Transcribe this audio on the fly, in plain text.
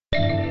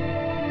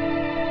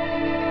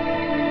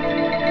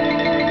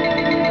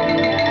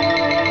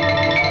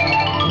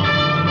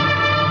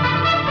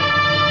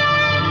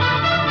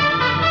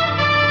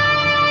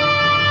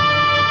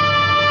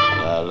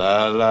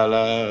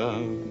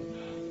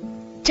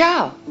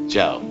Ciao.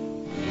 Ciao.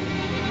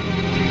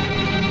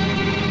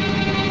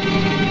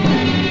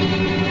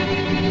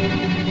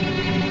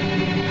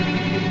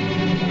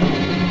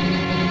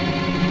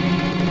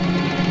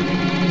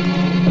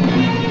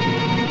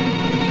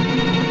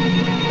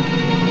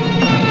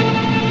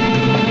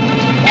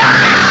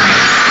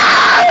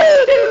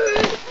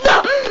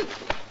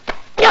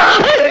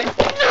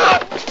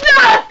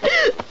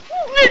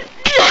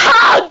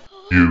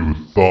 You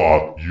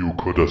thought you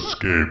could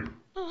escape.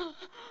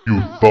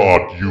 You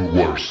thought you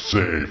were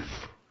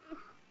safe.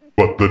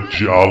 But the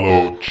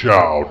Giallo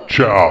Ciao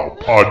Ciao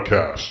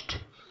podcast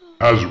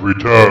has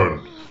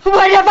returned.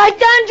 What have I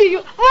done to you?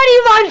 What do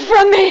you want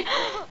from me?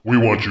 We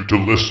want you to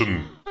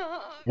listen.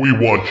 We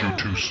want you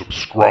to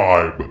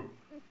subscribe.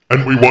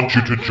 And we want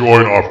you to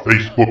join our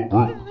Facebook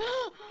group.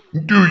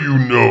 Do you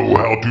know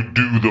how to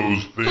do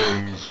those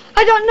things?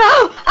 I don't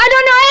know. I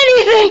don't know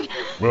anything.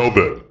 Well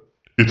then,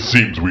 it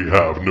seems we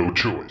have no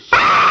choice.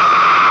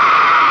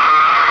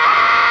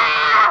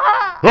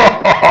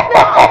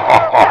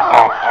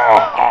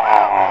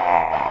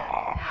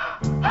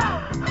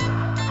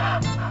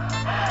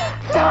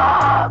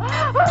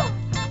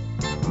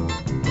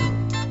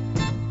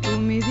 Tu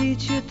mi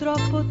dici è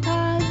troppo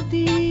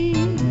tardi,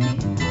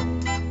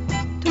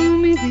 tu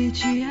mi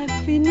dici è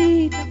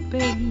finita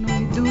per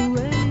noi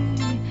due,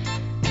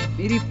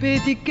 mi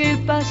ripeti che il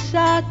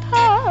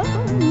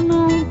passato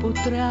non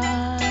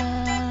potrà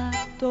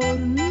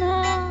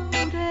tornare,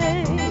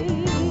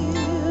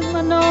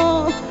 ma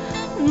no,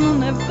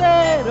 non è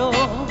vero,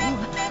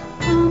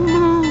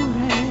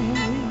 amore,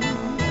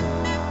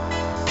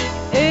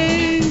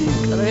 e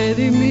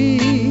credimi,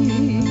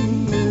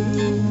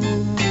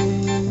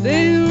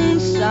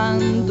 pensandoci,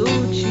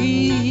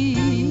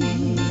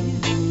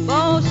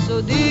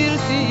 posso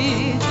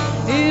dirti,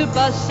 il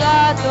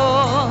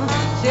passato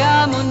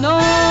siamo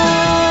noi,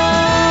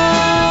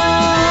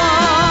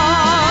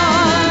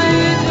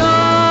 i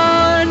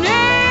giorni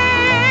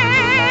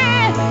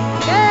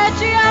che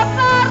ci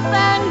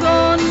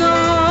appartengono,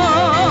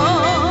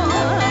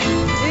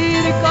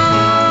 i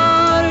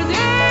ricordi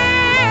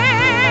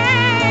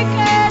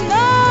che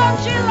non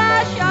ci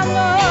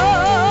lasciano.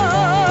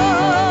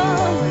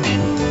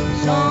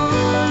 Sono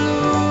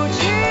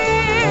luci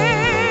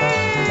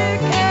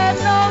che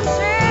non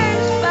si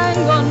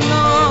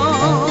spengono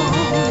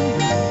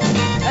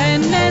e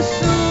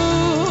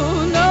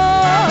nessuno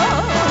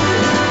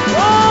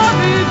può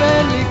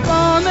viverli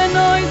come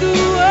noi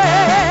due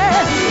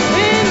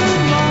in un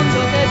mondo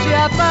che ci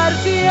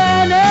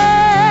appartiene,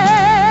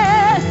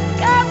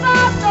 che ha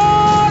fatto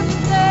di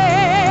te,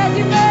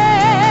 di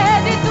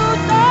me, di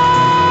tutto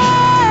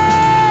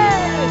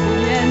e di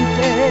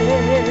niente.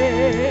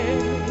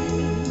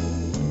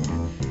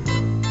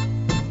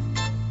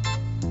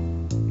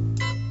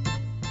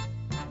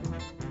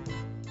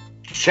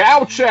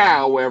 Ciao,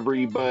 ciao,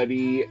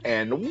 everybody,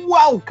 and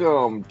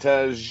welcome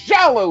to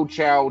Giallo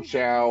Ciao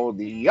Ciao,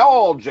 the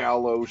all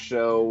Giallo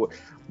show,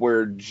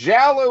 where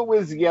Giallo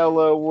is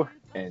yellow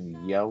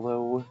and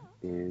yellow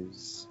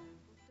is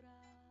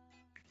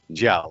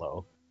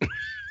Giallo.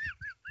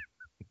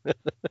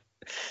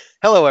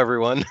 Hello,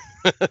 everyone.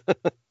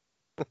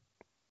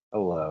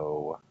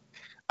 hello.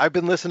 I've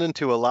been listening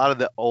to a lot of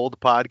the old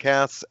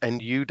podcasts,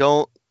 and you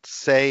don't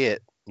say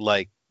it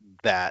like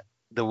that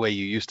the way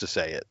you used to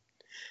say it.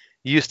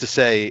 You used to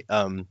say,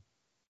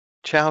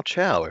 ciao,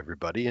 ciao,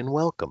 everybody, and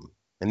welcome.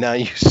 And now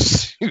you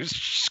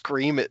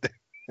scream it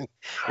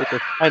with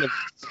a kind of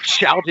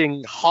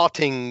shouting,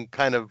 haunting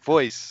kind of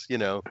voice, you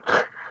know.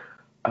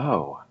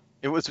 Oh,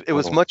 It was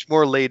Well- much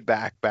more laid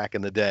back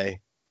in the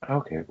day.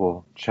 okay.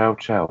 Well, ciao,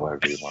 ciao,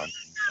 everyone.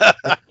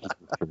 Thank you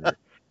for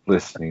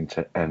listening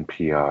to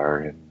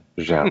NPR and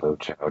Giallo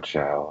Ciao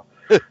Ciao.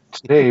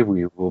 Today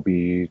we will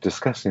be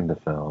discussing the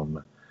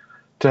film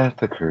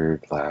Death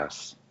Occurred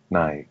Last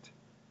Night,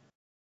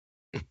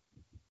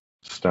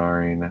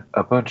 starring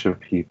a bunch of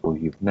people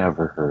you've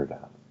never heard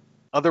of.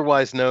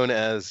 Otherwise known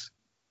as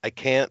I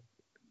can't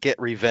get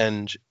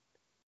revenge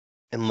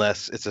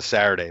unless it's a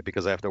Saturday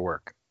because I have to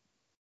work.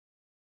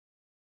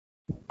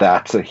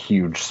 That's a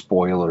huge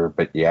spoiler,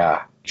 but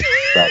yeah,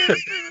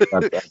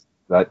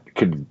 that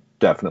could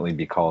definitely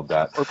be called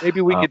that. Or maybe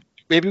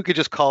we could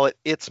just call it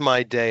It's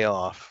My Day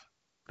Off.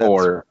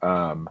 Or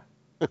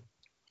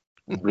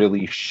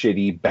really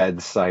shitty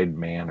bedside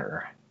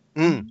manner.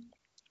 Mm.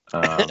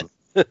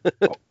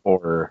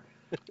 Or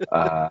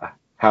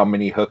how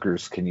many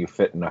hookers can you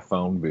fit in a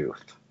phone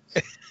booth?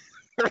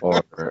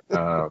 Or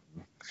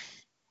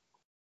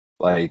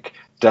like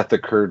death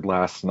occurred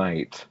last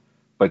night,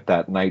 but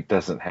that night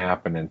doesn't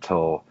happen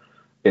until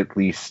at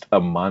least a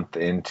month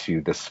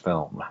into this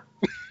film.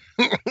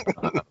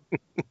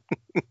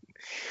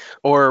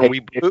 Or Hey,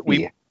 we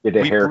Iffy, get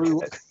a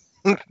haircut.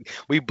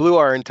 we blew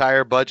our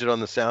entire budget on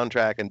the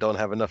soundtrack and don't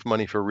have enough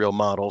money for real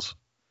models.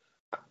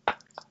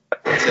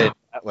 Say it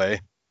that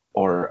way.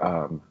 Or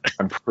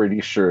I'm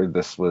pretty sure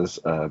this was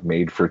a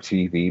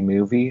made-for-TV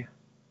movie.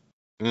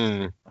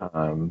 Mm.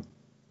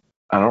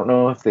 I don't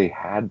know if they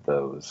had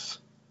those.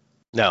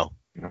 No,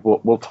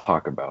 We'll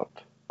talk about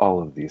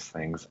all of these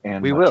things,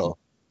 and we much will. more.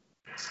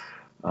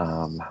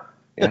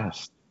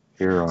 Yes,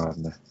 here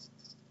on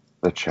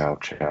the Chow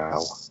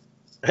Chow.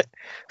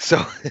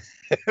 So,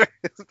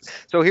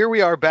 so here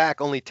we are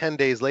back only 10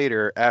 days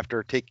later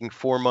after taking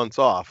 4 months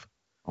off.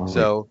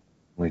 So,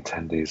 Only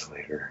 10 days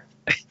later.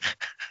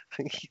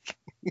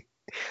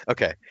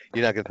 okay,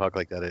 you're not going to talk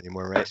like that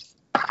anymore, right?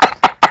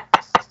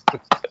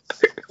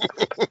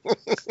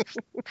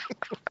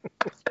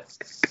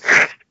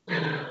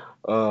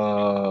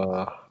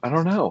 I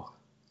don't know.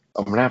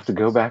 I'm gonna have to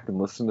go back and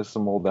listen to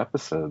some old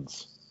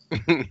episodes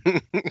to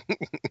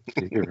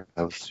hear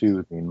how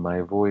soothing my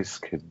voice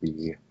could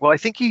be. Well, I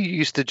think you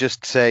used to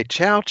just say,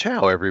 "Ciao,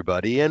 ciao,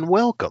 everybody, and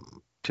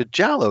welcome to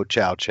Jallo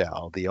Chow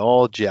Chow, the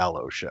all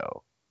Jallo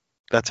show."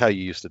 That's how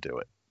you used to do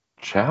it.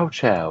 Chow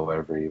chow,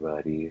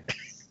 everybody.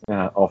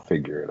 Yeah, I'll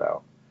figure it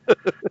out.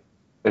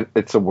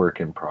 It's a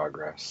work in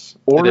progress.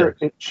 Or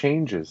it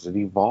changes, it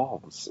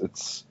evolves.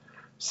 It's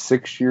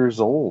 6 years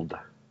old.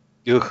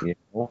 Ugh. You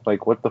know,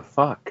 like what the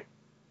fuck?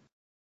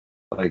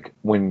 Like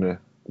when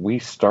we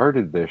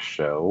started this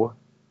show,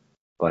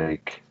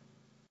 like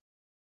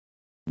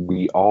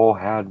we all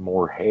had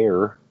more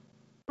hair.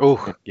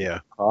 Oh, yeah.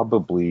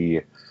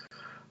 Probably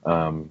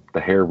the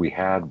hair we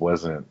had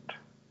wasn't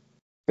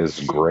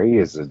as gray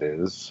as it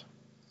is.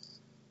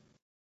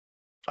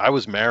 I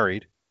was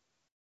married.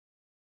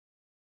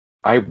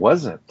 I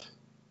wasn't.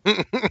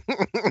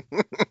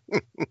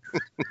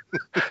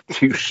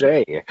 Touche.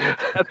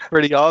 That's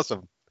pretty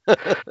awesome.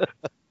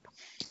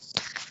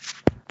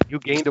 You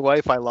gained a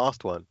wife, I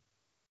lost one.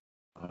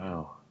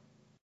 Wow.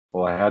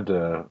 Well, I had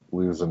to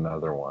lose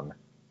another one.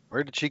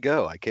 Where did she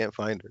go? I can't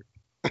find her.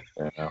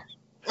 Yeah.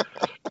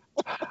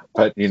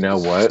 But you know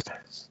what?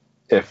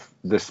 If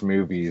this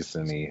movie's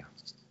anything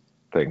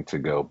to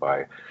go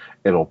by,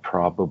 it'll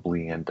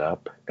probably end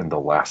up in the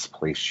last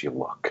place you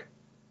look.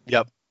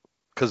 Yep.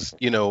 Because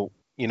you know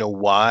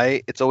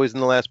why it's always in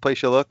the last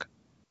place you look?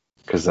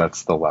 Because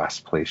that's the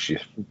last place you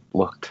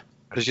looked.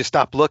 Because you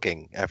stop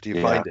looking after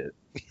you find it.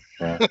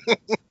 Yeah.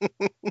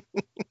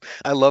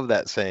 I love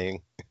that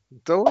saying.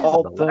 It's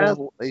always in the last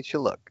place you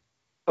look.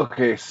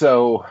 Okay,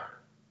 so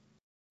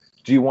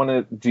do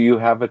you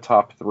have a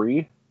top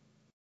 3?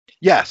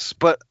 Yes,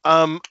 but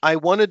I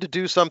wanted to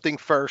do something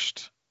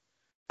first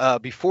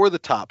before the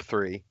top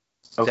 3.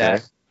 Okay.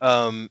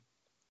 That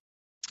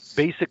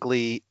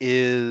basically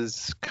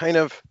is kind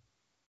of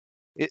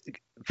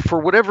for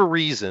whatever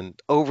reason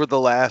over the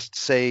last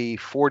say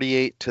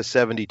 48 to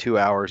 72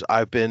 hours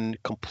I've been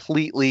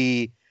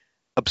completely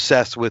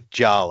obsessed with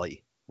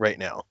Jolly right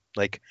now.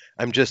 Like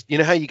I'm just, you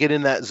know how you get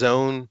in that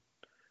zone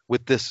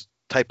with this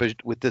type of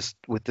with this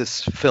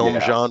film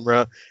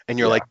genre and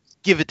you're like,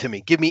 give it to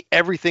me, give me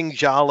everything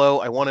Giallo,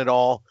 I want it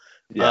all.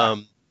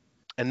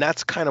 And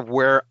that's kind of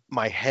where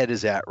my head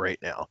is at right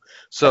now.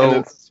 So and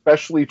it's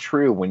especially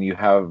true when you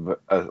have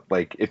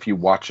like if you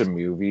watch a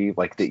movie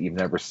like that you've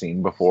never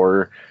seen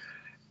before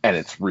and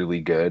it's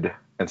really good,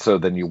 and so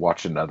then you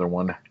watch another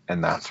one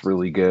and that's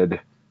really good,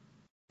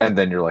 and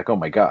then you're like, oh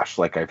my gosh,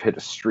 like I've hit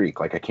a streak,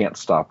 like I can't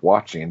stop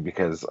watching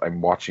because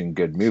I'm watching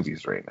good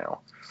movies right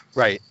now.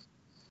 right.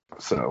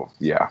 So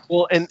yeah.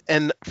 Well,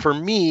 and for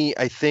me,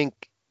 I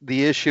think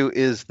the issue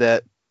is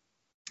that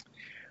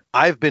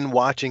I've been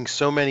watching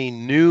so many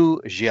new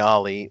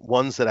gialli,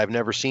 ones that I've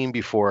never seen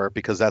before,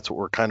 because that's what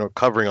we're kind of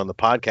covering on the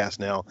podcast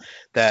now,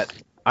 that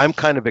I'm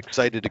kind of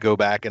excited to go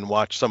back and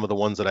watch some of the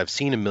ones that I've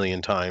seen a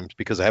million times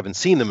because I haven't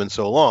seen them in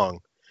so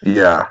long.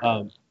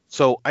 Yeah.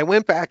 So I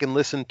went back and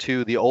listened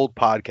to the old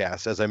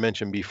podcast, as I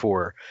mentioned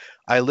before.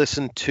 I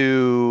listened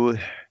to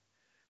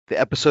the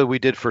episode we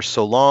did for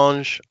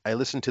Solange. I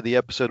listened to the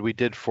episode we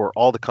did for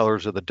All the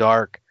Colors of the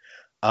Dark,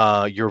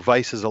 Your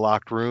Vice is a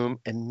Locked Room,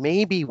 and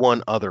maybe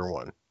one other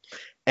one.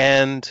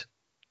 And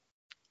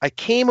I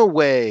came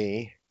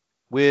away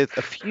with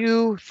a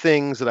few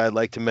things that I'd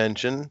like to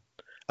mention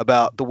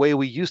about the way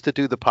we used to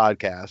do the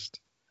podcast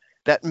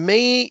that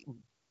may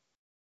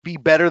be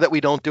better that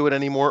we don't do it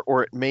anymore,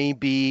 or it may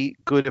be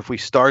good if we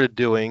started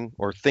doing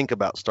or think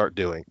about start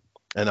doing.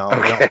 And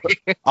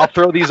I'll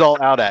throw these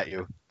all out at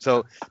you.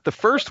 So the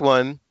first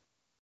one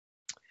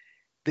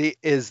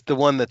is the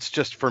one that's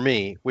just for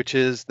me, which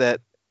is that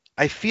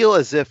I feel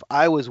as if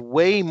I was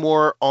way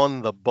more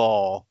on the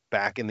ball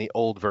back in the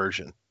old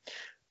version.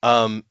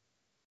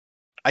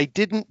 I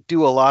didn't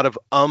do a lot of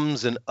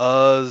ums and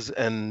uhs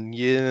and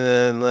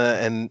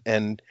yeah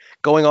and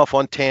going off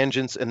on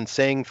tangents and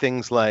saying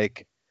things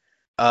like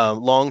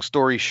long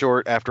story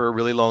short after a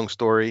really long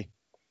story.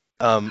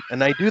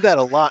 And I do that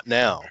a lot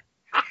now.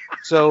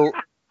 So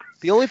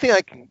the only thing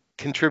I can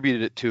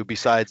contribute it to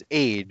besides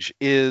age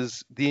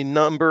is the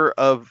number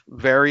of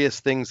various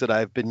things that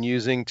I've been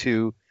using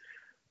to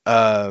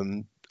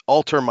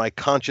alter my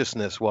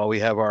consciousness while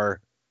we have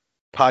our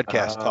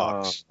podcast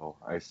talks. Oh,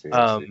 I see.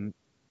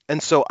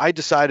 And so I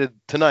decided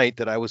tonight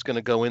that I was going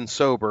to go in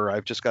sober.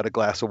 I've just got a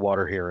glass of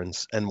water here, and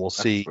we'll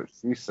see. That's what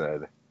she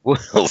said.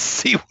 We'll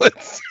see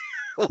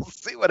we'll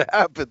see what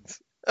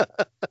happens.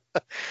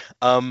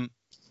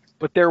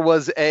 But there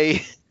was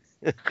a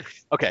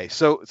okay.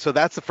 So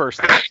that's the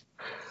first thing.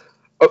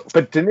 Oh,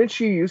 but didn't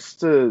you used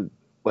to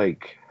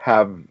like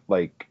have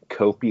like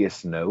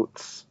copious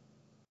notes?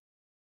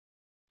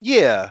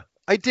 Yeah,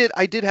 I did.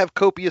 I did have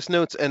copious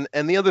notes, and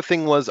the other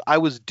thing was I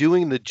was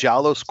doing the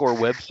Jalo Score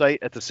website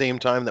at the same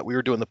time that we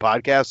were doing the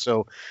podcast,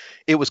 so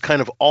it was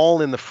kind of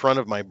all in the front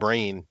of my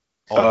brain.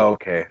 Oh,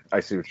 okay. I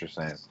see what you're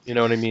saying. You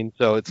know what I mean?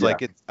 So it's Yeah.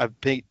 like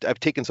I've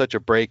taken such a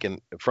break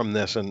from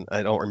this, and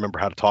I don't remember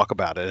how to talk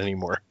about it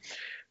anymore.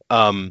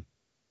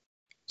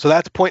 So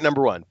that's point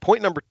number one.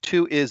 Point number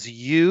two is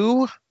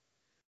you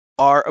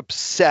are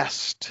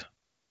obsessed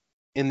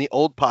in the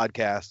old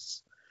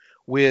podcasts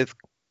with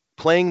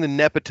playing the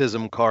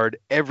nepotism card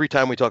every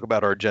time we talk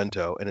about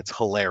Argento, and it's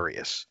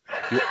hilarious.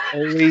 You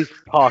always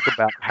talk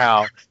about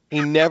how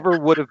he never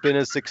would have been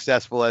as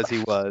successful as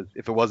he was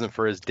if it wasn't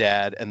for his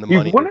dad and the He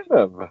money. wouldn't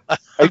have.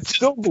 I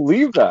still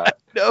believe that.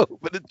 No,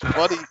 but it's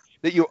funny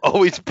that you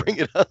always bring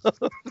it up.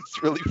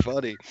 It's really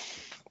funny.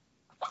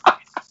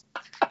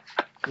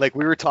 Like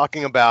we were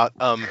talking about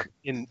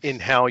in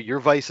how your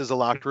Vice is a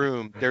locked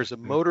room, there's a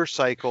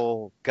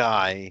motorcycle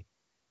guy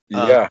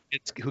Yeah.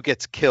 who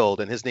gets killed,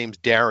 and his name's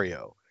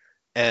Dario.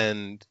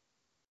 And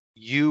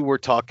you were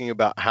talking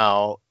about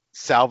how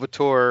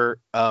Sergio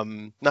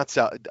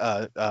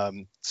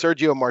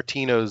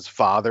Martino's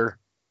father,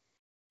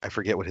 I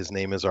forget what his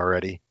name is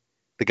already,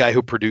 the guy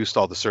who produced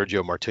all the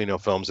Sergio Martino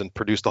films and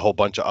produced a whole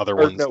bunch of other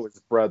Or ones. no, his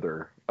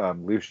brother,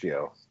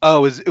 Lucio.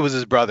 Oh, it was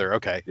his brother.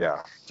 Okay.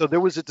 Yeah. So there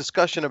was a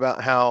discussion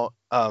about how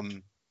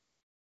the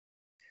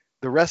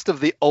rest of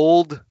the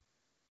old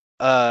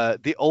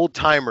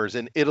timers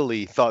in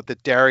Italy thought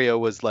that Dario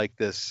was like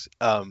this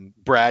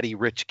bratty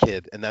rich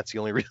kid, and that's the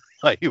only reason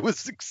why he was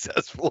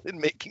successful in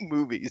making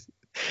movies.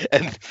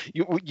 And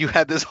you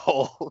had this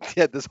whole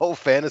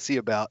fantasy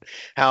about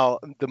how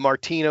the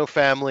Martino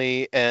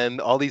family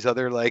and all these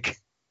other like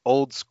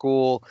old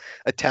school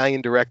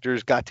Italian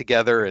directors got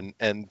together and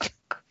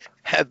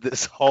had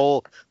this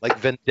whole like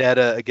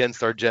vendetta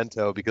against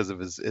Argento because of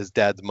his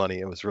dad's money.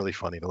 It was really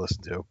funny to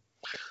listen to.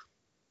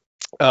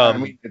 I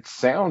mean, it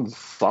sounds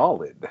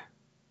solid.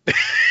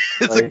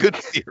 It's a good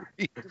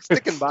theory. I'm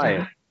sticking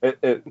by it.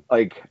 It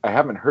like I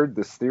haven't heard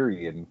this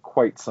theory in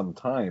quite some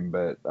time,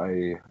 but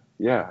I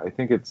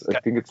think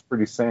it's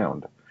pretty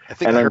sound. I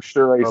think And I I'm heard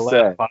sure I our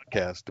said, last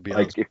podcast, to be like,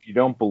 honest. if you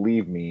don't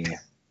believe me,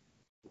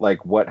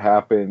 like what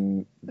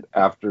happened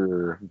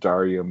after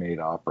Dario made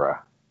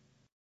Opera?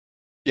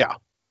 Yeah.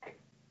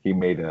 He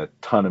made a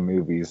ton of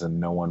movies and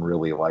no one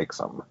really likes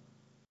them.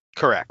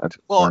 Correct. That's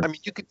Well, weren't I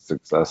mean, you could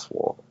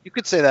successful.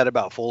 say that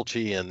about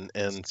Fulci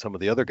and some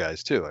of the other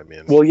guys too. I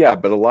mean, Well, yeah,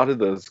 but a lot of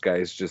those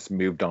guys just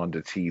moved on to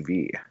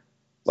TV.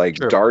 Like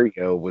True.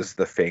 Dario was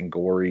the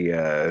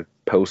Fangoria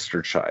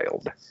poster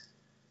child.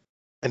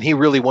 and he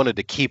really wanted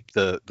to keep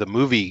the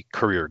movie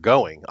career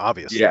going,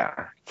 obviously.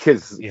 Yeah,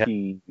 because Yeah.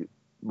 he,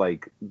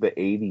 like, the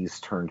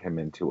 80s turned him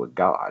into a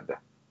god.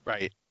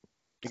 Right.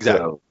 Exactly.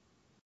 So,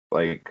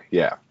 like,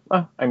 yeah.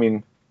 I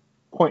mean,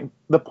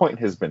 the point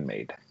has been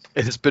made.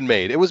 It has been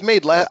made. It was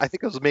made last. I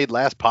think it was made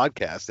last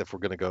podcast. If we're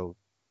gonna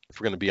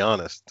be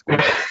honest.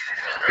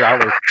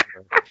 Giallo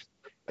Score.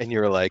 And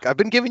you're like, I've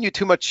been giving you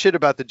too much shit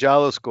about the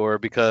Giallo Score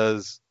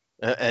because,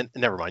 and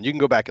never mind. You can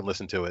go back and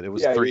listen to it. It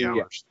was 3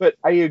 hours. But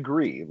I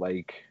agree.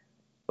 Like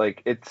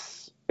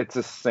it's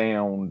a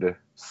sound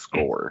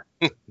score,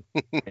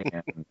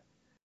 and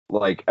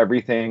like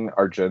everything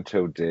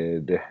Argento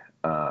did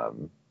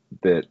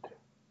that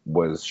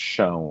was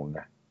shown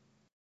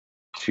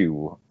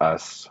to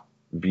us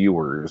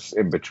viewers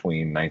in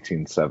between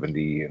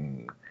 1970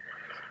 and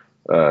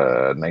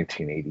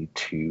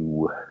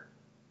 1982,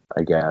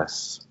 I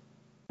guess,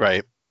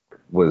 Right.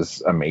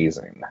 was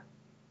amazing.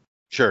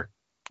 Sure.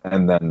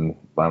 And then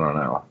I don't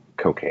know,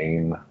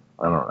 cocaine.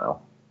 I don't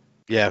know.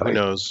 Yeah. Who Like,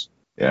 knows?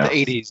 Yeah,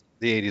 The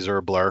 80s are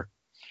a blur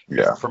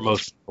yeah. for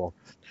most people.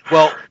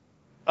 Well,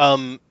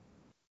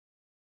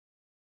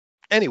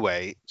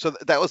 anyway, so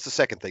that was the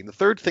second thing. The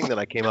third thing that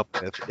I came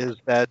up with is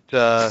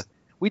that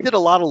we did a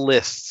lot of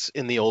lists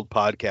in the old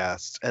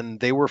podcasts, and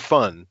they were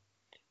fun.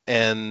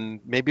 And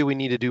maybe we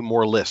need to do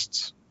more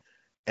lists.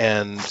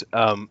 And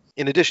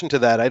in addition to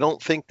that, I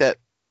don't think that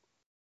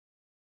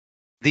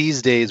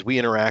these days we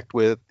interact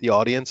with the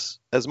audience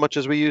as much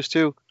as we used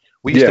to.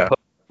 We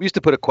used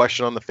to put a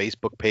question on the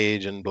Facebook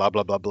page and blah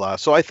blah blah blah.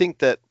 So I think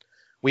that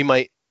we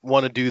might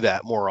want to do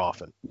that more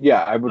often.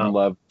 Yeah, I would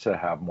love to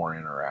have more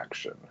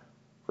interaction,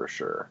 for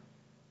sure.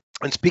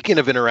 And speaking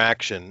of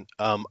interaction,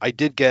 I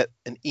did get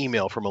an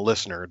email from a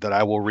listener that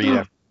I will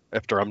read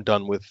after I'm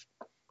done with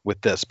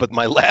this. But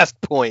my last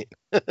point,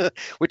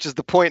 which is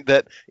the point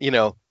that,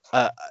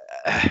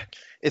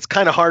 it's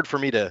kind of hard for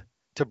me to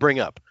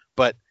bring up,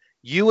 but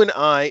you and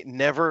I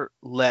never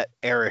let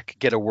Eric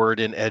get a word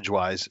in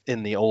edgewise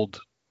in the old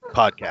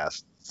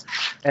podcast.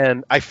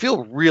 And I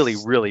feel really,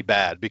 really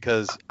bad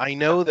because I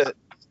know that,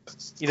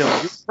 your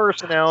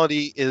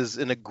personality is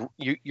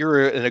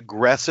you're an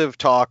aggressive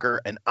talker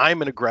and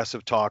I'm an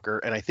aggressive talker.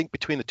 And I think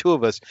between the two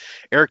of us,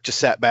 Eric just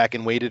sat back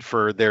and waited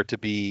for there to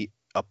be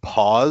a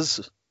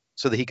pause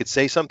so that he could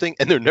say something.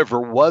 And there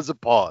never was a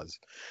pause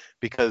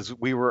because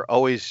we were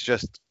always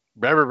just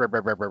blah, blah, blah,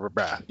 blah, blah, blah,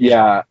 blah.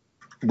 Yeah,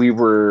 we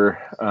were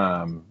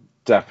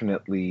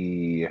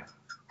definitely,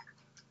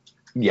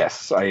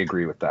 yes, I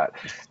agree with that.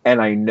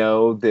 And I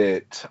know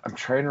that I'm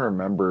trying to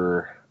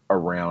remember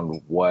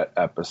around what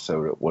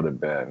episode it would have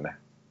been,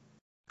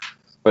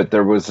 but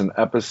there was an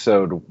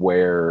episode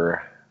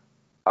where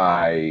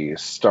I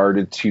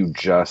started to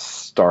just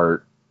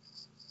start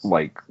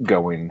like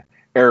going,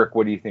 Eric,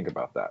 what do you think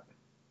about that?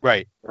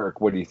 Right.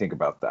 Eric, what do you think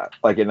about that?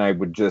 Like, and I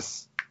would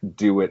just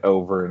do it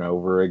over and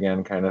over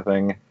again, kind of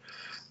thing.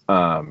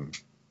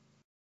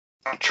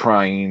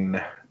 Trying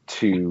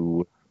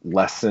to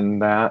lessen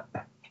that.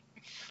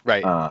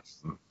 Right.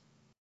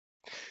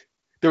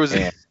 There was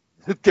and-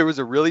 there was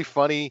a really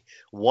funny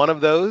one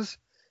of those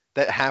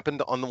that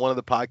happened on one of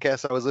the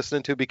podcasts I was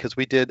listening to, because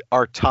we did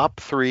our top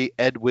 3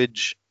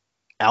 Edwidge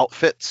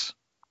outfits.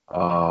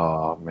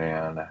 Oh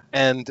man.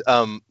 And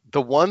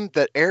the one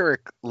that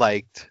Eric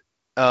liked,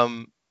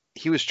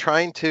 he was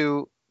trying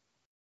to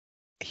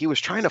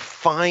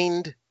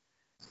find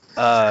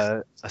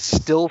a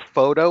still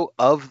photo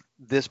of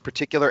this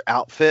particular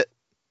outfit,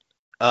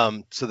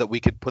 so that we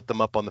could put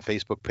them up on the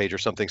Facebook page or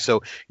something.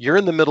 So you're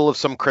in the middle of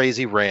some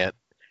crazy rant,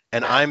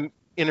 and I'm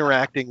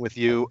interacting with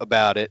you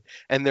about it,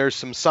 and there's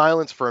some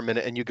silence for a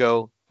minute, and you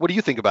go, "What do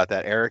you think about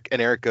that, Eric?"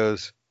 And Eric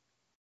goes,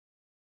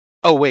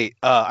 "Oh wait,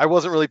 I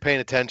wasn't really paying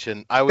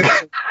attention. I was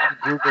searching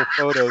Google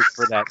Photos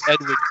for that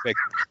Edwidge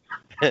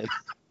picture."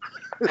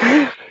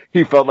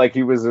 He felt like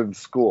he was in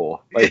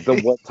school. Like the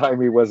one time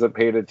he wasn't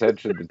paying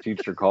attention, the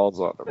teacher calls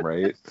on him,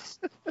 right?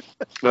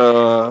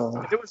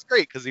 It was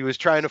great because he was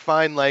trying to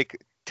find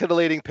like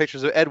titillating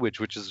pictures of Edwidge,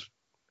 which is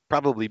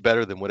probably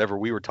better than whatever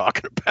we were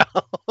talking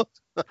about.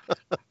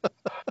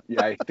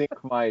 Yeah, I think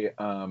my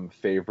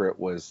favorite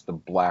was the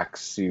black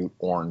suit,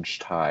 orange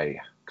tie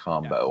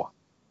combo.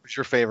 What's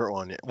your favorite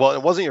one? Well,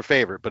 it wasn't your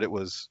favorite, but it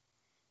was.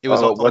 It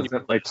on wasn't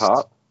your my list.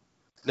 top.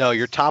 No,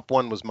 your top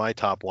one was my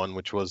top one,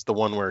 which was the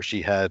one where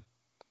she had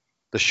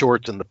the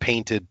shorts and the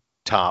painted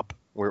top,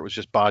 where it was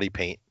just body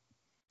paint.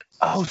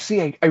 Oh,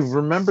 see, I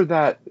remember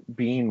that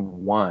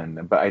being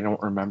one, but I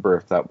don't remember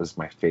if that was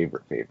my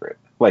favorite.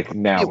 Like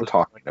now It was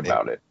talking my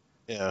about it.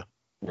 Yeah,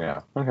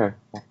 Yeah. Okay.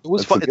 it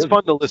was That's fun. a It's good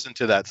fun to listen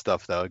to that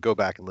stuff, though. Go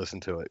back and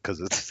listen to it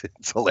because it's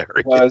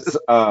hilarious. Was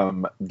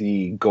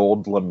the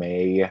gold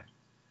lame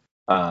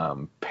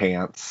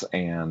pants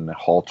and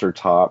halter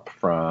top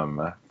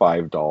from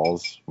Five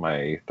Dolls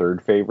my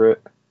third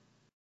favorite?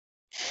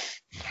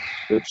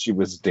 That she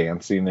was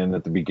dancing in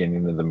at the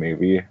beginning of the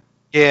movie.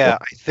 Yeah,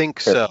 I think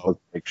It so.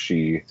 looked like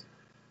she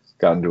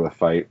got into a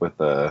fight with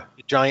a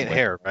Giant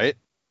hair, right?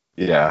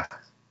 yeah.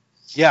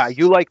 Yeah,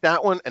 you like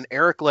that one, and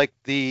Eric liked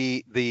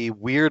the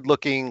weird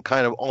looking,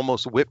 kind of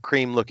almost whipped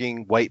cream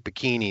looking white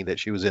bikini that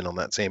she was in on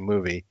that same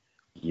movie.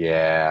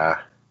 Yeah.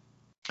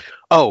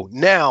 Oh,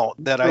 now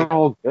that They're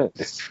all good.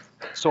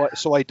 so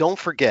I don't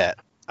forget,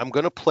 I'm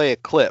gonna play a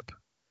clip.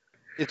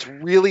 It's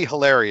really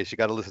hilarious. You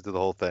got to listen to the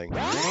whole thing.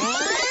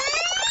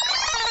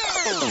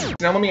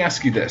 Now let me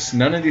ask you this.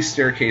 None of these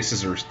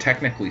staircases are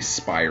technically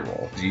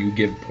spiral. Do you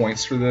give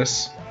points for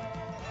this?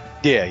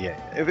 Yeah.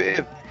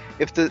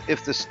 If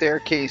the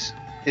staircase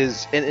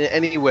is in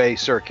any way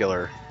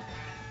circular,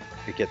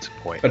 it gets a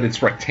point. But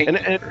it's rectangular.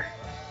 And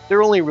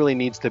there only really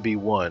needs to be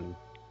one,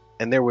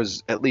 and there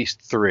was at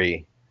least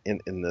 3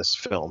 in this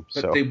film.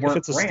 But So they If weren't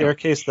it's a ramps.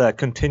 staircase that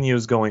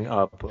continues going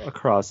up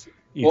across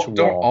each Well,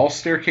 don't wall. all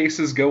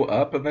staircases go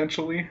up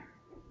eventually?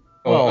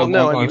 Well,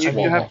 no, along I mean, each if you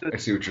wall. have to- I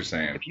see what you're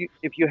saying.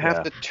 if you have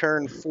Yeah. to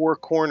turn 4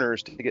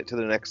 corners to get to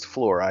the next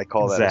floor, I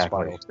call that a Exactly.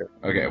 spiral stair.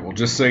 Okay, well,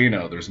 just so you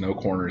know, there's no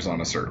corners on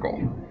a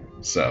circle.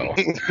 So.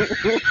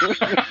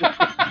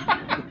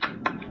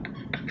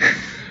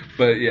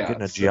 But yeah.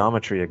 Getting a so-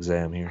 geometry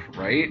exam here.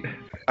 Right?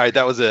 All right,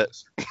 that was it.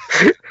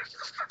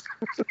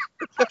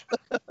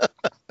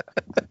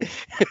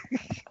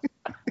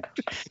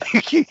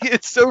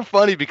 It's so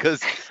funny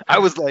because I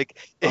was like,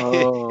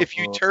 if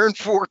you turn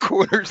 4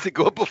 corners to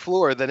go up a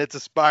floor, then it's a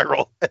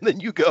spiral, and then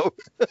you go.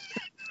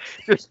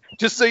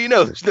 just so you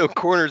know, there's no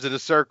corners in a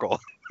circle.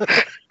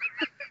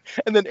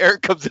 And then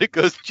Eric comes in and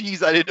goes,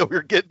 "Geez, I didn't know we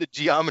were getting a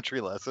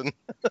geometry lesson."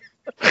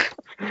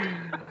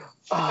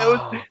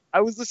 I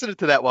was listening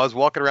to that while I was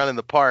walking around in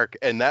the park,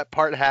 and that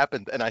part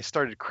happened, and I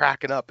started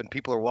cracking up, and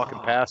people are walking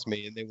past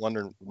me, and they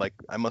wonder, like,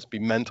 I must be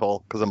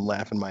mental because I'm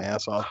laughing my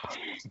ass off.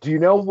 Do you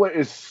know what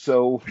is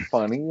so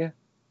funny?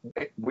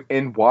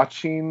 In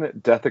watching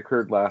Death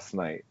Occurred Last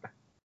Night,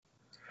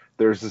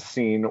 there's a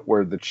scene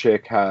where the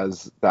chick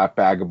has that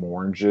bag of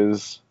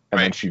oranges, and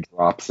then Right. she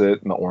drops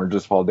it, and the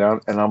oranges fall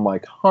down, and I'm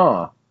like,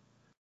 huh,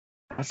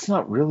 that's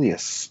not really a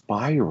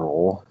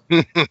spiral.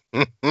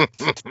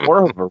 It's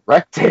more of a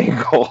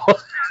rectangle.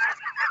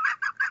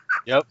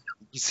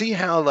 You see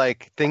how,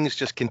 like, things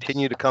just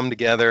continue to come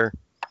together,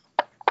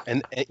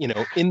 and you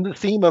know, in the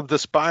theme of the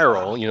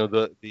spiral, you know,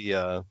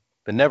 the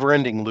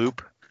never-ending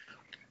loop,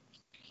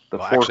 The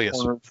Well, four actually,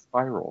 corner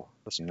spiral.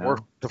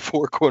 the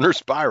 4-corner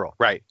spiral,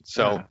 right?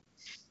 So, Yeah.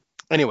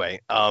 anyway,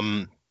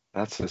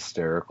 That's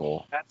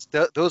hysterical.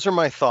 those are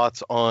my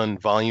thoughts on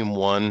Volume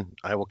 1.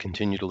 I will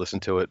continue to listen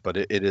to it, but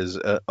it is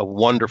a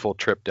wonderful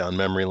trip down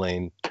memory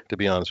lane, to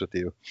be honest with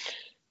you.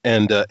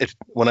 And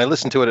when I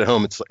listen to it at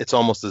home, it's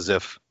almost as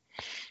if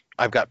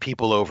I've got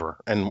people over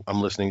and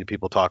I'm listening to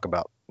people talk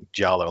about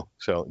Giallo.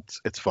 So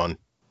it's fun.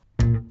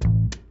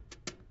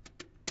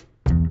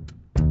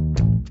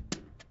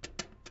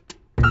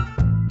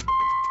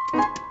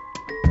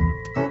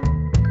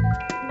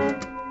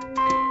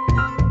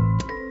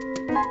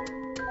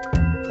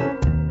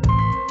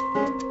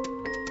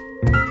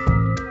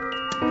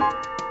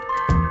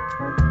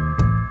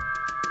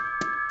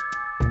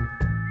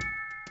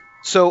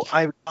 So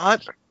I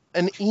got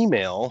an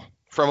email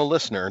from a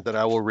listener that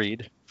I will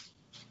read.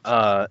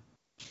 It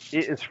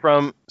is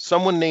from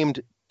someone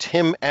named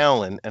Tim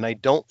Allen, and I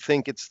don't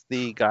think it's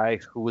the guy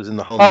who was in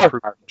the Home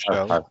Improvement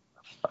show,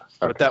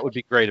 but that would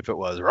be great if it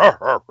was.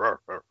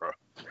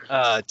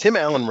 Tim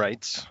Allen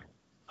writes,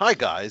 "Hi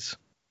guys.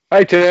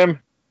 Hi, Tim.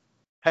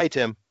 Hey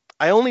Tim.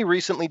 I only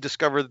recently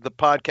discovered the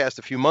podcast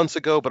a few months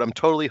ago, but I'm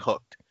totally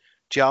hooked.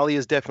 Jolly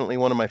is definitely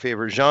one of my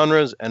favorite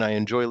genres, and I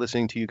enjoy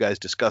listening to you guys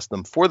discuss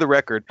them. For the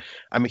record,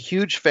 I'm a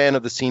huge fan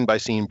of the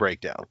scene-by-scene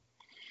breakdown.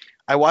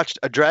 I watched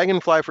A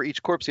Dragonfly for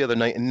Each Corpse the other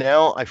night, and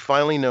now I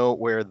finally know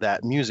where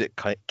that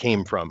music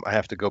came from. I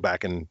have to go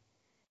back and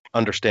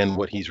understand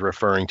what he's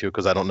referring to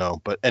because I don't know.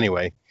 But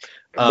anyway.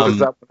 Was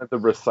that one of the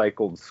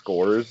recycled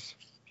scores?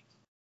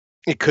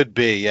 It could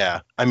be, yeah.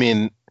 I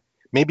mean,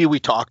 maybe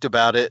we talked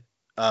about it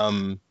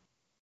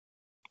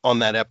on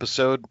that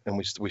episode, and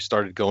we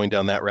started going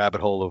down that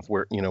rabbit hole of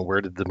where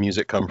did the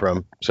music come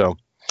from. So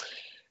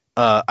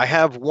I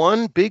have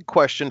one big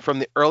question from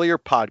the earlier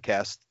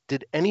podcast.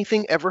 Did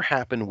anything ever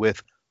happen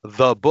with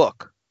the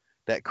book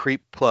that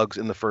Creep plugs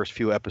in the first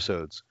few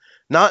episodes?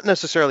 Not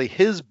necessarily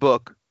his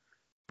book,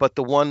 but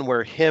the one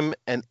where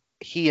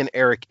he and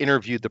Eric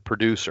interviewed the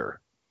producer.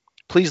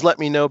 Please let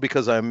me know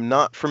because I'm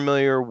not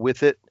familiar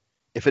with it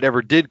if it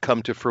ever did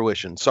come to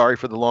fruition. Sorry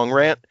for the long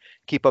rant.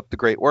 Keep up the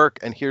great work,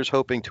 and here's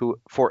hoping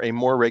for a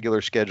more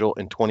regular schedule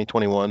in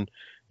 2021.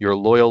 Your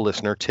loyal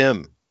listener,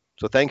 Tim."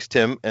 So thanks,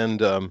 Tim. And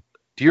do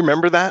you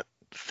remember that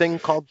thing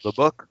called the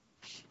book?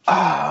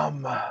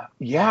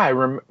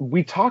 Yeah,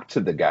 we talked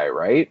to the guy,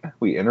 right?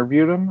 We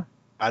interviewed him.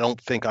 I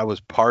don't think I was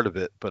part of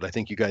it, but I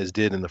think you guys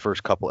did in the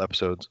first couple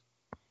episodes.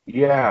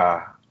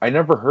 Yeah, I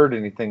never heard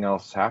anything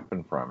else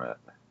happen from it.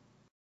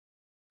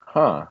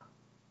 Huh.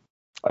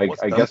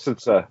 I guess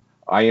it's a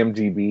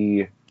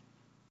IMDb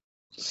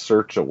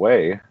search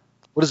away.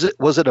 What is it?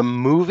 Was it a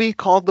movie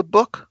called The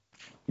Book?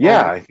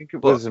 Yeah, I think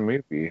it was a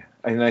movie.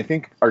 And I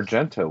think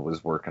Argento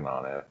was working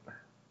on it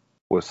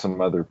with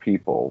some other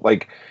people.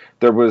 Like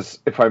there was,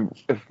 if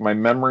my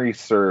memory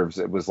serves,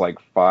 it was like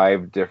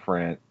 5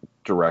 different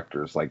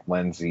directors, like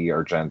Lenzi,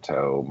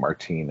 Argento,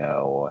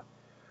 Martino,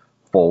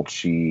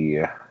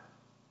 Fulci,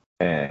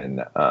 and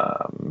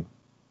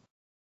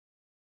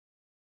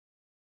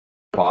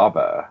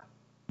Bava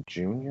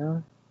Jr.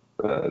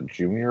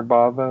 Junior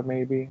Bava,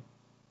 maybe.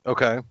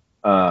 Okay.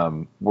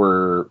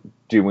 Were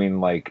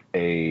doing like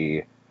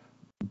a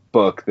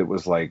book that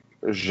was like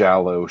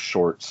Giallo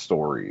short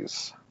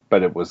stories,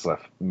 but it was a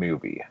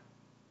movie.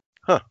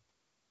 Huh.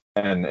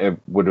 And it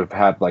would have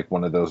had like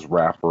one of those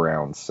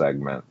wraparound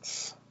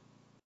segments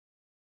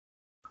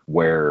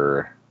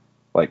where,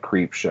 like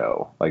Creep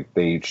Show, like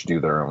they each do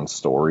their own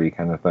story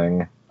kind of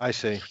thing. I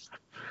see.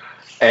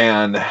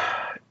 And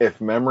if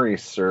memory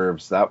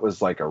serves, that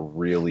was like a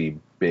really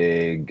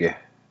big,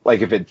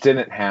 like if it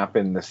didn't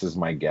happen, this is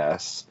my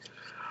guess,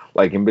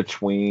 like in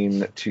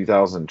between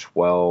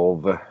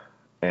 2012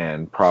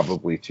 and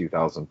probably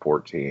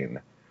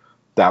 2014,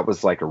 that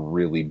was like a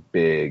really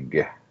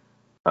big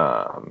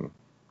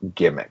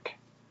gimmick.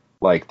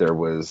 Like there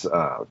was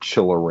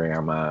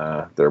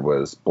Chillerama, there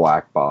was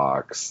Black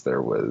Box,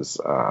 there was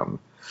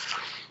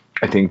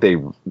I think they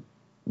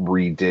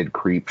redid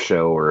Creep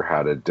Show or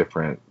had a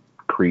different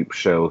Creep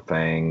Show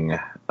thing.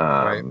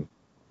 Right.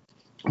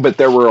 But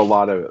there were a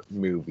lot of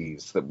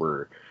movies that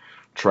were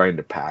trying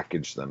to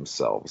package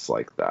themselves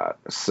like that.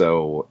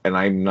 So, and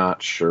I'm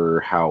not sure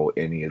how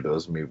any of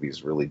those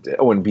movies really did.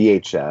 Oh, and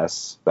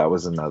VHS, that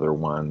was another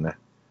one.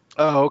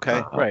 Oh,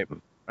 okay. Right.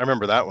 I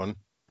remember that one.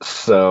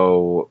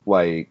 So,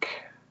 like,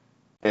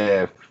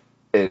 if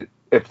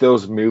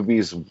those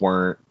movies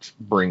weren't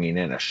bringing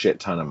in a shit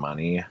ton of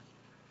money,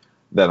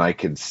 then I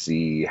could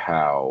see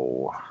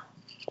how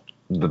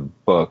the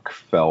book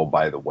fell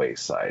by the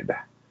wayside.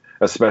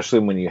 Especially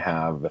when you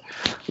have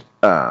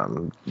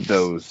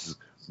those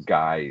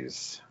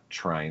guys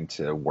trying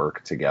to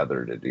work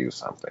together to do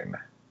something.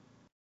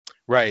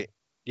 Right.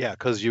 Yeah,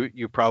 because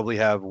you probably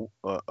have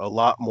a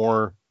lot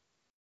more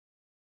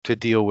to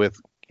deal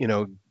with,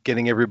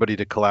 getting everybody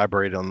to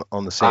collaborate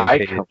on the same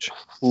page. I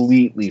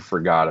completely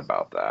forgot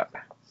about that.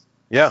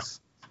 Yeah.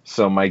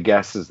 So my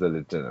guess is that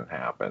it didn't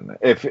happen.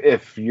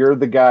 If you're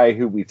the guy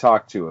who we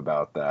talked to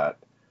about that,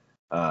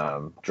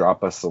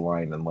 drop us a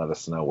line and let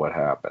us know what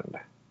happened.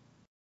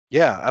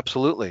 Yeah,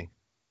 absolutely.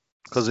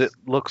 Because it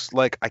looks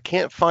like I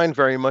can't find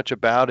very much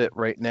about it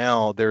right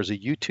now. There's a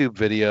YouTube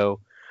video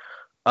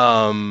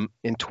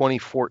in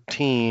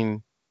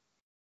 2014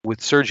 with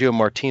Sergio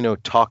Martino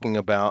talking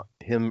about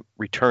him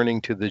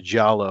returning to the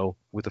Giallo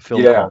with a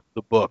film called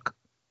The Book.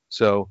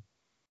 So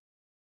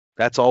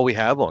that's all we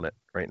have on it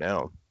right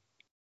now.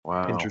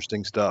 Wow.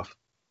 Interesting stuff.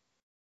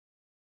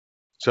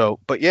 So,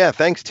 but yeah,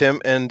 thanks,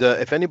 Tim. And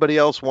if anybody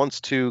else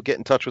wants to get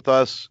in touch with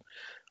us,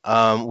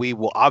 we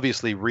will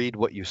obviously read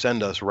what you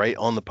send us right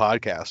on the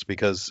podcast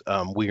because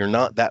we are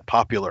not that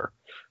popular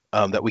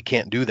that we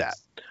can't do that.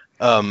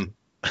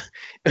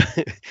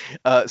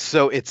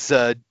 So it's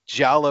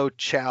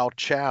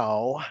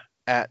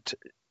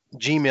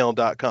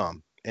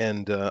giallochowchow@gmail.com.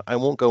 And I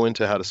won't go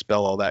into how to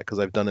spell all that because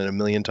I've done it a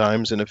million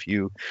times. And if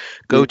you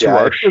go to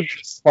our if you're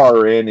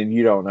far in and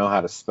you don't know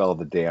how to spell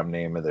the damn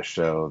name of the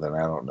show, then I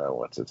don't know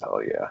what to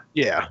tell you.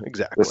 yeah,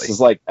 exactly. This is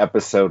like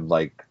episode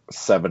like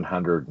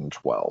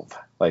 712.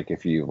 Like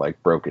if you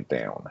like broke it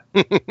down.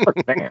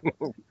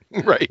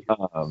 Right.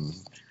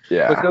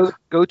 Yeah. But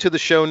go to the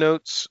show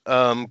notes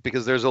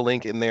because there's a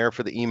link in there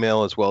for the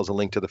email as well as a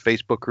link to the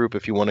Facebook group.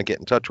 If you want to get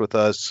in touch with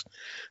us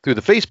through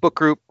the Facebook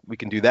group, we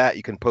can do that.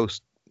 You can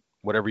post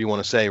whatever you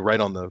want to say right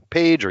on the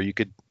page, or you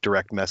could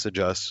direct message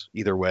us.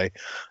 Either way.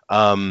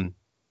 I've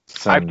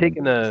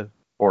taken a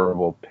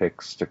horrible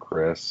pics to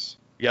Chris.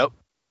 Yep.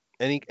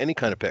 Any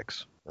kind of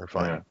pics are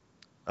fine.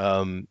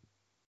 Yeah.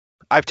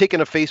 I've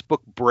taken a Facebook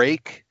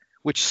break,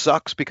 which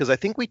sucks because I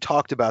think we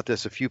talked about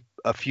this a few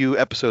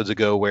episodes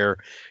ago where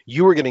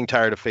you were getting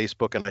tired of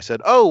Facebook and I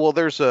said, "Oh, well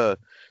there's an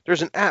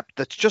app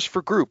that's just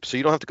for groups, so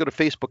you don't have to go to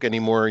Facebook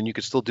anymore and you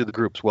can still do the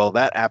groups." Well,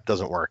 that app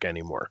doesn't work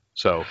anymore.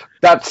 So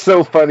that's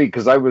so funny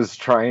because I was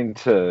trying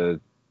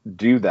to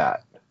do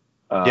that.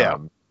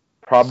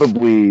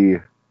 Probably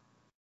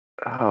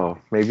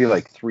maybe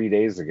like 3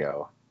 days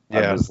ago.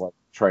 Yeah. I was like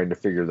trying to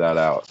figure that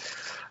out.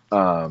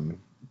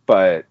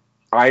 But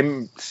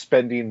I'm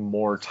spending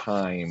more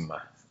time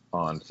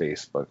on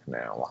Facebook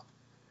now.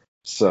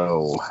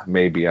 So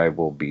maybe I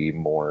will be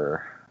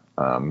more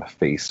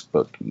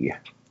Facebooky.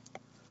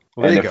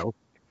 Well, there you go.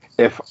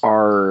 If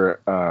our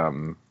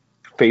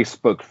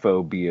Facebook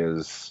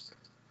phobias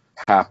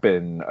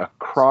happen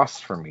across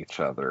from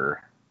each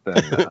other,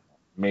 then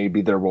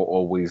maybe there will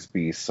always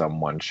be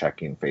someone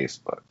checking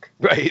Facebook.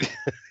 Right.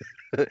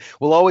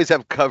 We'll always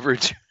have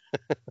coverage.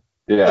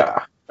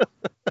 Yeah.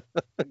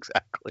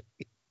 Exactly.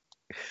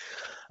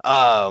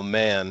 Oh,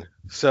 man.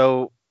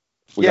 So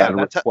we got to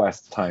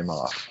request time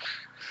off.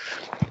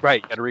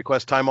 Right, got to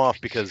request time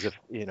off because if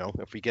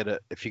you get a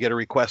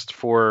request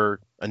for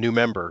a new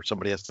member,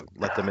 somebody has to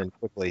let them in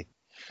quickly.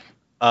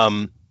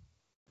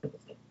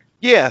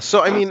 Yeah,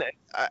 so I mean,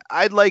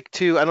 I'd like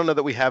to. I don't know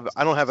that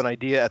I don't have an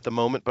idea at the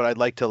moment, but I'd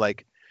like to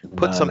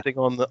put something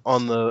on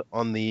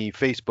the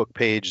Facebook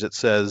page that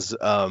says,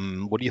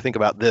 "What do you think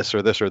about this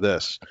or this or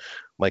this?"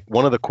 Like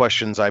one of the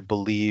questions I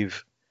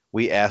believe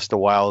we asked a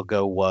while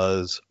ago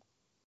was,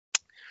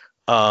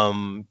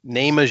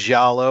 name a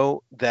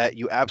giallo that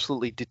you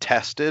absolutely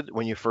detested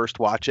when you first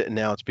watch it and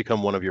now it's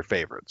become one of your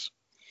favorites.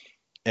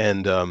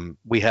 And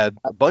we had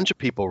a bunch of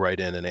people write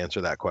in and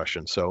answer that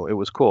question, so it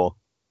was cool.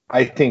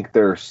 I think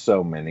there's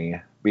so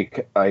many.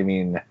 I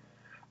mean,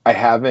 I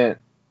haven't,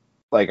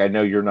 I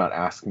know you're not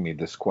asking me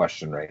this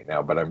question right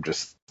now, but I'm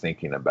just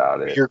thinking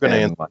about it. You're going to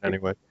answer it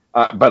anyway.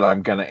 But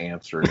I'm going to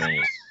answer it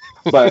anyway.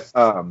 But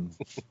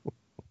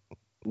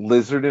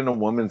Lizard in a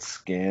Woman's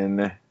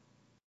Skin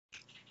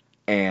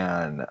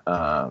and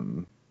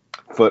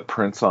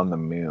Footprints on the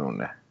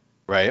Moon.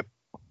 Right.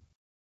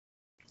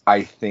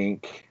 I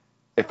think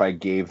if I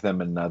gave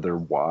them another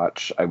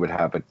watch, I would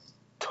have a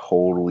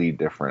totally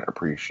different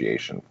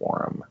appreciation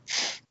for them.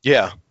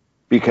 Yeah.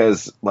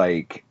 Because,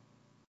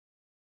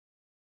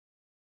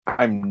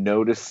 I'm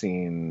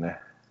noticing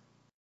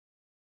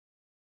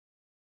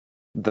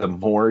the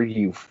more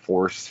you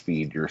force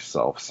feed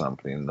yourself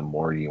something, the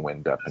more you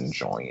end up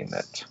enjoying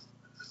it.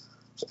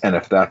 And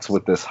if that's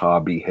what this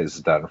hobby has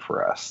done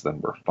for us,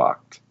 then we're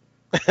fucked.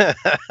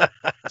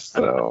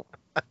 So,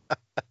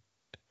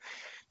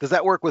 does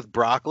that work with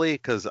broccoli?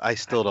 Because I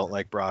still don't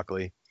like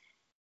broccoli.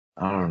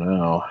 I don't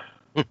know.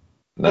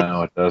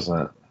 No, it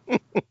doesn't.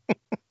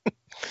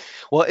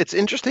 Well, it's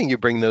interesting you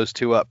bring those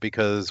two up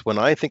because when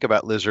I think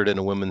about Lizard in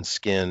a Woman's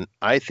Skin,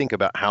 I think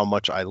about how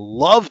much I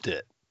loved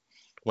it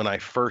when I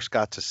first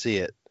got to see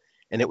it.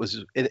 And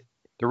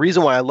the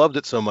reason why I loved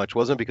it so much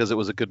wasn't because it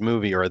was a good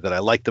movie or that I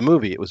liked the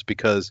movie. It was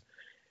because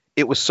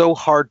it was so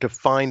hard to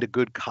find a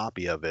good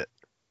copy of it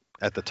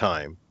at the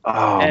time.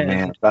 Oh,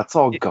 man, that's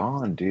all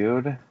gone,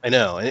 dude. I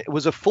know. And it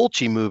was a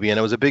Fulci movie, and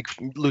I was a big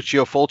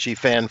Lucio Fulci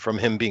fan from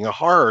him being a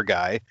horror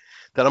guy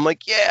that I'm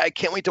like, yeah, I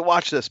can't wait to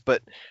watch this,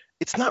 but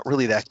it's not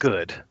really that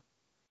good.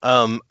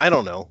 I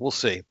don't know. We'll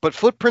see. But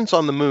Footprints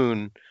on the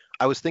Moon,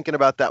 I was thinking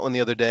about that one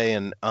the other day,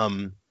 and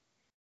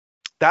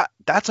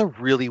that's a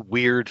really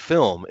weird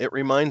film. It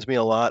reminds me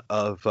a lot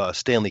of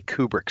Stanley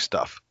Kubrick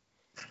stuff.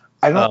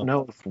 I don't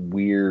know if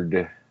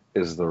weird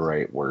is the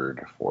right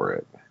word for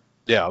it.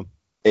 Yeah.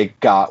 It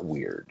got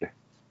weird.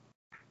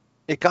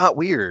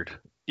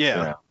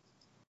 Yeah.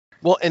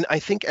 Well, and I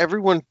think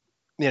everyone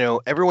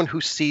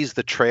who sees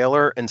the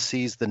trailer and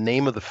sees the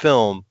name of the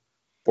film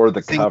or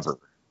the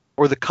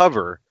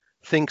cover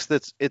thinks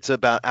that it's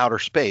about outer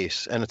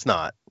space, and it's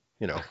not,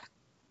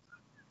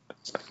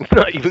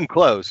 Not even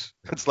close.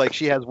 It's like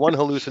she has one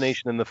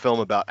hallucination in the film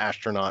about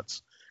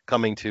astronauts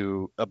coming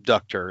to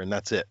abduct her, and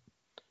that's it.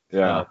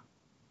 Yeah.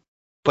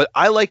 But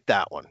I liked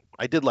that one.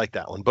 I did like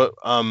that one. But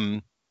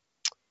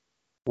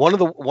one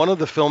of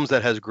the films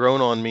that has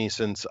grown on me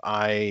since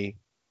I,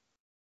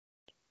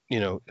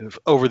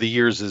 over the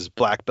years is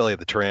Black Belly of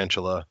the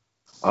Tarantula.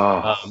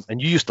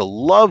 And you used to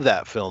love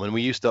that film, and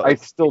we used to. I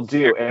still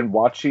do. And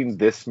watching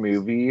this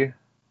movie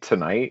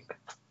tonight,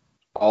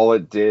 all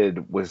it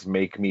did was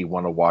make me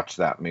want to watch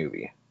that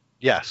movie.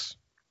 Yes,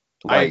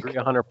 I Like agree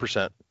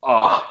 100%.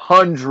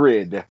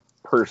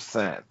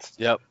 100%.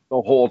 Yep.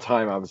 The whole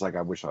time I was like,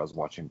 I wish I was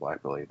watching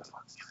Black Belly of the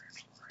fucking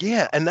Tarantula.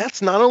 Yeah, and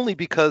that's not only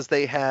because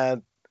they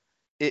had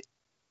it.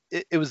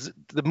 It was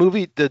the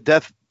movie, the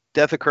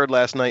Death Occurred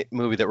Last Night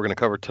movie that we're going to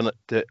cover tonight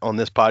on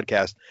this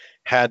podcast,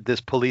 had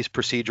this police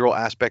procedural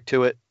aspect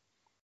to it,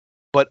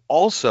 but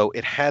also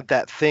it had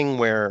that thing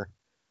where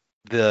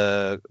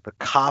the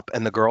cop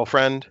and the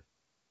girlfriend,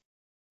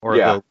 or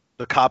the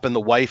cop and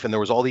the wife, and there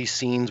was all these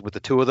scenes with the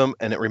two of them,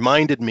 and it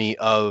reminded me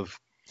of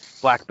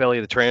Black Belly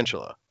of the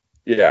Tarantula.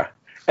 Yeah.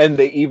 And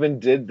they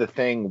even did the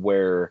thing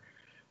where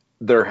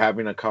they're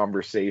having a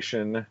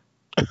conversation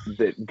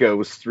that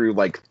goes through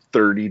like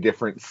 30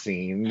 different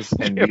scenes,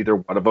 and neither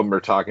one of them are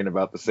talking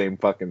about the same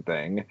fucking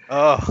thing.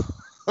 Oh,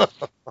 we'll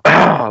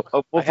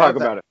talk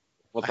about it.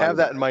 I have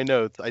that in my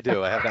notes. I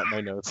do. I have that in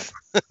my notes.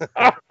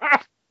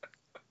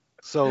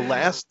 So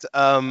last,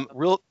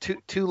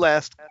 two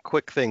last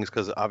quick things,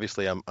 because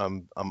obviously I'm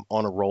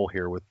on a roll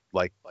here with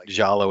like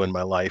Giallo in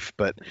my life.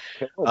 But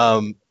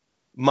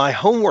my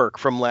homework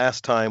from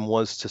last time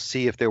was to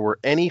see if there were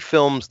any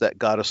films that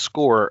got a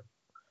score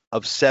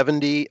of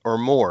 70 or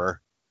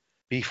more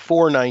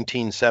before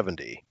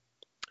 1970.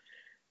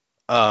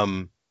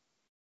 And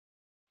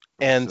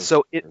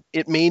so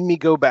it made me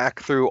go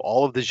back through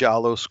all of the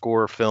Giallo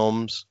score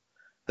films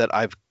that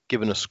I've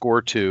given a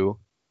score to,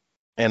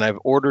 and I've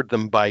ordered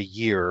them by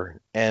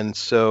year. And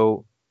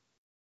so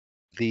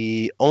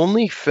the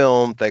only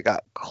film that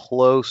got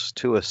close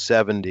to a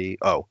 70,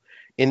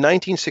 in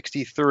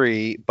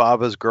 1963,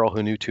 Baba's Girl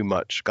Who Knew Too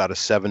Much got a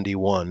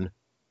 71.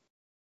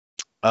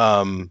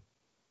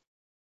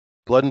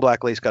 Blood and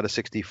Black Lace got a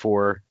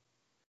 64.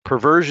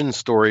 Perversion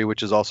Story,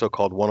 which is also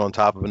called One on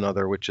Top of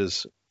Another, which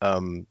is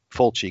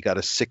Fulci, got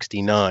a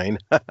 69.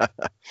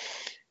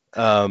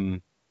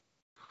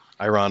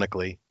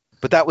 Ironically.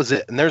 But that was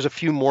it. And there's a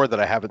few more that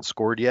I haven't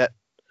scored yet.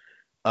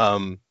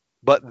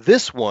 But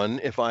this one,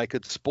 if I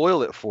could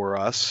spoil it for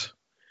us,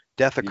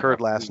 Death Occurred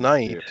Last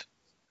Night.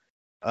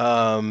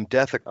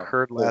 Death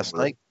Occurred Last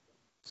Night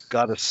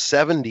got a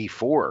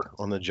 74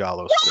 on the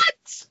Giallo score.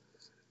 What?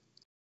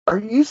 Are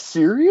you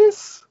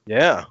serious?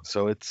 Yeah,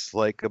 so it's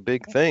like a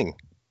big thing.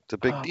 It's a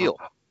big deal.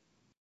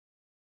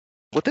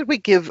 What did we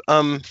give?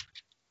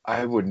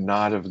 I would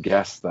not have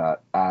guessed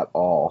that at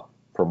all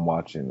from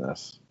watching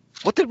this.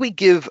 What did we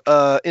give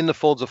In the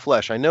Folds of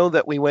Flesh? I know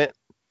that we went,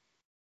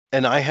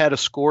 and I had a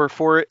score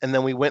for it, and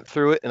then we went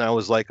through it, and I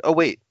was like, oh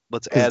wait,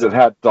 let's add. It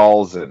had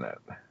dolls in it.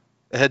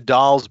 It had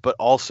dolls, but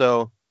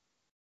also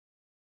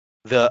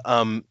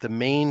the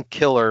main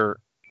killer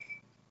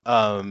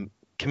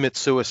commits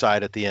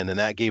suicide at the end, and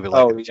that gave it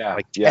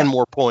like 10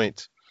 more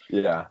points.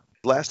 Yeah.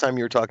 Last time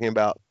you were talking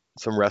about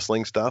some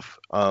wrestling stuff.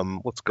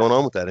 What's going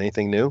on with that?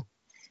 Anything new?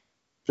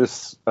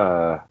 Just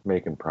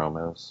making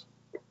promos.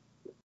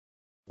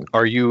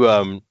 Are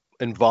you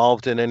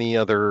involved in any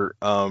other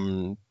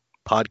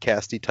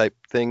podcasty type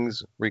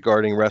things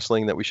regarding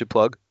wrestling that we should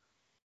plug?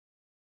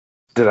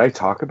 Did I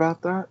talk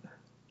about that?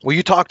 Well,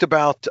 you talked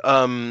about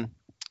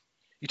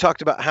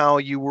how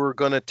you were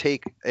going to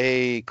take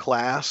a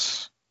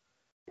class.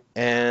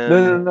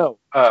 And No.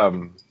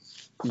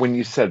 When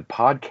you said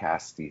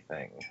podcasty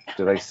thing,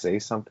 did I say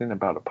something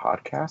about a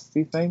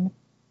podcasty thing?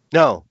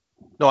 No,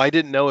 I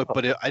didn't know it,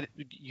 but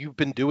you've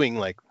been doing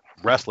like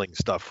wrestling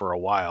stuff for a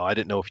while. I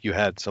didn't know if you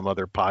had some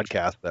other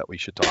podcast that we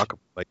should talk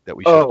like that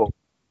we should. Oh,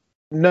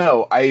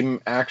 no, I'm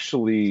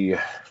actually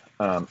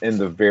in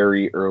the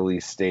very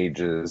early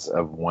stages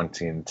of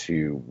wanting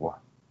to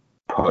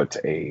put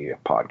a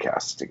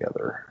podcast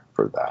together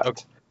for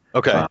that.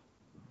 Okay.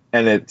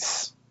 And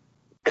it's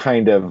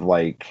kind of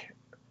like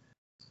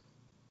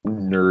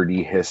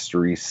nerdy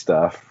history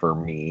stuff for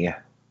me,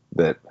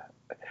 that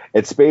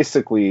it's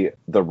basically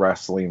the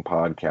wrestling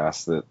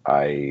podcast that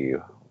I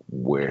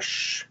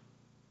wish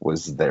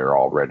was there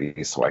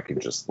already so I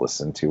could just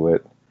listen to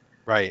it.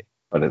 Right.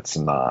 But it's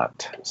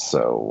not.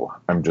 So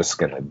I'm just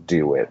going to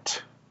do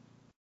it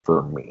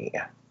for me.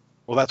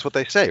 Well, that's what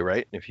they say,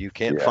 right? If you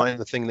can't find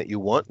the thing that you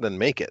want, then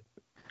make it.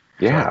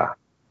 Yeah. So,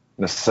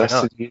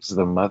 necessity is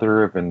the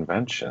mother of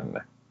invention.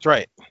 That's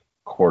right.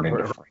 According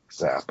to Frank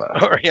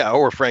Zappa.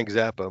 Or Frank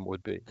Zappa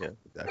would be. Yeah,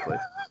 exactly.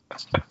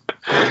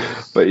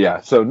 But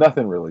yeah, so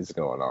nothing really is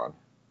going on.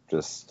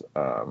 Just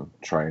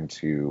trying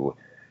to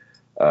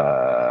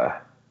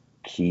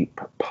keep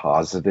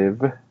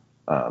positive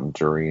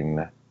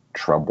during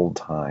troubled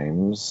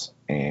times,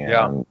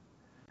 and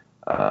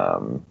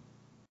hope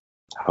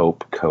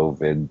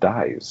COVID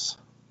dies.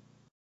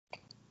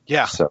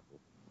 Yeah. So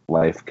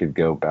life could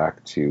go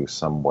back to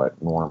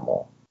somewhat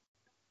normal.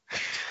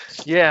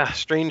 Yeah,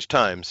 strange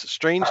times.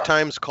 Strange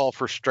times call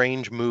for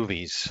strange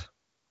movies.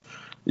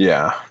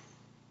 Yeah.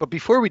 But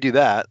before we do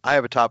that, I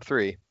have a top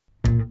 3.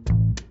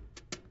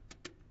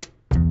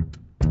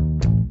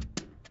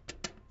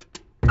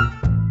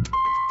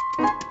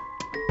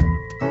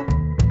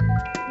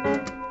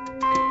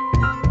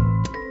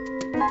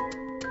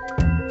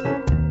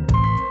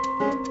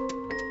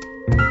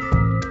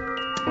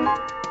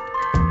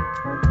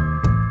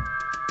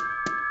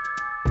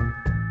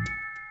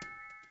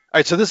 All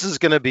right, so this is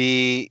going to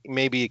be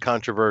maybe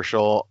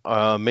controversial.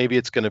 Maybe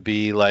it's going to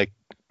be like,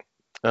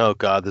 oh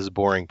God, this is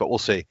boring, but we'll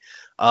see.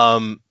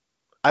 I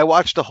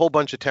watched a whole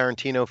bunch of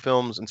Tarantino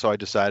films, and so I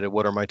decided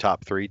what are my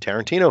top 3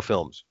 Tarantino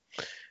films.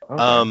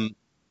 Okay.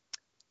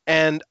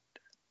 And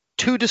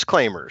 2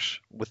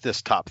 disclaimers with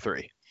this top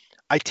 3.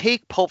 I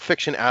take Pulp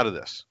Fiction out of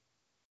this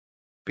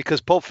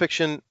because Pulp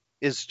Fiction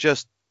is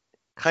just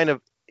kind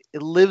of,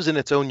 it lives in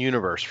its own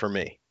universe for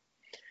me.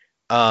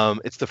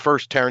 It's the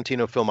first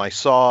Tarantino film I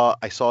saw.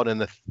 I saw it in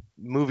the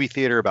movie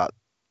theater about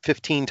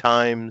 15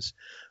 times.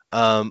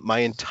 My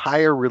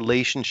entire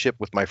relationship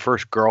with my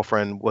first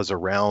girlfriend was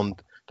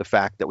around the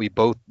fact that we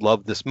both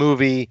loved this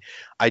movie.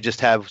 I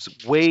just have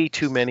way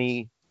too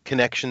many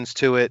connections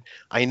to it.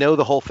 I know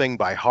the whole thing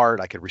by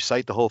heart. I could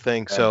recite the whole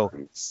thing. So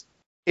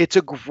it's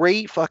a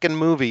great fucking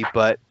movie,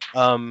 but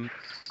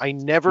I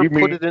never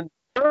put it in.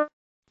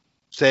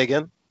 Say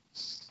again?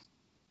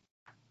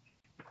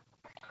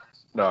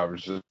 No, I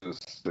was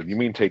just you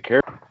mean Take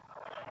Care?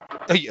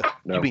 Oh, yeah.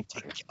 No. You mean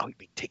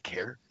Take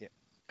Care? Yeah.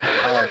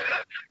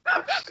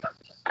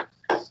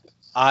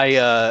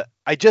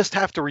 I just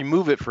have to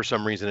remove it for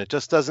some reason. It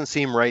just doesn't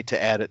seem right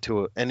to add it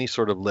to any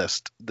sort of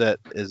list that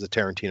is a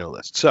Tarantino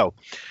list. So,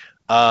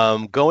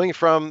 going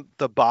from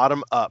the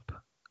bottom up,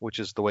 which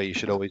is the way you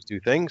should always do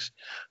things.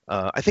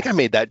 I think I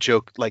made that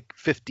joke like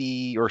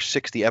 50 or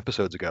 60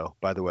 episodes ago,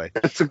 by the way.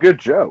 It's a good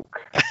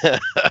joke.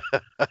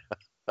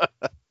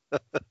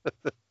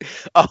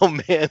 Oh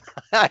man,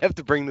 I have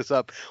to bring this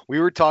up. We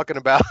were talking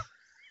about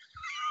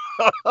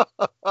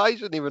I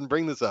shouldn't even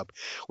bring this up.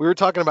 We were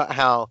talking about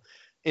how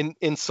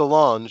in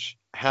Solange,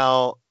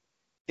 how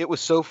it was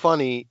so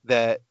funny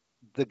that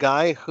the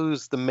guy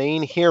who's the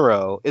main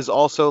hero is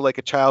also like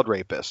a child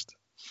rapist,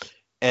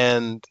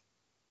 and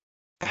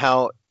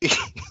how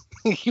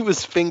he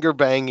was finger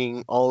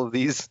banging all of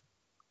these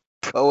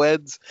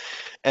co-eds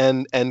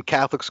and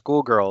Catholic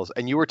schoolgirls.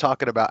 And you were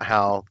talking about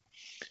how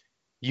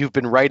you've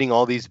been writing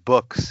all these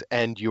books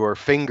and your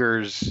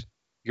finger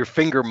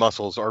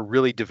muscles are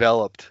really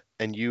developed,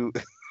 and you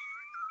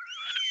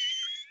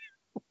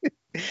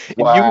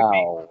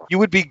Wow. you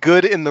would be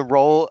good in the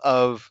role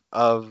of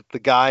the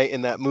guy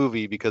in that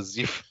movie because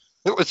it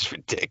was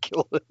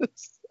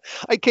ridiculous.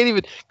 I can't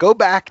even go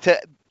back to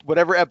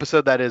whatever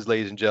episode that is,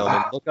 ladies and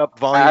gentlemen. Look up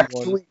volume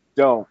 1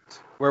 don't.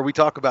 where we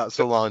talk about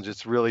Solange.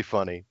 It's really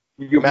funny.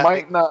 You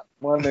might not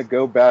want to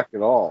go back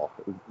at all.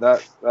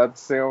 That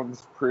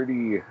sounds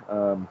pretty.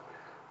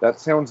 That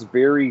sounds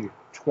very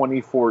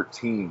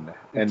 2014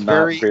 and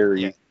not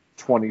very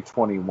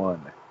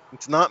 2021.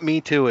 It's not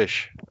Me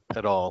Too-ish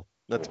at all.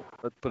 Let's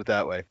put it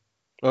that way.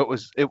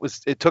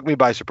 It took me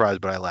by surprise,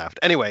 but I laughed.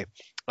 Anyway,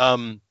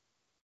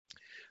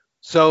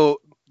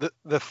 so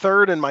the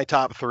third in my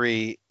top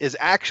 3 is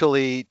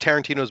actually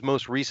Tarantino's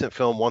most recent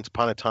film, Once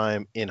Upon a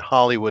Time in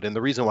Hollywood, and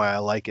the reason why I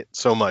like it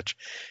so much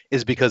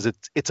is because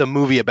it's a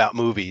movie about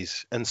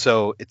movies, and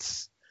so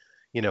it's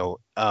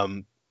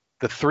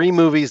the 3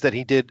 movies that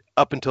he did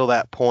up until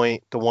that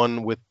point, the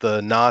one with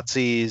the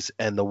Nazis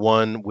and the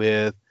one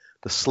with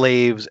the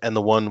slaves and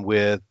the one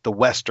with the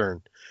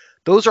Western.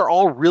 Those are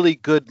all really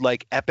good,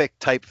 like epic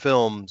type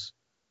films,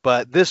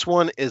 but this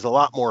one is a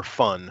lot more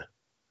fun.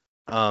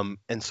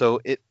 And so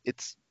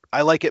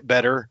I like it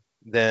better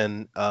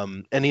than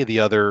any of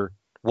the other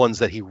ones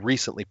that he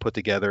recently put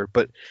together,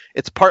 but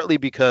it's partly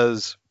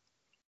because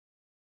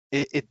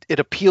it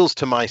appeals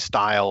to my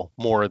style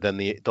more than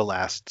the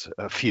last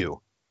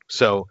few.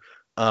 So,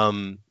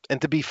 and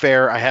to be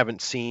fair, I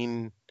haven't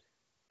seen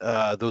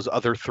those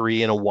other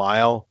 3 in a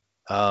while.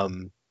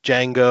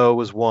 Django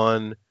was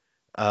one,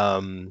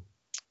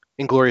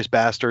 Inglourious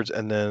Bastards,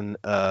 and then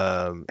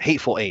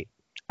Hateful Eight.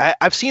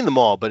 I've seen them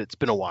all, but it's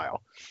been a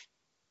while.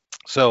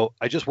 So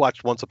I just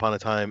watched Once Upon a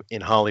Time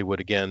in Hollywood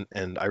again,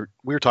 and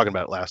we were talking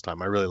about it last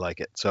time. I really like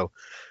it, so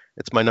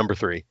it's my number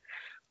 3.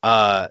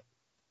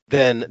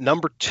 Then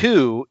number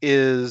 2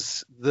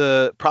 is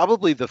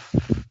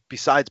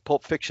besides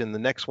Pulp Fiction, the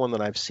next one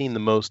that I've seen the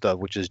most of,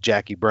 which is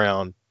Jackie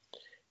Brown,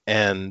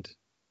 and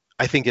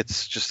I think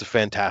it's just a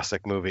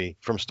fantastic movie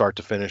from start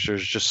to finish.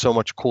 There's just so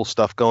much cool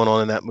stuff going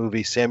on in that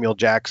movie. Samuel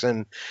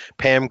Jackson,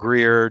 Pam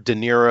Grier, De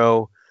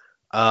Niro,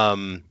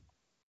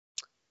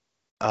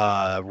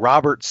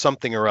 Robert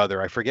something or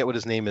other. I forget what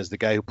his name is. The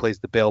guy who plays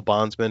the bail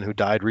bondsman who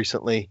died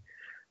recently,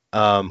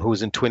 who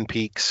was in Twin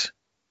Peaks.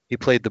 He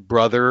played the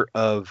brother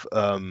of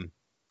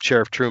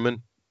Sheriff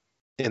Truman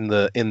in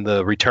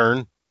the Return.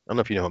 I don't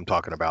know if you know who I'm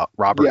talking about.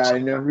 Robert. Yeah, I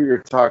know who you're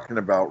talking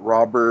about.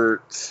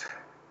 Robert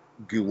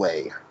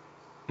Goulet.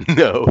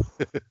 No,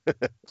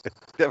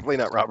 definitely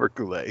not Robert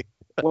Goulet.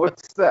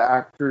 What's the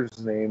actor's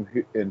name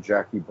in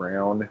Jackie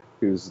Brown,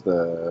 who's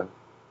the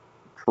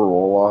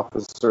parole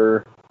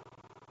officer?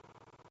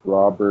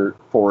 Robert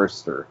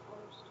Forrester.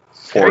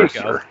 There you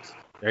go.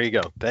 There you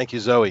go. Thank you,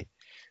 Zoe.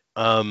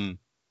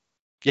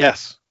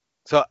 Yes.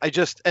 So I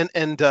just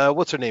and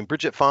what's her name?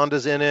 Bridget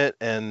Fonda's in it,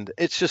 and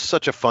it's just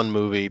such a fun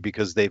movie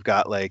because they've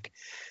got like,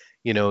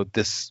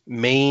 this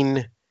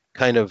main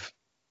kind of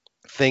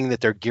thing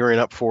that they're gearing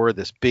up for,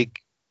 this big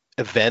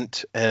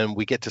event, and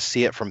we get to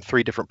see it from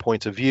 3 different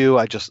points of view.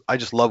 I just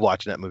love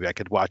watching that movie. I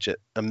could watch it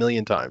a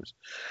million times.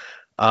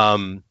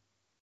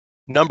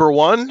 Number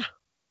 1,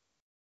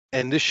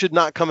 and this should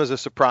not come as a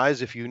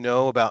surprise if you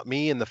know about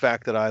me and the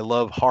fact that I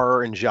love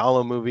horror and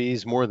giallo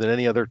movies more than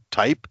any other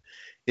type,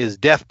 is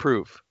Death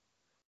Proof.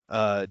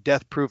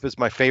 Death Proof is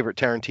my favorite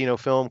Tarantino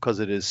film because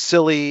it is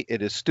silly,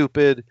 it is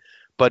stupid,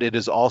 but it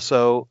is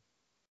also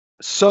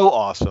so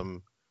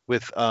awesome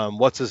with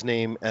what's his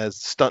name as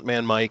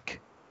Stuntman Mike,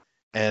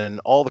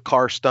 and all the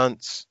car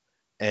stunts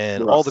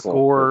and all the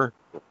gore.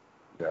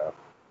 Yeah.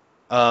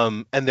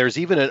 And there's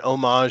even an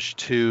homage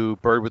to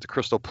Bird with the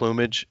Crystal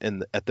Plumage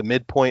at the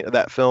midpoint of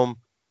that film,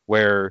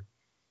 where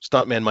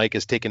Stuntman Mike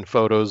is taking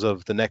photos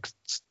of the next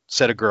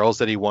set of girls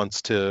that he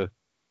wants to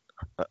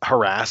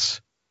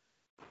harass,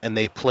 and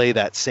they play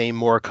that same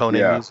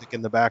Morricone music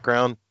in the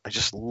background. I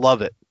just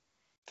love it.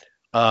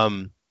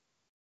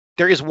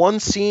 There is one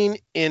scene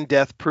in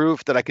Death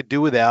Proof that I could do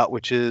without,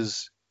 which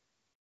is,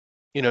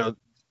 the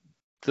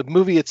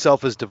movie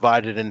itself is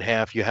divided in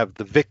half. You have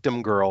the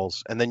victim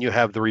girls, and then you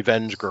have the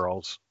revenge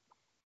girls.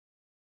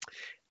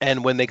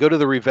 And when they go to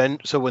the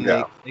revenge, so when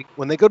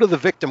they go to the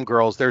victim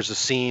girls, there's a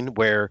scene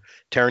where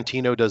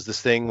Tarantino does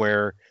this thing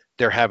where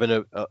they're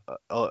having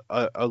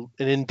an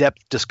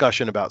in-depth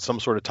discussion about some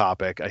sort of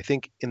topic. I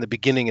think in the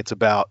beginning it's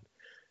about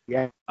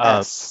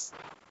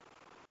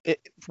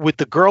with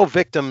the girl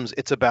victims,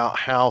 it's about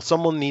how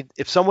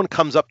if someone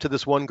comes up to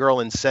this one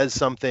girl and says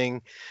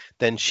something,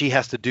 then she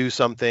has to do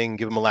something,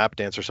 give them a lap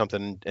dance or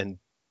something, and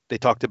they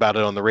talked about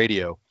it on the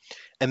radio.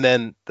 And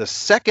then the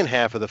second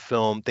half of the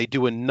film, they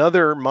do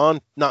another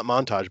not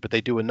montage, but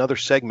they do another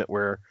segment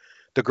where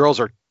the girls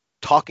are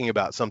talking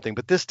about something,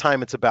 but this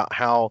time it's about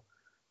how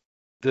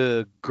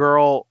the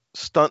girl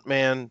stunt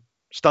woman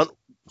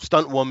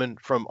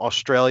from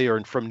Australia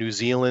and from New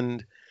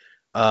Zealand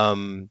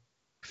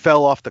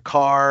fell off the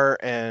car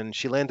and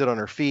she landed on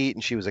her feet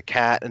and she was a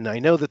cat. And I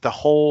know that the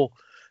whole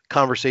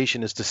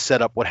conversation is to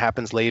set up what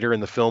happens later in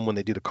the film when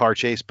they do the car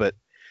chase, but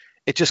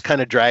it just kind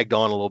of dragged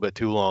on a little bit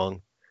too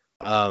long.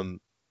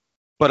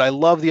 But I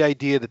love the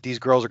idea that these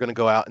girls are going to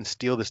go out and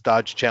steal this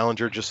Dodge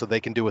Challenger just so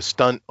they can do a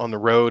stunt on the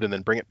road and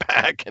then bring it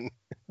back. And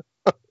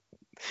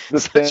the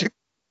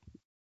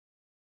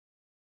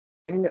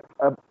thing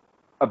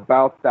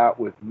about that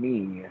with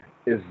me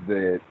is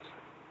that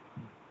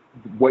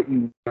what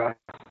you just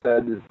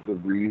said is the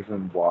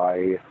reason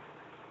why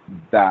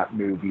that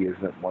movie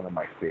isn't one of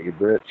my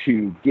favorites.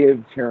 To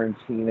give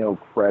Tarantino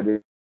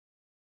credit,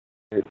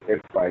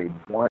 if I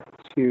want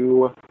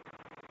to,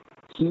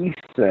 he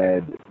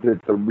said that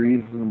the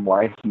reason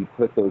why he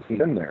put those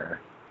in there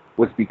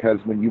was because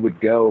when you would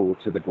go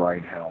to the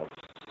Grindhouse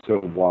to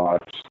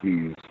watch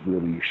these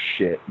really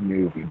shit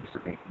movies,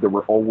 there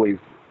were always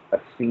a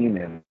scene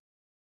in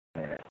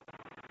it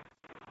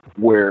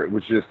where it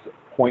was just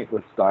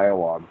pointless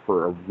dialogue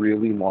for a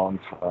really long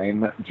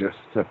time just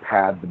to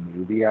pad the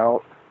movie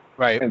out.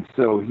 Right. And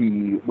so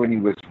he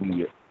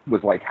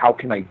was like, how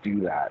can I do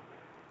that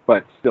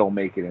but still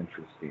make it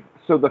interesting?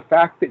 So the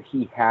fact that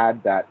he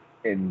had that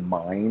in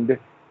mind,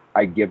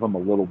 I give him a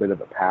little bit of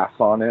a pass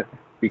on it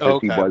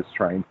because he was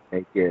trying to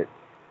make it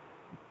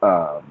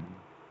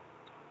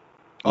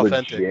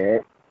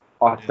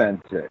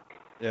authentic.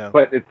 Yeah.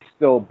 But it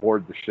still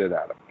bored the shit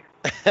out of me.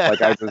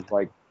 Like I was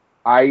like,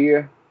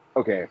 I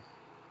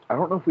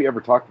don't know if we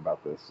ever talked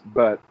about this,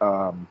 but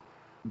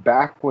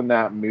back when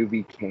that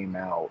movie came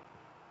out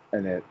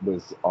and it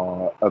was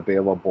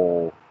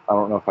available, I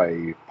don't know if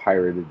I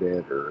pirated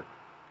it or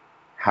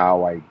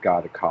how I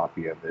got a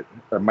copy of it.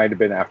 Or it might have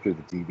been after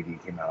the DVD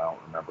came out, I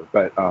don't remember.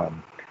 But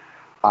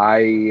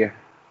I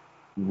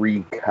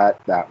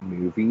recut that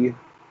movie,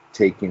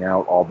 taking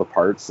out all the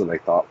parts that I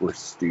thought were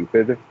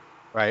stupid.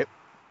 Right.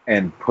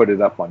 And put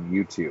it up on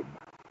YouTube.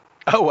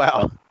 Oh,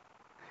 wow.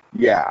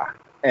 Yeah.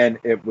 And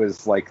it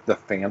was like the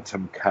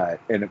Phantom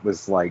cut, and it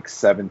was like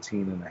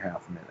 17 and a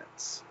half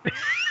minutes.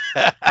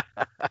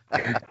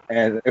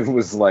 And it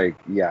was like,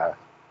 yeah,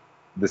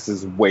 this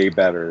is way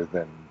better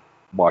than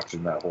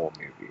watching that whole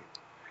movie.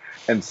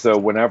 And so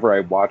whenever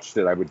I watched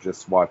it, I would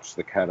just watch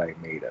the cut I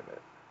made of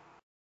it.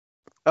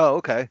 Oh,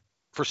 okay.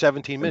 For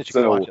 17 minutes,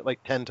 you can watch it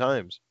like 10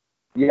 times.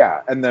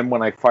 Yeah, and then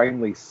when I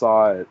finally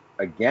saw it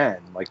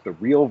again, like the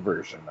real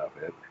version of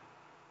it,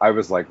 I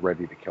was like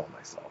ready to kill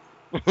myself.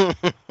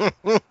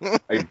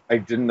 I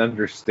didn't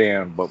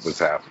understand what was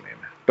happening.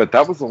 But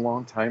that was a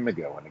long time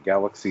ago in a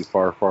galaxy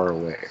far, far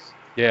away.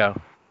 Yeah.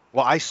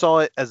 Well, I saw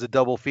it as a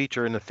double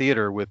feature in the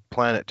theater with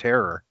Planet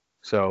Terror.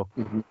 So,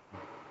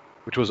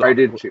 which was I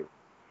did too.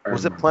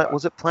 Was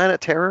it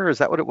Planet Terror? Is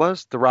that what it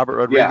was? The Robert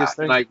Rodriguez Yeah,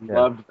 thing? and I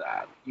loved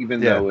that, even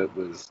though it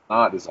was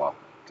not as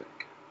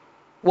authentic.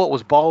 Well, it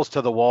was balls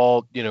to the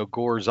wall,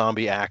 gore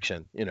zombie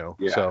action, Yeah.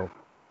 So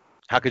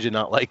how could you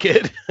not like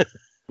it?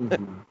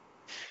 Mhm.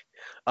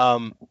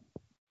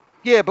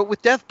 Yeah, but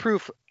with Death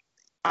Proof,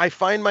 I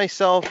find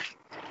myself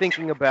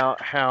thinking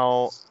about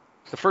how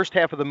the first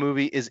half of the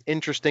movie is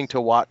interesting to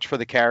watch for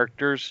the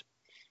characters,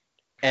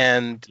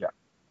 and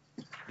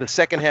the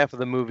second half of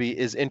the movie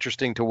is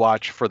interesting to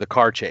watch for the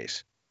car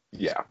chase.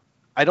 Yeah.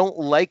 I don't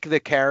like the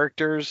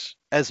characters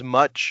as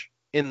much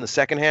in the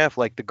second half,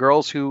 like the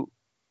girls who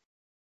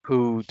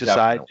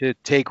decide to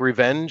take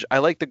revenge. I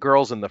like the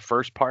girls in the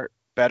first part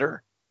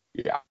better.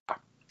 Yeah.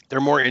 They're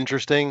more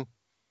interesting.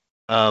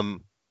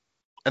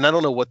 And I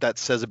don't know what that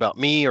says about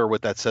me or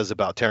what that says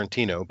about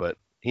Tarantino, but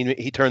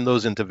he turned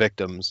those into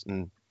victims,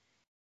 and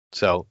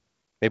so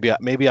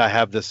maybe I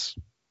have this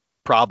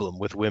problem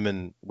with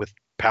women, with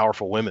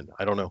powerful women.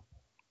 I don't know.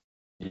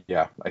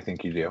 Yeah, I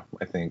think you do.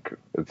 I think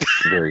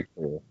it's very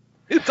cool.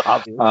 It's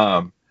obvious.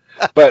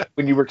 But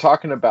when you were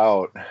talking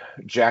about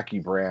Jackie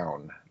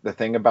Brown, the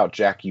thing about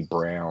Jackie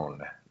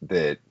Brown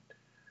that,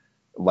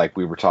 like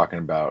we were talking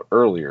about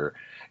earlier,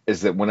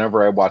 is that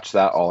whenever I watch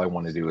that, all I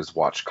want to do is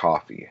watch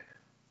Coffee,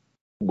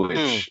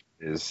 which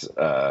is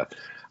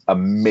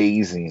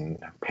amazing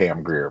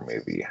Pam Grier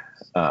movie.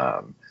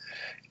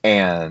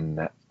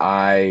 And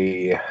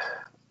I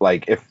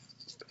like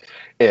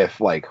if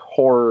like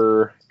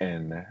horror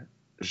and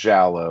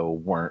giallo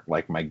weren't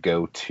like my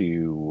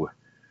go-to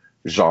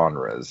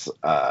genres,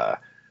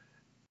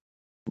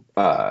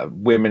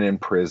 women in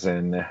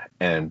prison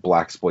and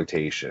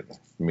blaxploitation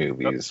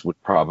movies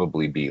would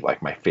probably be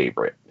like my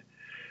favorite.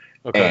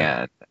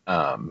 Okay.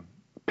 And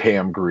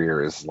Pam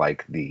Grier is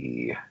like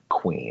the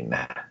queen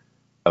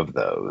of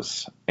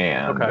those.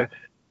 And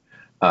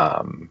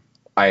I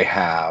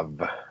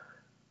have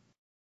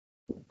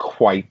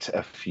quite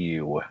a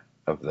few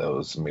of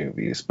those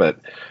movies, but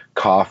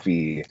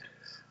Coffee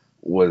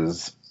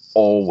was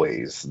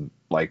always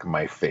like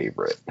my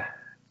favorite. Wow.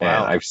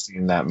 And I've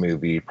seen that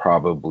movie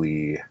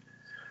probably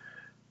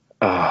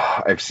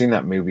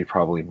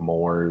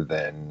more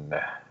than,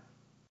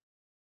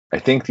 I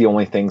think the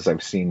only things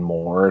I've seen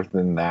more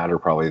than that are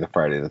probably the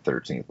Friday the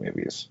 13th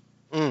movies.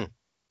 Okay.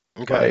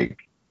 Like,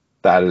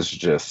 that is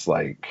just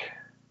like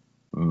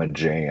my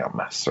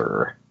jam,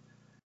 sir.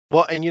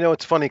 Well, and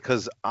it's funny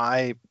because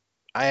I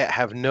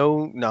have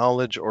no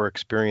knowledge or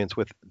experience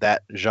with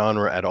that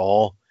genre at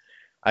all.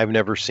 I've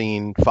never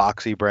seen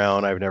Foxy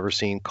Brown. I've never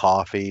seen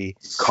Coffee.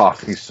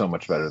 Coffee's so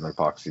much better than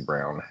Foxy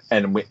Brown.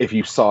 And if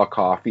you saw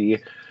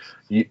Coffee,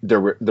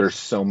 there's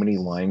so many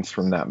lines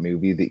from that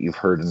movie that you've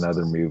heard in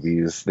other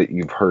movies, that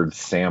you've heard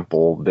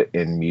sampled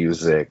in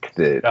music,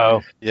 that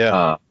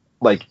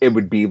like it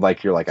would be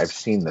like you're like, I've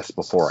seen this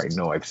before. I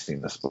know I've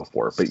seen this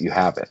before, but you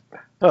haven't.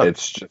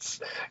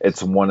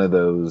 It's one of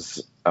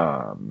those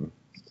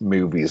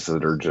movies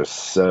that are just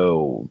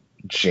so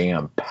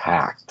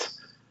jam-packed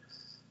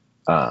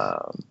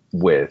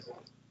with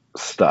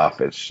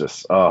stuff. It's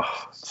just,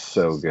 it's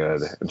so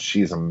good. And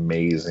she's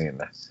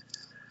amazing.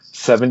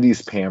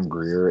 70s Pam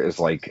Grier is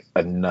like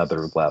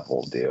another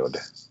level, dude.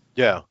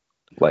 Yeah.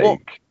 Like, well,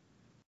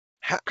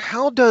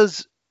 how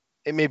does,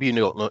 and maybe you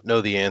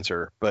know the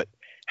answer, but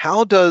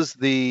how does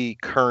the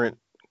current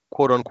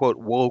quote unquote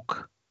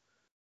woke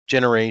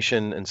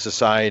generation and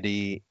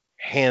society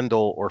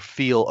handle or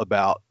feel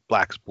about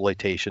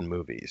blaxploitation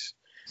movies?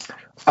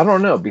 I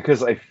don't know,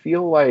 because I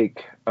feel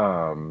like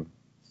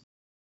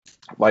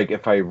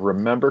if I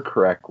remember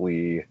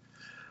correctly,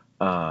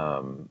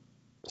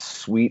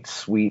 Sweet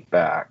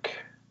Sweetback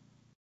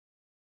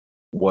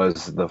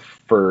was the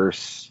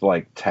first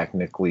like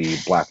technically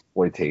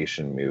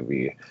blaxploitation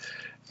movie,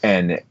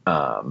 and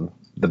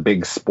the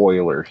big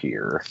spoiler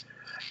here,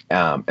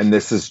 and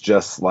this is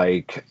just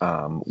like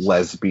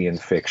lesbian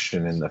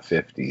fiction in the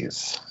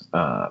 50s.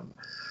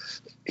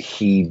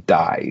 He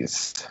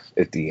dies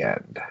at the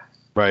end,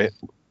 right?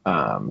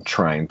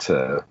 Trying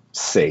to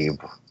save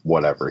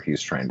whatever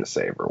he's trying to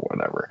save or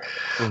whatever.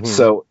 Mm-hmm.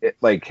 So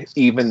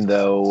even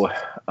though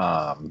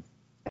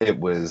it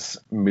was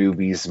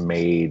movies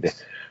made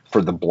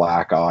for the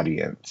black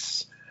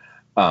audience,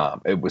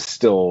 it was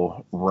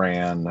still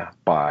ran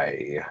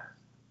by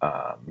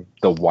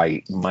the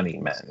white money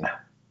men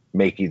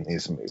making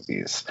these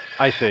movies.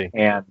 I see.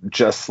 And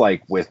just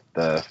like with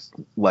the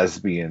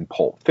lesbian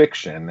Pulp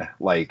Fiction,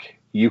 like,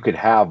 you could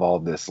have all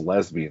this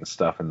lesbian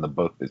stuff in the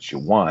book that you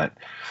want,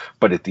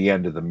 but at the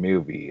end of the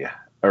movie,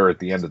 or at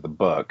the end of the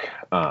book,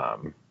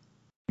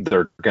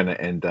 they're going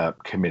to end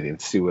up committing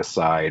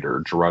suicide or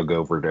drug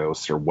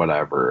overdose or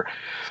whatever,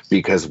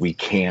 because we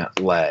can't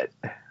let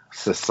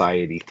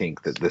society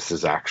think that this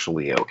is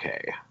actually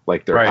okay.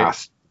 Like, there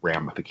has to be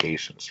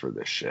ramifications for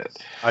this shit.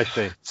 I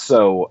see.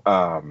 So,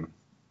 I'm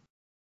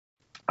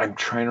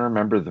trying to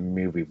remember the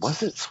movie.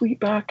 Was it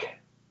Sweetback?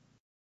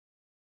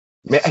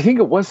 I think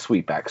it was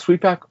Sweetback.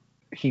 Sweetback,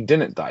 he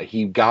didn't die.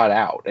 He got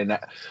out,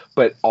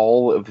 but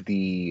all of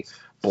the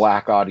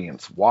black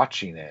audience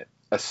watching it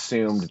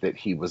assumed that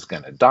he was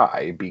going to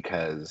die,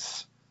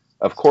 because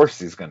Of course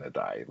he's going to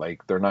die.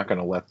 Like, they're not going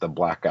to let the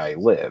black guy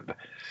live.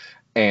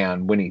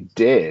 And when he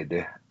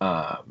did,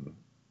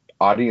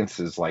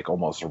 audiences like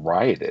almost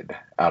rioted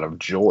out of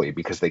joy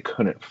because they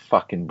couldn't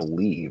fucking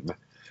believe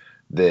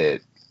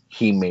that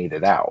he made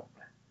it out,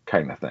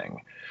 kind of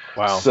thing.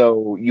 Wow.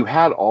 So you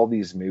had all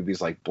these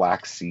movies like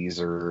Black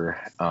Caesar,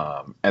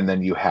 and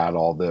then you had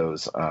all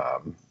those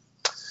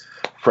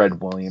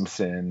Fred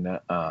Williamson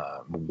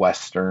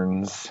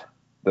westerns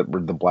that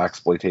were the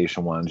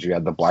blaxploitation ones. You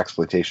had the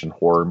blaxploitation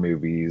horror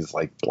movies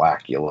like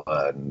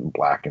Blackula and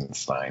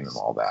Blackenstein and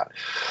all that.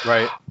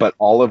 Right. But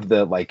all of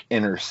the like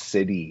inner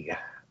city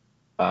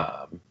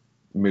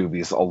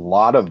movies, a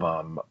lot of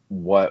them,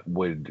 what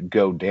would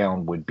go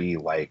down would be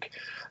like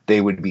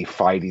they would be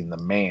fighting the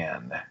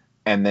man,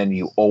 and then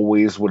you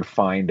always would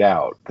find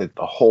out that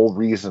the whole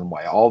reason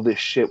why all this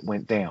shit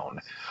went down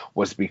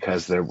was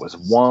because there was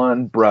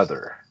one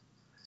brother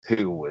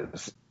who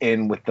was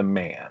in with the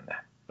man.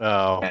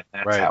 Oh, and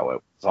that's right. how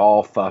it was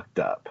all fucked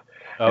up.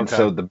 Okay. And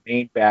so the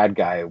main bad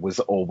guy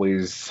was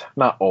always,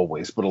 not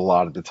always, but a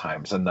lot of the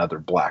times, another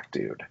black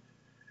dude.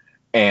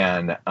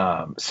 And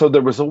so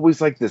there was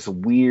always like this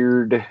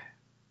weird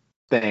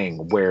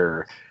thing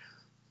where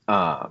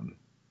the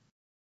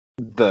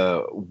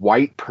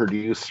white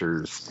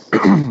producers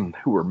who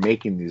were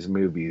making these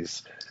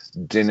movies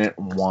didn't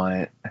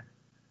want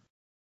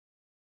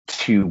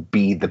to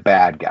be the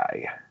bad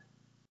guy.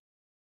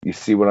 You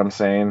see what I'm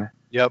saying?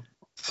 Yep.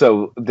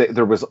 So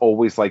there was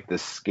always like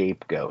this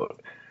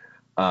scapegoat.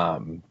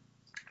 And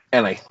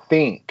I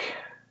think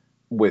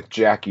with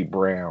Jackie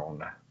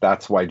Brown,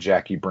 that's why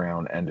Jackie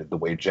Brown ended the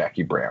way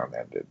Jackie Brown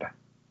ended.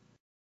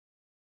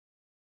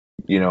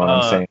 You know what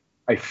I'm saying?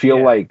 I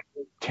feel like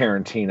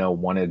Tarantino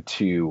wanted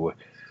to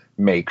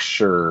make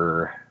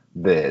sure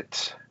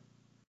that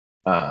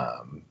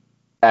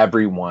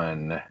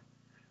everyone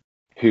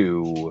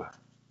who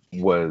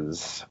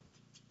was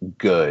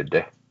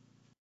good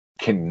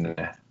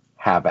can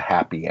have a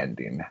happy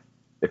ending,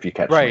 if you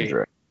catch my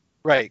drift.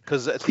 Right,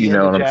 because at the You end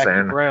know of what I'm Jackie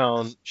saying?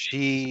 Brown,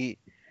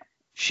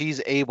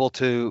 she's able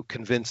to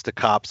convince the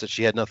cops that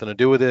she had nothing to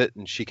do with it,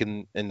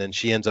 and then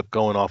she ends up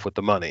going off with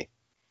the money.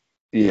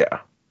 Yeah.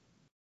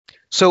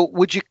 So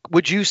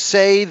would you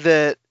say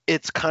that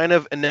it's kind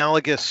of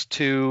analogous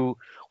to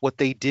what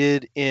they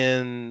did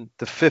in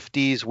the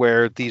 50s,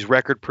 where these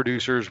record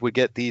producers would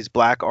get these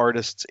black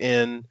artists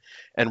in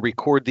and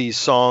record these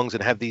songs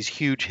and have these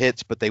huge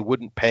hits, but they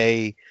wouldn't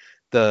pay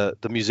the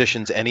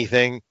musicians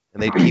anything,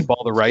 and they'd keep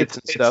all the rights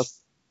and stuff?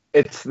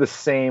 It's the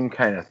same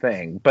kind of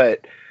thing,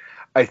 but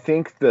I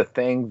think the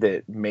thing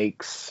that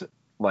makes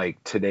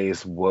like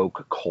today's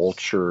woke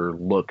culture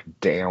look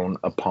down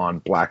upon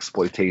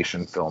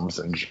blaxploitation films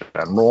in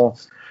general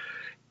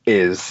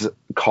is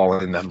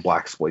calling them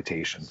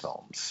blaxploitation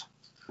films.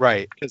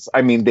 Right. Because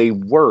I mean, they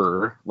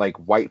were like,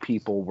 white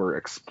people were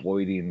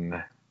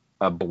exploiting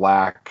a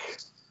black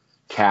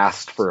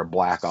cast for a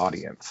black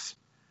audience,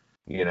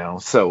 you know?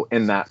 So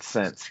in that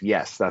sense,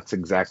 yes, that's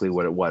exactly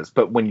what it was.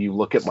 But when you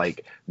look at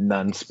like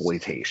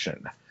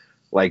nunsploitation,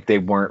 like they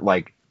weren't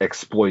like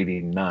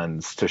exploiting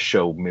nuns to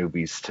show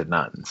movies to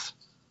nuns.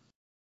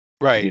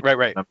 Right, You know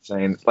right. what I'm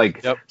saying?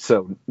 Like, Yep.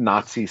 So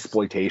Nazi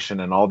exploitation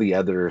and all the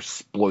other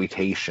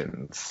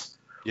exploitations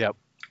Yep.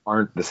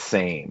 aren't the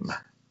same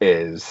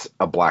as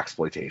a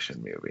blaxploitation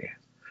movie.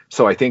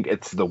 So I think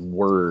it's the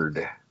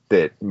word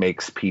that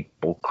makes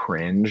people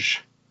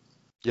cringe.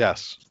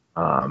 Yes.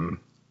 And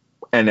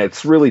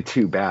it's really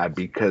too bad,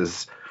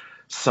 because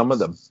some of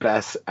the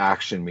best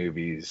action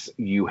movies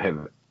you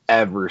have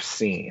ever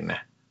seen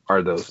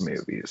are those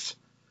movies.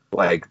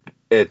 Like,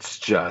 it's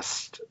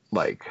just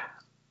like,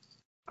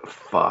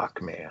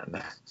 fuck,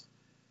 man.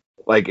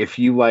 Like, if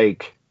you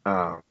like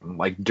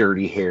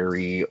Dirty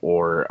Harry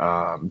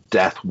or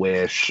Death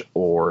Wish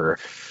or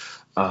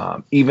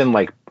even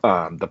like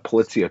the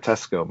Polizio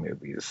Tesco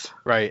movies,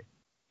 Right.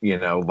 you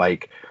know,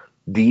 like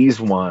these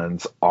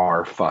ones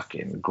are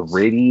fucking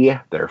gritty.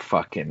 They're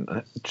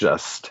fucking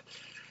just,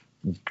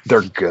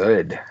 they're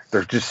good.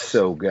 They're just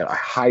so good. I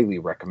highly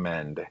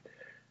recommend,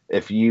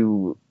 if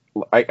you,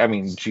 I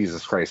mean,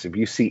 Jesus Christ, if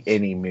you see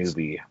any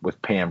movie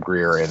with Pam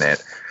Grier in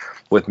it,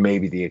 with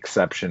maybe the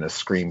exception of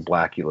Scream,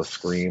 Blackula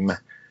Scream,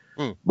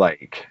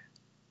 like,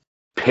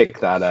 pick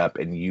that up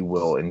and you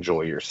will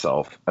enjoy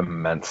yourself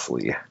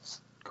immensely.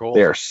 Cool.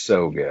 They are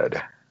so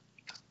good.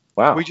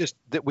 Wow. We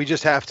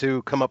just have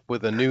to come up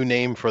with a new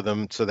name for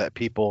them so that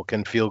people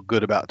can feel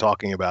good about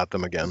talking about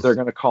them again. They're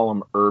going to call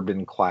them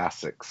urban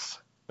classics.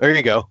 There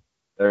you go.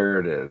 There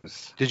it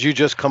is. Did you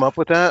just come up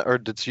with that, or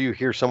did you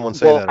hear someone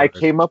say that? Well, I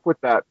came up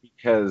with that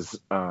because,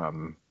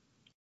 what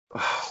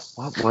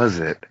was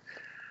it?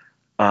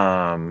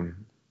 I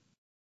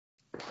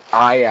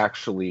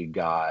actually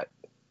got,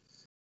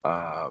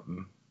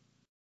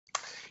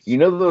 you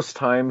know, those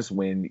times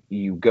when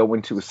you go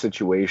into a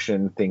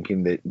situation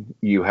thinking that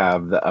you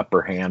have the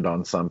upper hand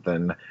on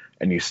something,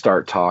 and you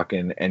start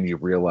talking and you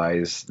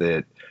realize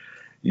that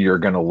you're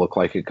going to look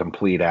like a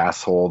complete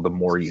asshole the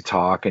more you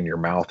talk, and your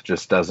mouth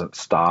just doesn't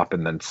stop,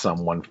 and then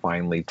someone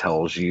finally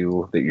tells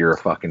you that you're a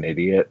fucking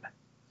idiot.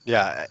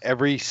 Yeah,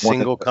 every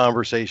single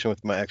conversation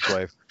with my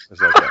ex-wife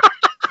was like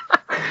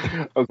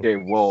that. Okay,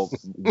 well,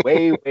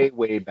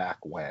 way back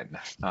when,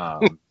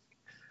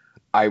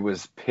 I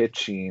was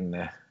pitching.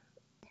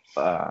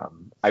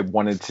 I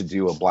wanted to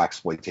do a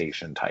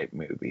blaxploitation type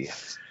movie,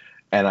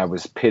 and I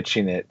was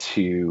pitching it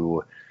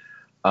to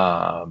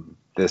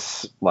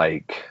this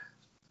like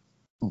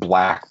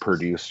black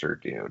producer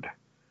dude,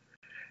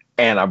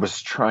 and I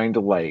was trying to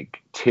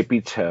like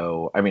tippy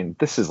toe. I mean,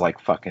 this is like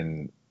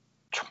fucking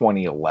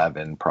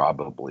 2011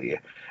 probably,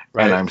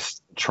 Right. and I'm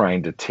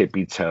trying to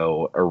tippy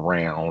toe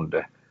around.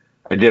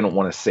 I didn't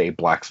want to say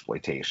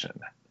blaxploitation,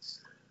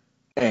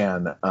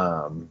 and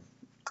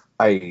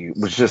I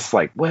was just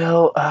like,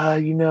 well,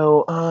 and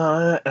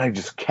I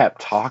just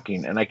kept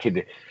talking, and I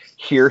could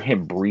hear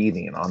him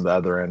breathing on the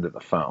other end of the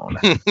phone.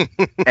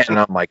 And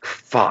I'm like,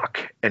 fuck.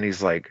 And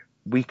he's like,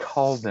 we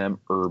call them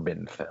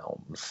urban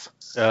films.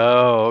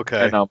 Oh,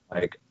 okay. And I'm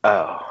like,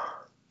 oh,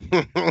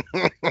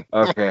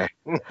 okay.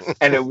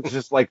 And it was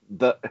just like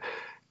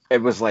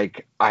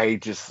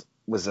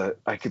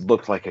I could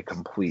look like a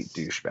complete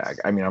douchebag.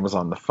 I mean, I was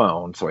on the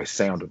phone, so I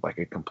sounded like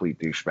a complete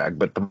douchebag.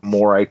 But the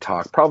more I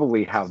talk,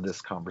 probably how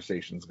this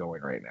conversation's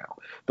going right now,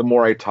 the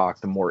more I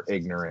talk, the more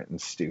ignorant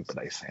and stupid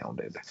I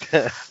sounded.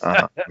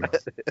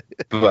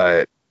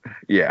 But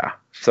yeah,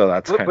 so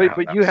that's kind of.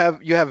 But you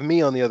have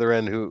me on the other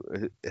end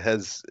who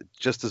has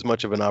just as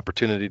much of an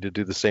opportunity to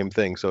do the same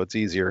thing, so it's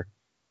easier.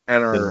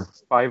 And our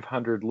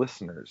 500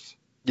 listeners.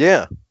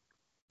 Yeah.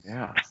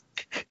 Yeah.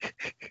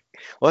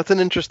 Well, that's an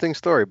interesting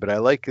story, but I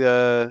like,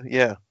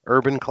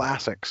 urban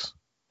classics.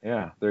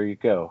 Yeah, there you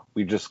go.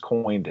 We just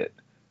coined it.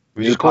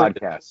 We New just coined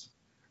it. podcast.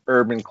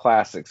 Urban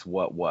classics.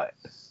 What?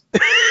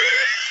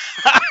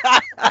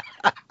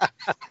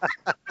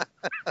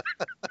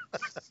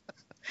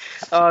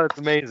 Oh, that's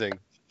amazing.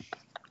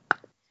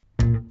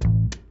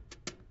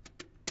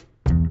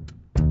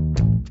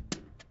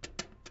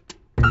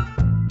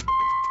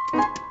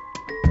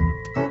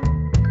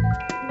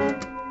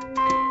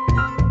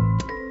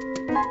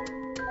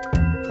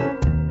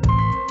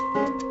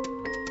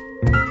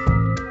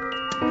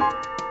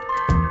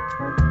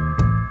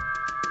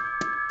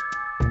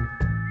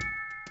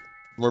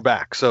 We're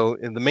back. So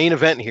in the main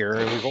event here,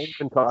 and we've only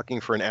been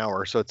talking for an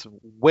hour, so it's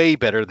way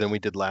better than we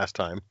did last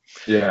time.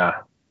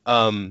 Yeah.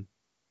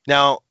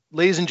 Now,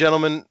 ladies and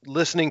gentlemen,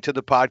 listening to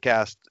the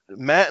podcast,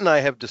 Matt and I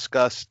have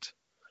discussed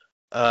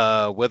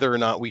whether or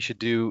not we should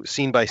do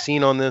scene by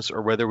scene on this,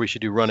 or whether we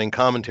should do running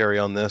commentary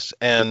on this.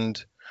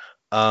 And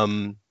I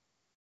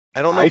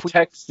don't know. I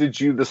texted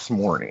you this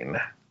morning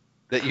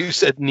that you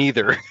said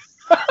neither.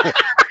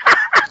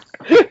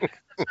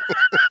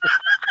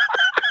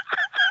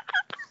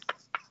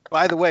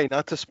 By the way,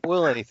 not to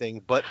spoil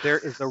anything, but there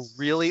is a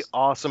really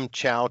awesome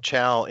Chow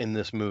Chow in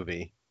this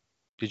movie.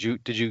 Did you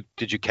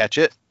catch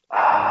it?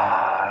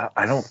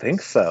 I don't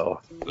think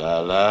so. La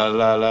la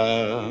la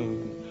la.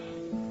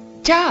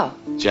 Ciao.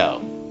 Ciao.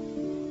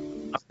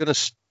 I'm gonna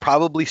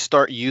probably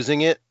start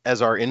using it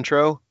as our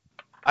intro.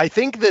 I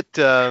think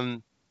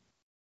that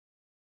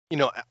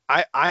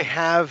I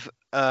have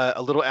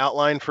a little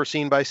outline for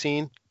scene by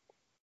scene.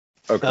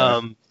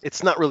 Okay.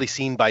 It's not really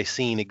scene by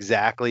scene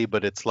exactly,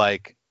 but it's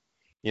like,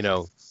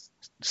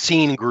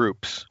 scene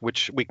groups,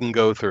 which we can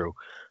go through.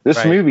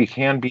 This movie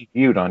can be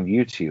viewed on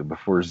YouTube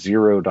for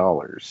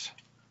 $0.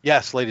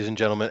 Yes, ladies and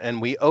gentlemen,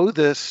 and we owe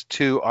this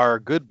to our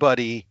good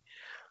buddy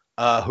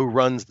who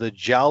runs the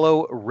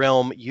Giallo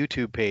Realm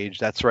YouTube page.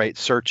 That's right,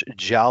 search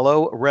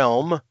Giallo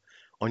Realm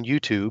on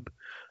YouTube,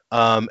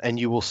 and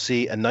you will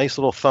see a nice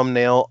little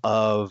thumbnail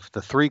of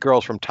the three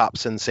girls from Top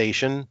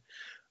Sensation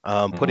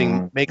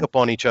putting makeup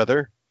on each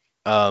other.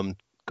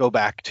 Go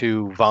back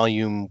to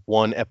volume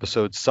 1,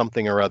 episode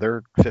something or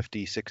other,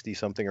 50, 60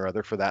 something or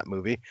other for that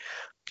movie.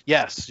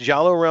 Yes,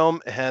 Giallo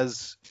Realm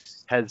has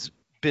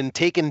been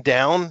taken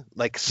down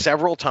like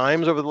several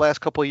times over the last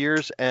couple of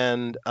years,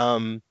 and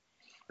the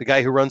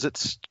guy who runs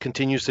it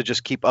continues to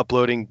just keep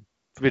uploading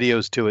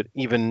videos to it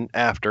even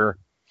after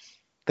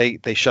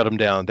they shut him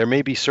down. There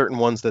may be certain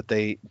ones that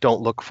they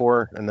don't look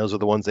for, and those are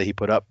the ones that he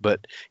put up.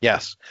 But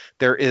yes,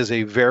 there is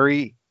a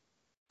very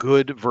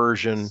good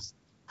version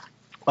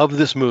of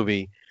this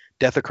movie,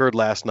 Death Occurred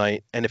Last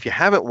Night. And if you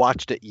haven't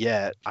watched it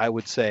yet, I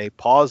would say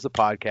pause the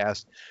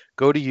podcast,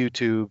 go to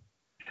YouTube,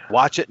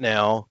 watch it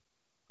now.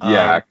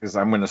 Yeah, because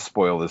I'm going to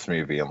spoil this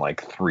movie in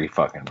like 3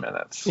 fucking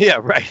minutes. Yeah,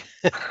 right.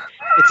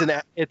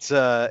 It's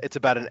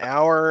about an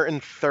hour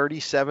and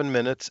 37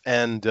 minutes,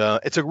 and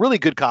it's a really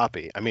good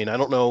copy. I mean, I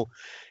don't know.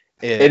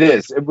 It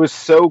is. It was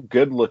so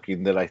good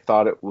looking that I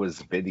thought it was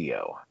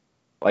video.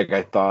 Like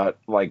I thought,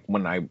 like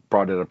when I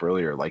brought it up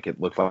earlier, like it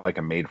looked like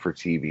a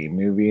made-for-TV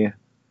movie.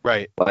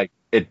 Right. Like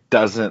it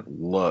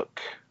doesn't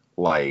look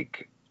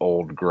like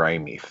old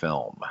grimy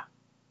film.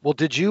 Well,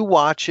 did you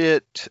watch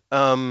it?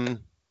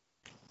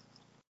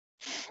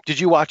 Did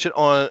you watch it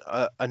on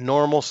a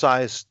normal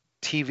size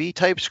TV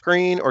type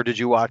screen, or did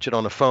you watch it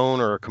on a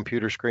phone or a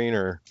computer screen,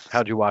 or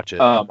how'd you watch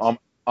it? On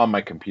my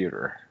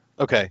computer.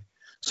 Okay.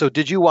 So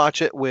did you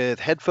watch it with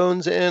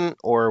headphones in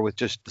or with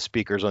just the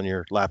speakers on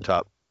your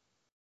laptop?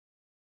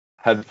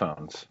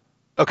 Headphones.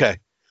 Okay,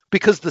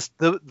 because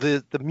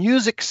the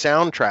music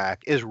soundtrack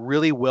is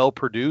really well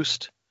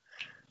produced,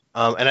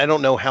 and I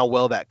don't know how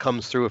well that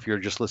comes through if you're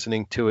just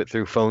listening to it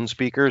through phone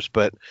speakers,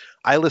 but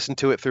I listen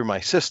to it through my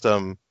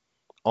system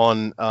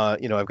on,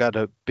 I've got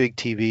a big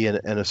TV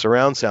and a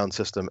surround sound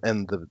system,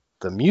 and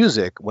the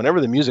music, whenever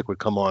the music would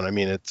come on, I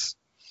mean, it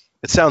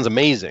sounds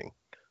amazing.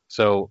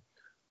 So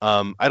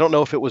I don't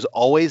know if it was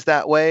always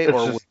that way It's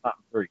or just not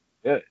very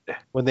good.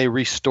 when they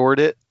restored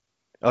it.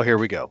 Oh, here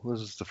we go.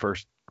 This is the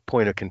first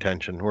point of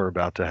contention we're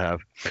about to have.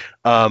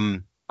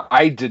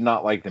 I did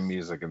not like the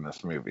music in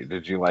this movie.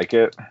 Did you like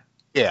it?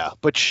 Yeah,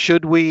 but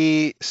should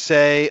we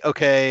say,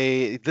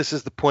 okay, this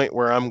is the point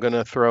where I'm going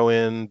to throw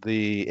in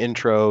the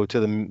intro to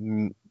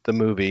the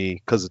movie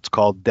because it's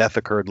called Death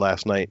Occurred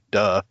Last Night,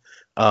 duh.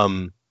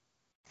 And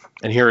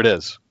here it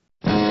is.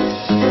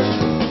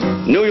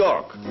 New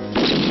York,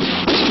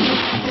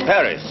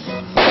 Paris,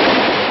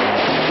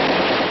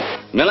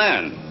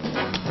 Milan,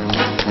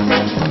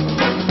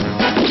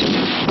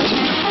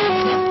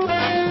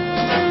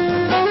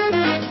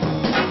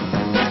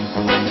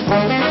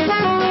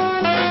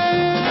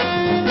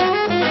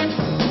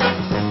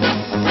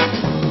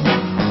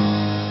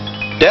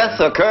 death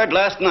occurred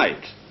last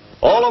night.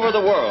 All over the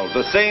world,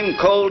 the same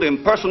cold,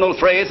 impersonal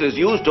phrase is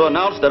used to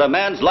announce that a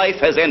man's life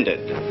has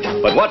ended.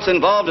 But what's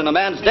involved in a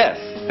man's death?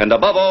 And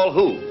above all,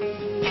 who?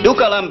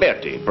 Duca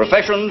Lamberti,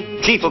 profession,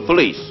 chief of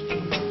police.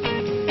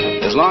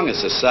 As long as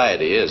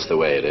society is the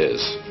way it is,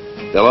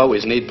 they'll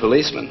always need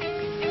policemen.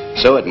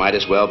 So it might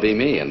as well be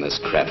me in this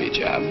crappy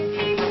job.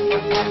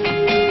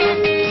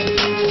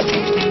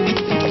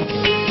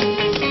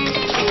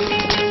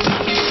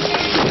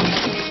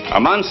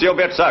 Amancio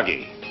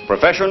Berzaghi,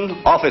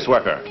 profession, office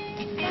worker.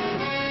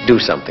 Do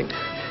something.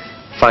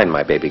 Find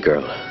my baby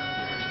girl.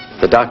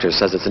 The doctor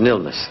says it's an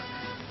illness.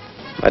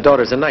 My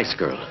daughter's a nice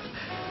girl,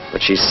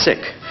 but she's sick.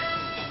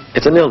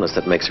 It's an illness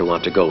that makes her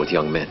want to go with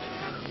young men.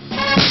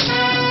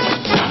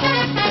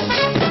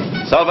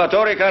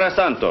 Salvatore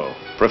Carasanto,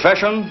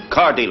 profession,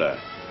 car dealer.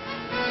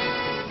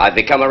 I've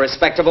become a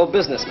respectable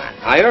businessman.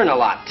 I earn a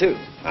lot, too.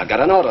 I've got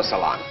an auto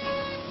salon.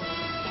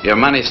 Your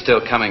money's still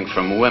coming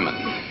from women.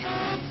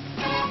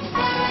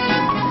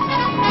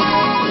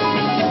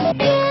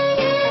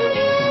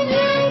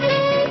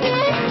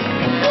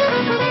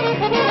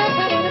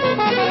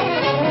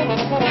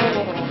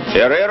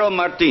 Herrero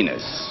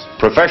Martinez,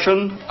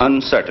 profession,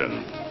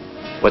 uncertain.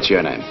 What's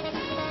your name?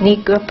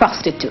 Negro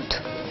prostitute.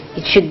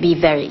 It should be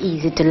very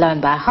easy to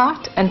learn by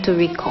heart and to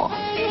recall.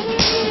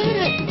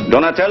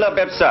 Donatella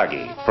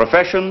Berzaghi,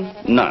 profession,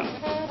 none.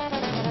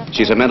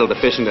 She's a mental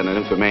deficient and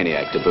an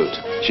infomaniac to boot.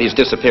 She's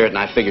disappeared and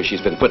I figure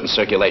she's been put in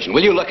circulation.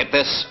 Will you look at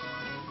this?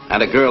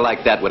 And a girl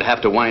like that would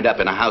have to wind up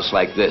in a house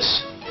like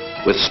this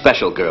with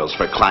special girls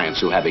for clients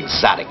who have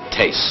exotic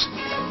tastes.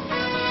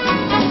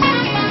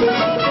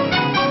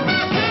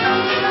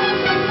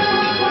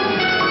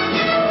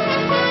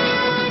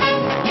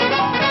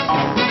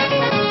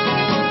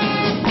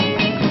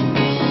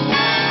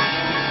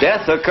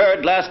 Death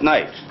occurred last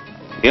night.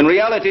 In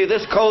reality,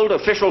 this cold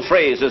official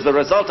phrase is the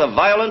result of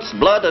violence,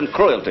 blood, and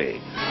cruelty.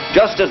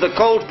 Just as the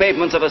cold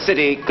pavements of a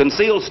city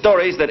conceal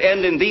stories that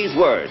end in these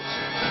words.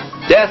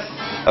 Death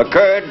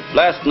occurred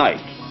last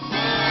night.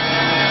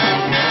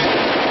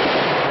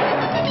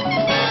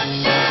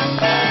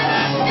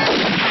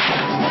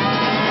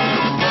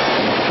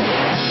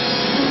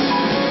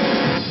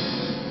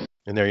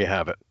 And there you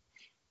have it.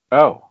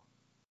 Oh.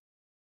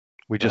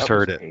 We just That was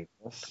heard it.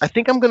 painless. I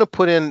think I'm going to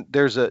put in,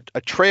 there's a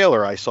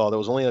trailer I saw that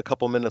was only a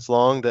couple minutes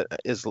long that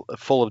is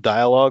full of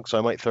dialogue, so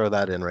I might throw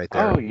that in right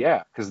there. Oh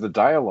yeah, because the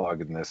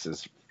dialogue in this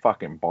is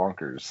fucking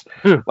bonkers.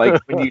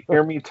 Like when you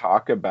hear me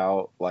talk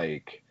about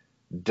like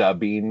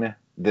dubbing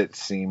that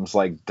seems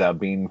like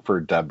dubbing for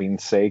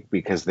dubbing's sake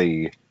because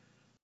they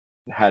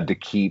had to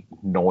keep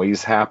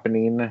noise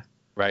happening.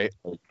 Right.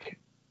 Like,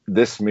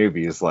 this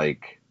movie is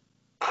like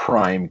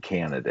prime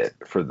candidate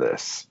for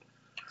this.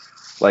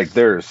 Like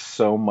there's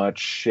so much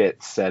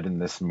shit said in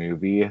this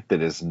movie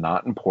that is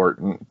not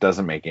important,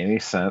 doesn't make any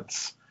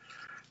sense,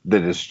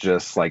 that is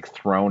just like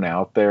thrown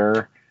out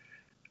there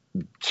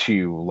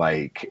to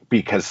like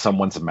because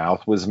someone's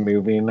mouth was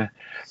moving.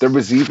 There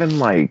was even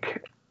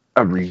like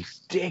a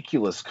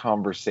ridiculous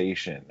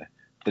conversation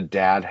the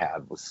dad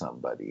had with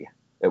somebody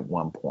at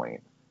one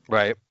point.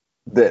 Right.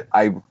 That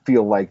I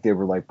feel like they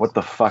were like, what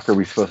the fuck are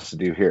we supposed to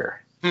do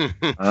here? I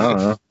don't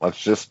know.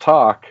 Let's just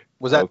talk.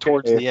 Was that Okay.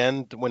 towards the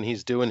end when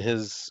he's doing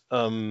his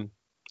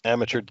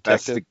amateur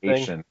detective thing?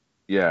 Investigation?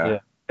 Yeah. Yeah.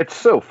 It's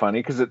so funny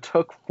because it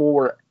took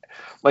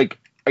like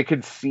I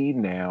could see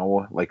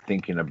now, like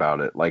thinking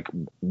about it, like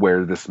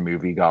where this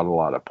movie got a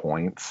lot of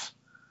points.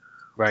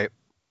 Right.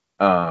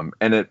 And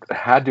it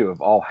had to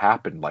have all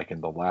happened like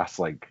in the last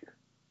like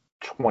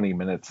 20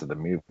 minutes of the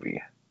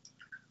movie.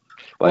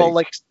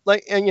 Well,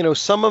 and you know,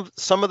 some of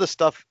the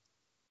stuff,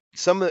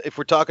 if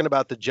we're talking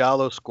about the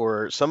Giallo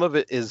score, some of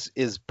it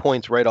is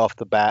points right off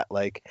the bat.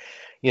 Like,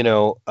 you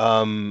know,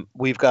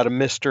 we've got a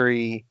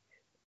mystery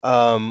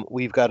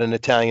We've got an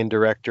Italian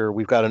director.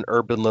 We've got an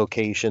urban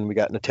location. We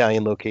got an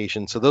Italian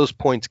location. So those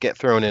points get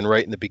thrown in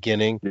right in the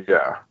beginning.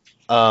 Yeah.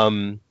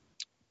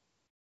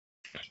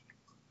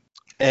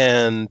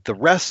 And the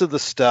rest of the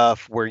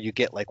stuff where you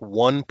get like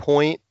 1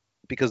 point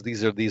because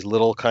these are these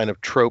little kind of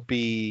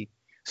tropey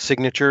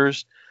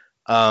signatures,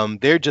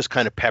 they're just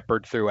kind of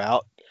peppered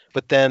throughout.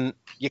 But then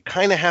you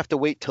kind of have to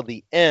wait till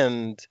the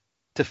end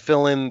to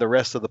fill in the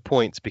rest of the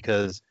points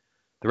because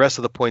the rest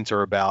of the points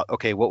are about,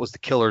 okay, what was the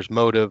killer's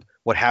motive?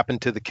 What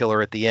happened to the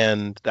killer at the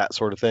end? That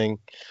sort of thing.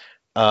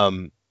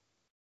 And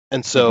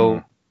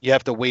so you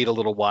have to wait a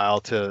little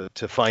while to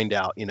find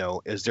out,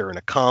 is there an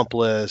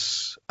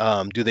accomplice?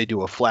 Do they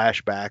do a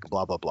flashback?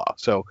 Blah, blah, blah.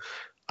 So,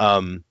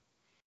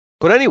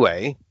 but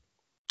anyway,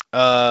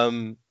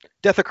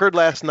 Death Occurred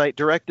Last Night,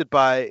 directed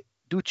by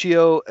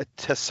Duccio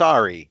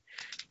Tessari.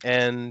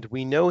 And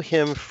we know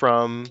him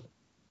from,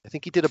 I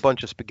think he did a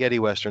bunch of spaghetti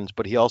westerns,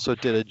 but he also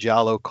did a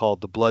giallo called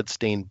The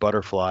Bloodstained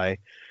Butterfly,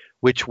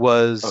 which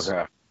was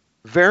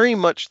very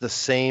much the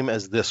same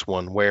as this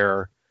one,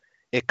 where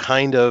it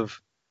kind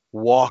of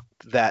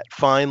walked that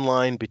fine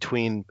line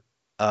between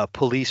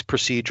police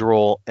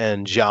procedural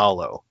and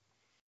giallo.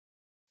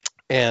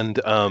 And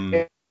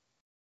the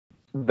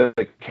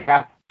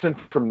captain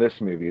from this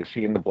movie, is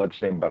he in The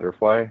Bloodstained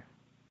Butterfly?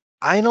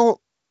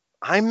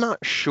 I'm not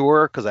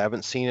sure because I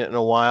haven't seen it in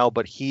a while,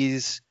 but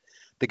he's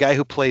the guy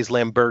who plays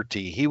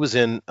Lamberti. He was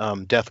in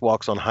Death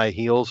Walks on High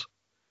Heels.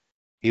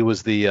 He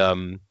was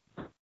the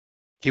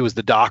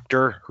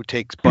doctor who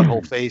takes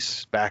Butthole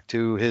Face back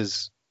to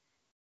his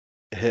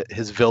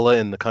villa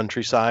in the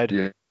countryside.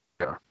 Yeah.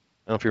 I don't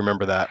know if you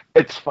remember that.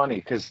 It's funny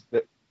because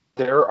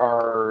there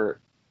are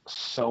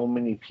so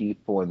many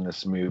people in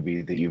this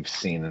movie that you've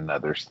seen in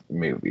other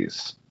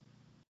movies,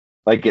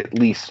 like at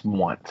least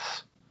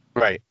once.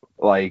 Right.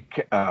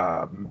 Like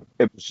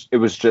it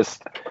was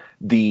just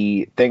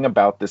the thing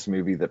about this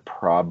movie that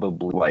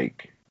probably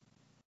like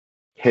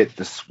hit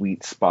the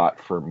sweet spot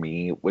for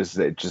me was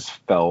that it just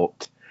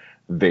felt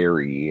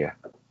very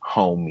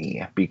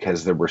homey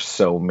because there were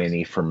so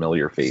many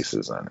familiar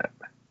faces in it.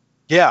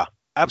 Yeah,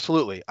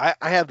 absolutely. I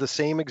had the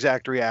same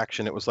exact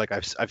reaction. It was like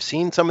I've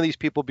seen some of these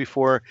people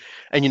before,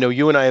 and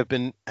you and I have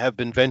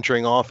been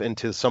venturing off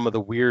into some of the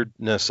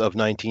weirdness of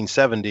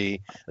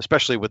 1970,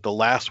 especially with the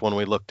last one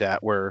we looked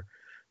at where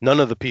none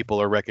of the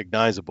people are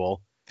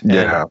recognizable.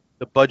 Yeah. And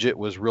the budget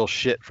was real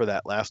shit for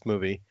that last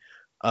movie,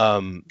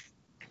 where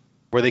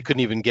they couldn't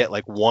even get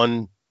like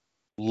one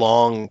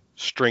long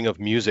string of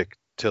music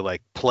to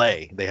like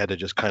play. They had to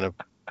just kind of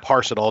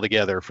parse it all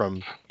together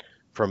from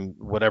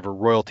whatever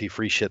royalty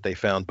free shit they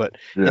found. But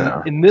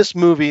in this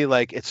movie,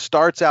 like it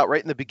starts out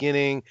right in the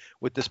beginning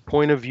with this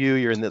point of view.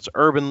 You're in this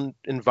urban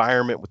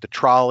environment with the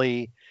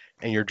trolley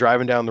and you're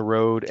driving down the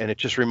road, and it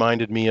just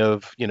reminded me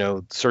of,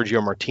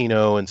 Sergio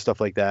Martino and stuff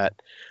like that.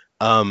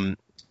 Very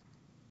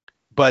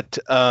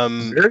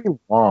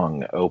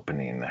long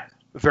opening.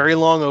 Very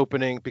long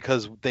opening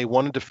because they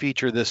wanted to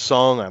feature this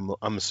song,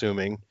 I'm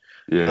assuming.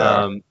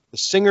 Yeah. The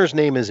singer's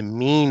name is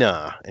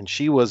Mina, and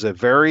she was a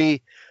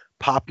very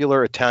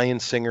popular Italian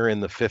singer in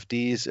the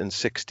 50s and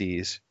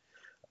 60s.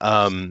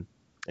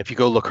 If you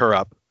go look her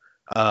up.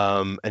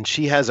 And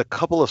she has a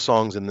couple of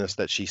songs in this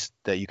that you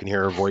can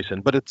hear her voice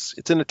in, but it's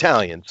in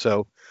Italian.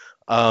 So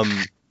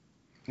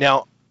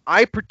now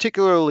I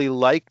particularly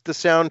like the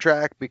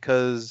soundtrack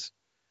because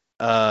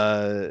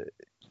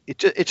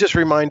it just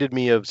reminded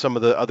me of some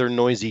of the other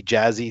noisy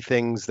jazzy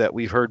things that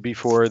we've heard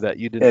before that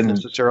you didn't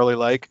necessarily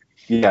like.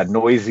 Yeah,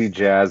 noisy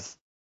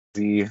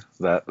jazzy.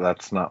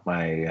 That's not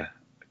my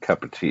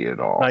cup of tea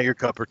at all. Not your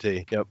cup of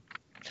tea. Yep.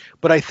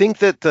 But I think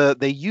that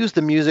they use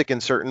the music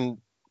in certain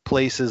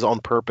places on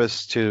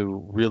purpose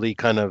to really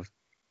kind of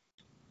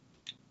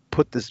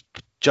put this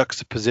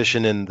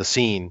juxtaposition in the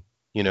scene,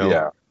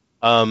 Yeah.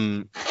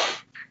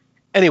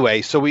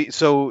 Anyway, so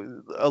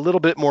a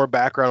little bit more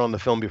background on the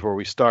film before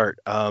we start.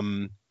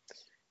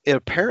 It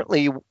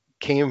apparently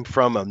came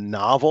from a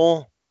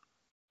novel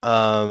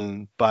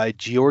by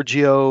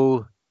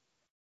Giorgio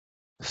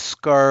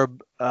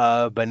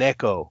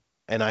Scarbaneco,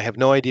 and I have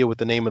no idea what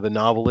the name of the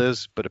novel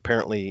is, but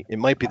apparently it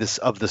might be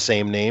of the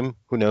same name.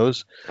 Who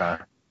knows?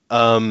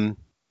 And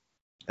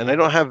I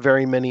don't have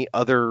very many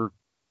other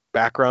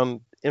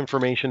background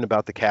information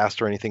about the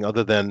cast or anything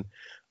other than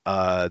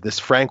this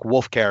Frank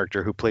Wolf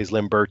character who plays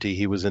Lamberti.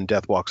 He was in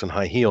Death Walks on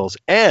High Heels,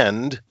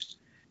 and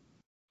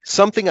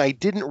something I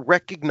didn't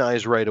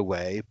recognize right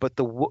away, but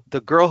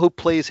the girl who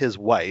plays his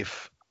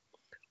wife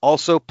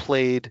also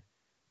played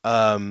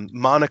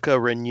Monica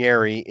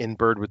Ranieri in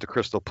Bird with the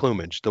Crystal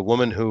Plumage, the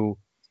woman who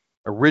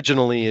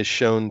originally is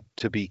shown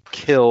to be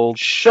killed.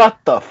 Shut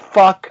the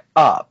fuck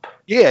up.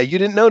 Yeah, you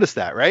didn't notice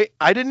that, right?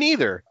 I didn't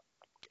either.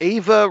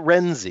 Ava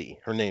Renzi,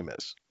 her name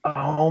is.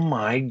 Oh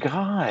my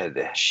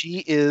god.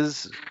 She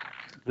is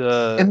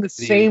in the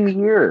same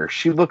year.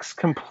 She looks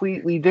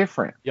completely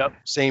different. Yep,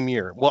 same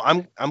year. Well,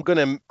 I'm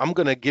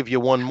gonna give you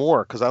one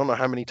more because I don't know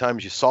how many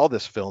times you saw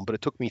this film, but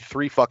it took me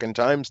 3 fucking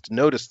times to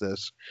notice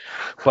this.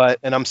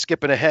 And I'm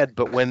skipping ahead,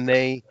 but when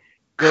they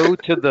go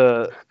to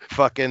the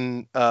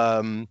fucking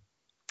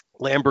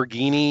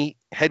Lamborghini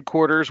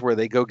headquarters where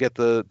they go get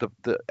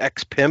the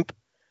ex-pimp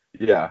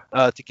Yeah.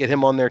 to get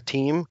him on their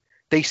team.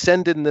 They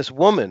send in this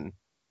woman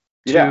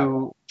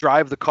to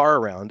drive the car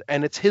around,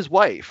 and it's his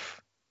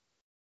wife.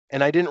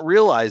 And I didn't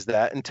realize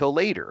that until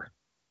later.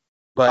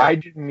 But I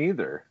didn't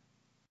either.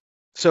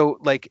 So,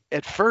 like,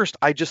 at first,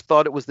 I just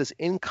thought it was this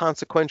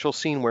inconsequential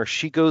scene where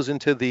she goes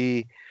into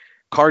the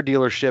car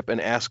dealership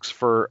and asks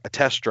for a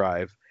test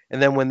drive.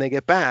 And then when they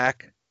get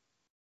back,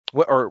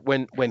 or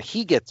when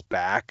he gets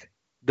back,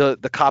 the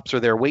cops are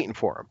there waiting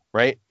for him,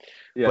 right?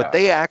 Yeah. But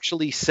they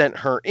actually sent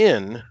her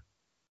in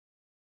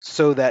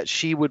so that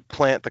she would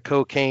plant the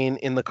cocaine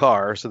in the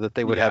car so that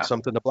they would have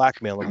something to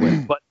blackmail him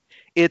with. But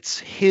it's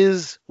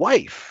his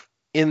wife.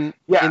 And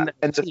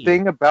the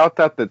thing about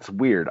that's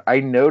weird, I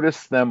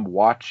noticed them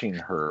watching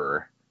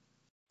her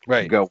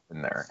go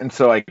in there, and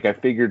so I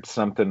figured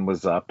something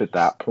was up at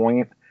that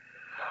point,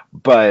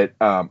 but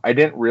I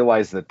didn't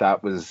realize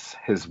that was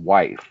his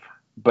wife.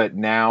 But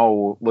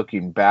now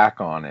looking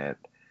back on it,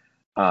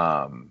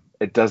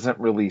 it doesn't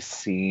really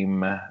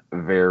seem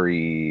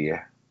very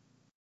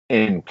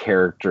in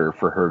character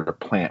for her to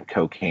plant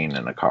cocaine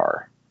in a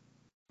car.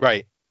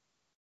 Right.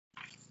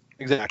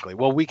 Exactly.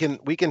 Well, we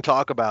can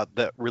talk about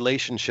the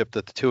relationship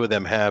that the two of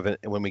them have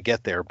when we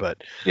get there,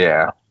 but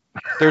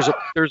there's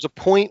a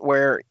point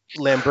where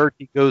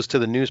Lamberti goes to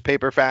the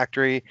newspaper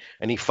factory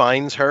and he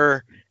finds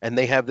her, and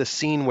they have this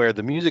scene where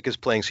the music is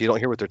playing, so you don't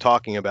hear what they're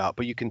talking about,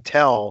 but you can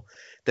tell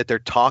that they're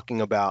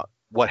talking about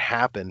what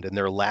happened and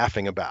they're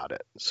laughing about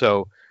it.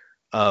 So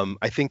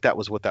I think that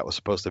was what that was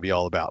supposed to be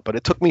all about. But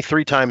it took me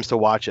 3 times to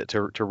watch it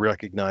to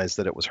recognize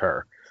that it was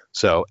her.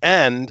 So,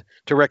 and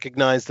to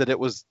recognize that it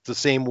was the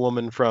same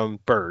woman from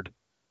Bird.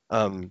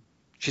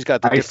 She's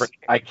got the different.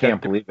 I can't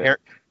believe it.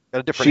 Got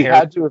a different she hair.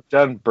 had to have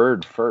done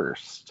Bird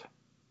first.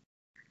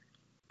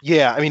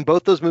 Yeah, I mean,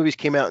 both those movies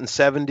came out in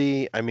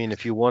 1970. I mean,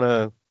 if you want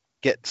to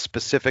get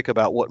specific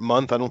about what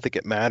month, I don't think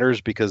it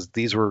matters because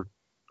these were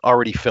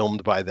already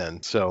filmed by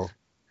then. So.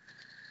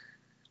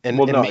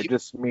 I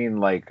just mean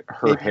like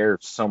her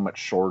hair's so much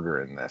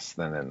shorter in this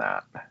than in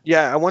that.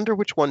 Yeah, I wonder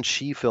which one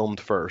she filmed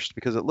first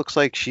because it looks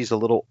like she's a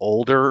little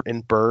older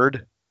in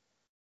Bird,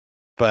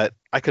 but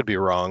I could be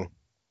wrong.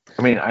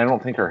 I mean, I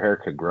don't think her hair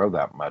could grow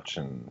that much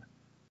in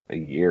a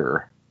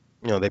year.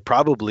 You know, they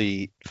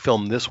probably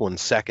filmed this one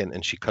second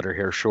and she cut her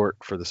hair short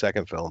for the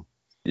second film.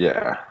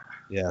 Yeah.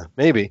 Yeah,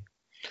 maybe.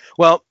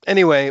 Well,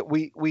 anyway,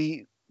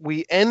 we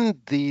end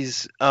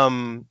these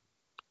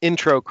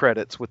intro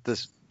credits with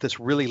this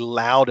really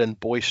loud and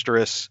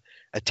boisterous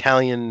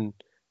Italian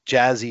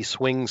jazzy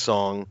swing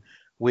song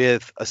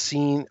with a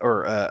scene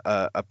or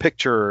a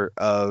picture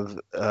of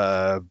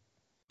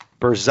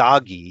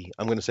Berzaghi.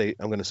 I'm going to say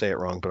it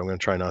wrong, but I'm going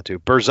to try not to.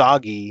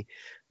 Berzaghi,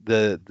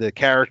 the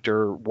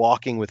character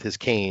walking with his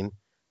cane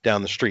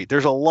down the street.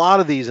 There's a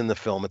lot of these in the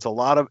film. It's a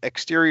lot of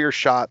exterior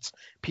shots,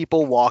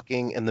 people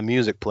walking, and the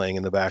music playing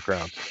in the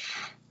background.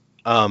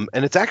 And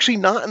it's actually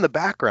not in the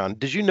background.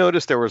 Did you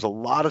notice there was a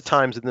lot of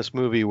times in this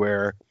movie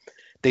where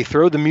they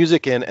throw the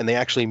music in and they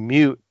actually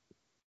mute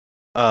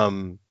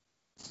the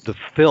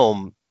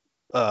film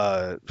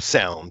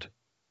sound,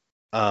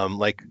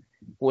 like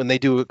when they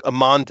do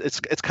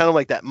it's kind of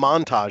like that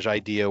montage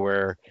idea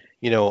where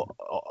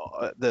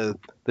the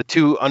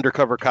 2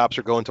 undercover cops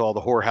are going to all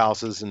the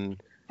whorehouses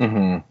and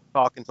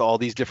talking to all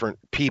these different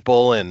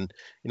people, and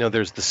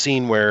there's the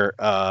scene where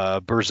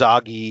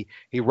Berzaghi,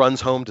 he runs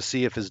home to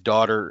see if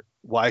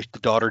why the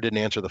daughter didn't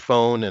answer the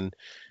phone, and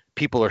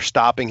people are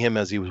stopping him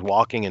as he was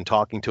walking and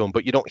talking to him,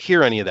 but you don't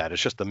hear any of that.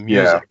 It's just the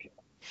music.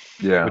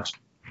 Yeah. Which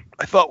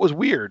I thought was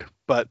weird,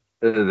 but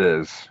it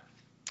is.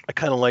 I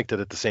kind of liked it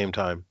at the same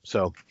time.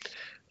 So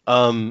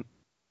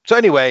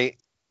anyway,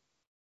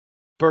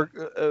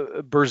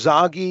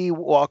 Berzaghi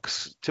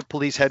walks to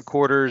police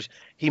headquarters.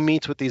 He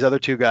meets with these other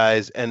 2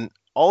 guys, and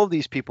all of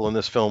these people in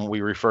this film,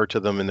 we refer to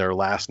them in their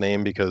last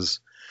name because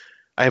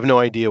I have no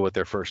idea what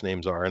their first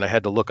names are, and I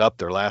had to look up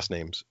their last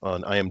names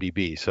on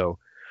IMDb. So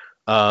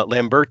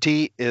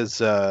Lamberti is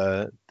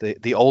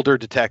the older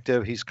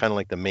detective. He's kind of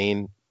like the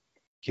main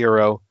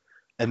hero.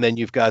 And then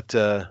you've got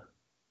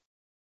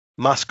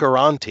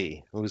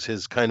Mascaranti, who's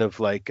his kind of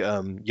like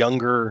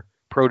younger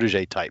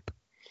protege type.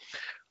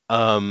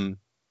 And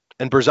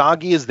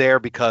Berzaghi is there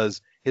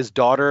because his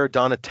daughter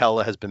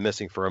Donatella has been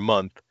missing for a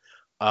month.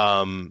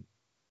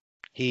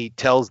 He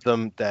tells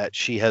them that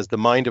she has the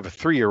mind of a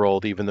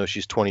 3-year-old, even though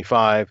she's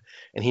 25.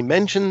 And he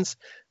mentions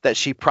that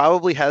she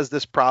probably has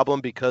this problem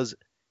because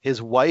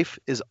his wife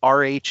is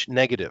Rh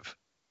negative.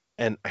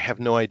 And I have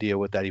no idea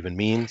what that even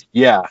means.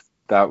 Yeah,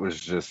 that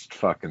was just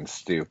fucking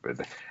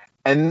stupid.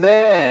 And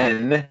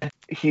then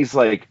he's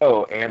like,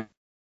 oh, and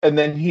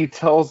then he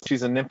tells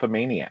she's a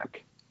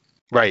nymphomaniac.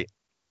 Right.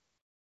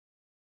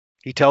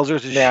 He tells her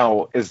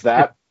now, is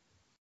that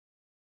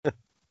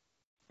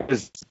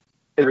does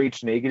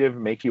Rh negative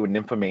make you a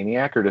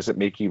nymphomaniac, or does it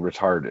make you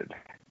retarded?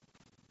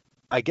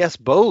 I guess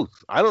both.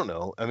 I don't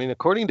know. I mean,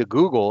 according to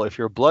Google, if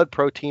your blood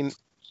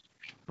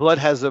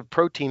has a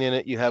protein in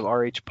it, you have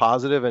Rh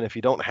positive, and if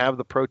you don't have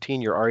the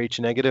protein, you're Rh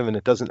negative, and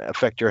it doesn't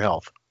affect your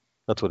health.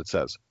 That's what it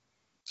says.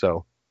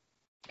 So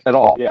At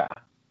all, yeah.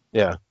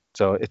 yeah,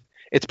 so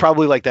it's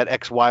probably like that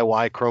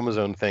XYY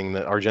chromosome thing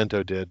that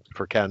Argento did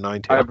for Cat of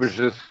Nine Tails. I was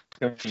just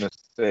going to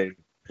say,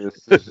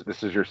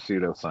 this is your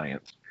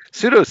pseudoscience.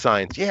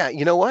 Pseudoscience. Yeah,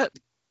 you know what?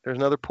 There's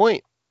another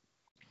point.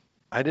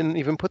 I didn't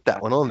even put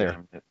that one on there.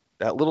 Damn it.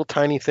 That little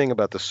tiny thing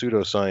about the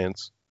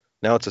pseudoscience.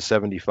 Now it's a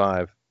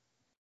 75.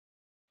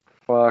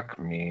 Fuck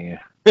me.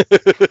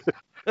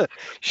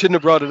 Shouldn't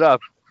have brought it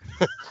up.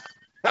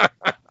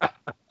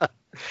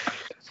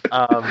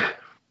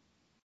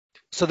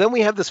 So then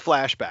we have this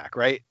flashback,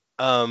 right?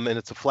 And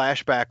it's a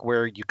flashback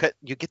where you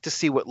get to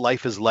see what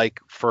life is like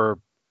for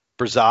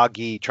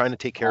Berzagi trying to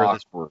take care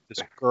of this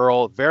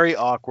girl. Very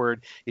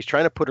awkward. He's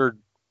trying to put her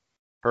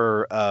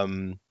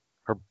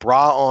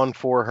bra on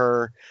for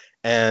her,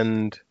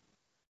 and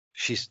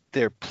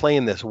they're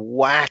playing this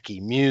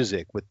wacky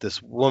music with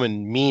this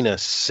woman Mina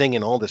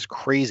singing all this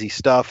crazy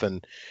stuff,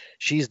 and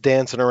she's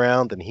dancing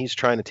around, and he's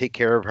trying to take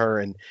care of her.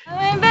 And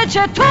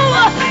invece tu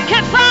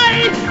che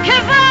fai,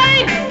 che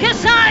vai, che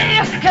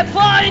sai, che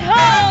puoi,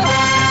 oh,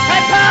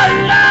 hai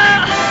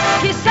paura,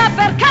 chissà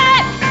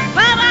perché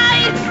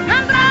farai,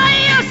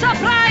 andrai,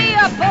 saprai,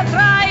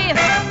 potrai,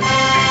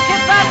 che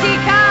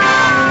fatica.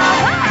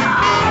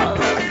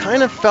 I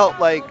kind of felt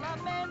like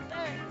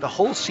the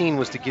whole scene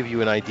was to give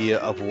you an idea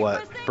of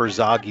what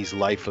Berzagi's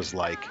life was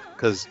like,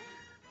 because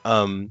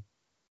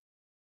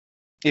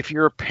if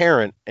you're a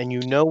parent and you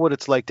know what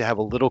it's like to have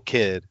a little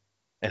kid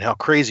and how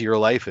crazy your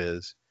life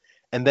is,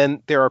 and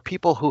then there are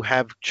people who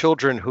have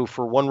children who,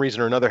 for one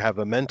reason or another, have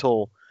a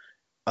mental,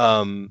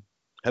 have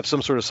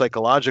some sort of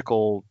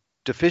psychological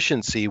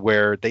deficiency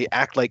where they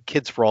act like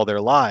kids for all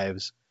their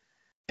lives,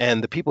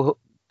 and the people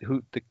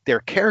who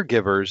they're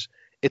caregivers,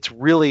 it's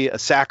really a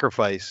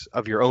sacrifice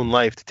of your own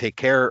life to take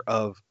care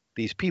of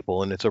these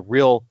people, and it's a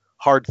real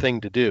hard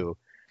thing to do.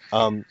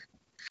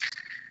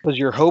 Because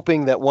you're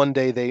hoping that one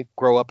day they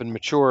grow up and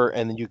mature,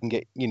 and then you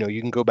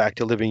can go back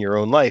to living your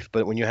own life.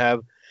 But when you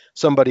have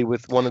somebody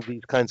with one of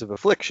these kinds of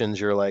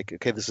afflictions, you're like,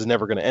 okay, this is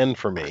never going to end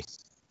for me.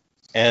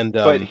 And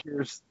but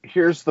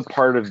here's the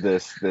part of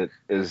this that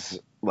is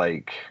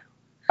like,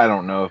 I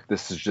don't know if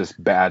this is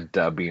just bad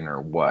dubbing or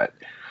what,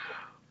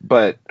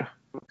 but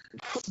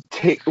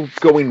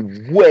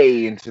going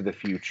way into the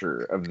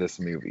future of this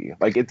movie,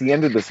 like at the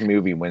end of this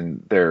movie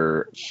when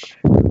they're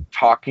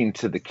talking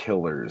to the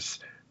killers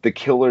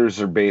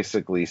are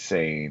basically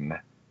saying,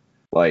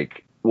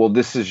 like, well,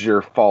 this is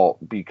your fault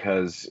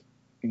because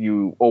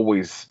you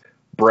always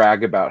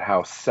brag about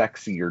how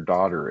sexy your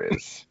daughter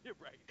is.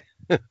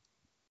 Right.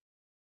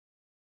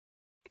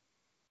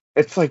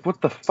 It's like,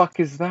 what the fuck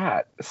is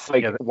that? It's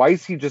like, why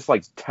is he just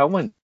like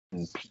telling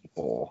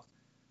people?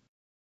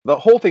 The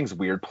whole thing's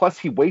weird. Plus,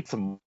 he waits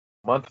a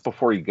month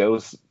before he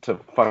goes to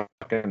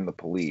fucking the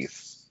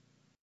police.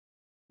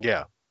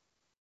 Yeah.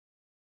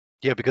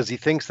 Yeah, because he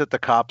thinks that the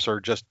cops are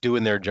just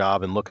doing their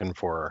job and looking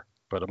for her,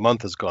 but a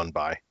month has gone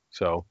by,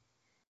 so.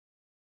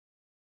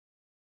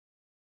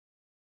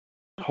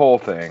 Whole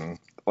thing,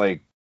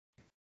 like,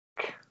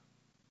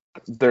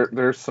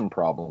 there's some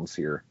problems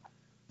here.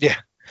 Yeah.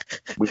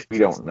 we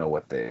don't know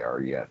what they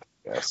are yet.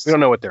 Yes. We don't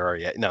know what there are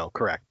yet. No,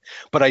 correct.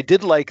 But I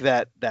did like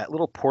that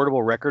little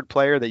portable record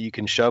player that you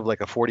can shove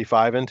like a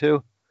 45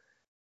 into.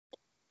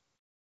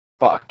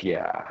 Fuck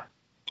yeah.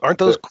 Aren't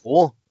those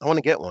cool? I want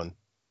to get one.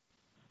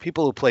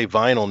 People who play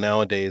vinyl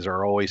nowadays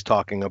are always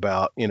talking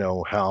about,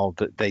 how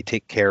they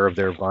take care of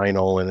their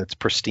vinyl and it's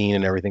pristine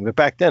and everything. But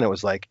back then it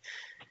was like,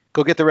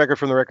 go get the record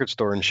from the record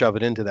store and shove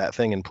it into that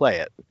thing and play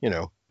it,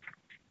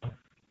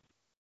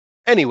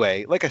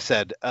 Anyway, like I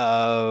said,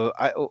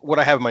 what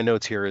I have in my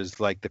notes here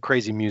is like the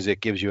crazy music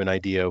gives you an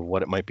idea of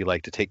what it might be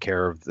like to take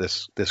care of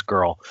this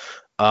girl.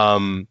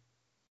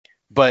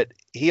 But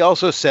he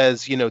also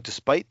says,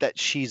 despite that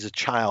she's a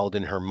child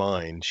in her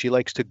mind, she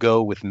likes to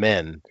go with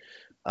men.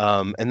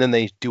 And then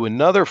they do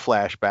another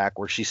flashback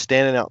where she's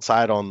standing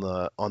outside on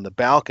the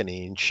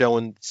balcony and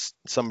showing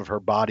some of her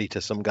body to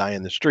some guy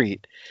in the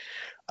street.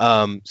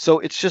 So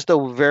it's just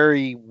a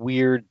very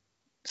weird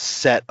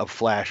set of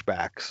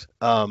flashbacks.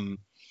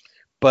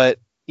 But,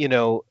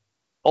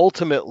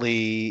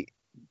 ultimately,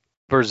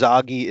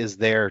 Berzagi is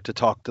there to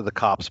talk to the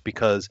cops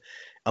because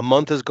a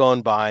month has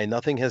gone by,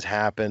 nothing has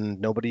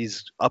happened,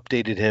 nobody's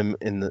updated him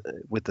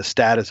with the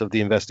status of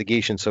the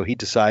investigation, so he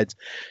decides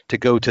to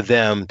go to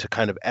them to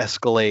kind of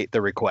escalate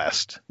the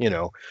request,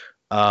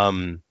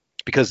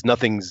 because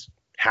nothing's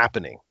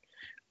happening.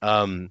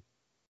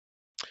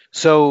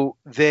 So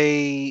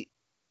they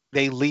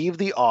leave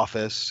the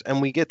office, and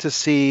we get to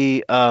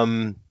see,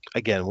 again,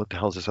 what the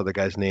hell is this other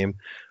guy's name?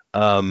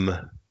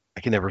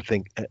 I can never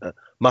think.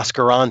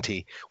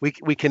 Mascaranti.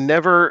 We can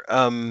never.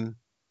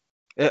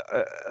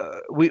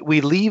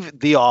 We leave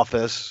the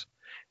office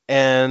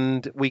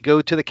and we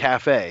go to the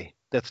cafe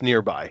that's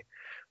nearby.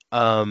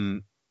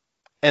 And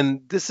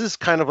this is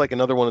kind of like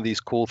another one of these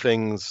cool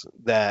things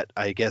that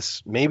I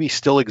guess maybe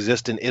still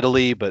exist in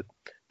Italy, but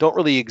don't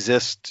really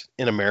exist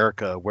in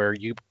America, where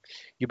you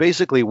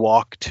basically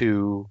walk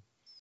to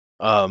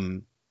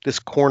this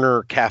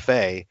corner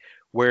cafe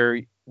where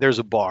there's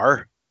a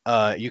bar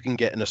You can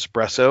get an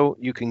espresso.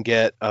 You can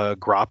get a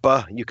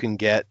grappa. You can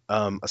get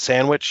a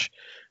sandwich.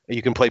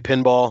 You can play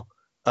pinball.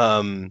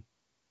 And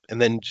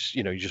then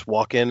you just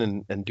walk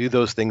in and do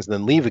those things and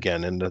then leave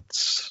again. And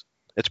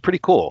it's pretty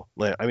cool.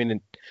 I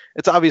mean,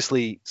 it's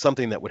obviously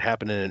something that would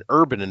happen in an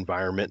urban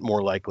environment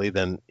more likely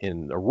than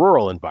in a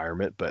rural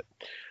environment. But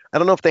I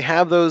don't know if they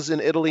have those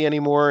in Italy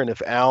anymore. And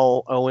if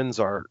Al Owens,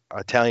 our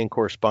Italian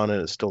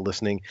correspondent, is still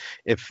listening,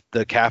 if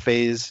the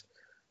cafes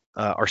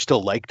are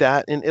still like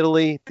that in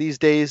Italy these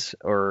days,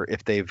 or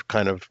if they've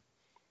kind of,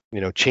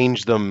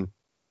 changed them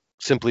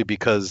simply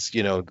because,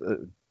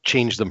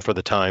 changed them for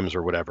the times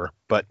or whatever.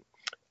 But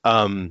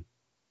the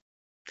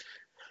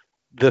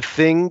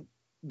thing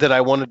that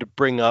I wanted to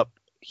bring up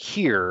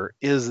here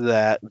is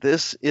that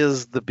this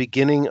is the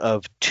beginning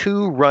of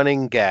 2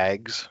 running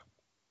gags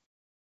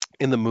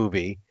in the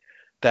movie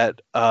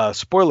that,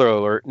 spoiler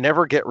alert,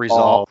 never get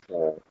resolved.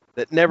 Awful.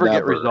 That never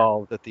get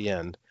resolved at the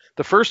end.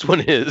 The first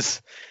one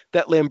is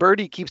that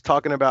Lamberti keeps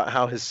talking about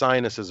how his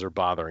sinuses are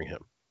bothering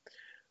him.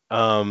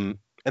 And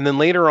then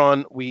later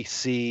on, we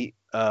see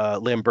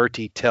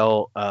Lamberti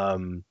tell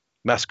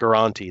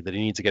Mascaranti that he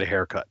needs to get a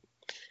haircut.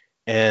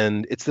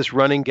 And it's this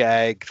running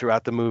gag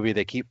throughout the movie.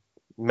 They keep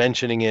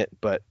mentioning it,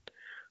 but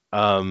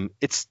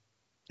it's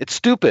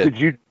stupid.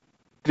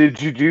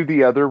 Did you do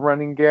the other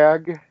running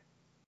gag?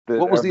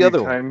 What was the other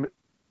time one?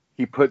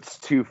 He puts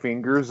 2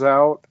 fingers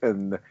out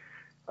and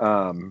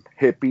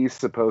Hippie's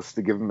supposed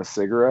to give him a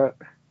cigarette.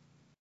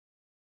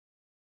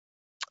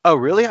 Oh,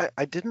 really?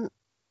 I didn't.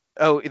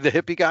 Oh, the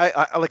hippie guy.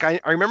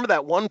 I remember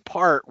that one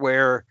part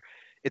where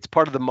it's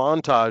part of the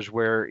montage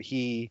where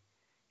he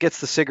gets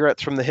the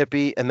cigarettes from the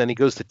hippie and then he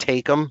goes to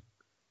take them,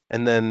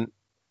 and then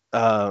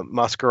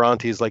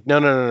Mascaranti is like,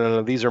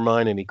 no, these are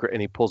mine, and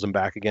he pulls them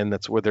back again.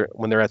 That's where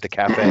when they're at the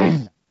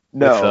cafe.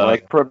 No,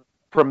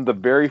 from the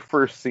very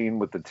first scene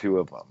with the 2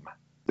 of them.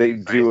 They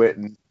do it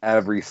in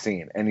every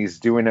scene, and he's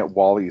doing it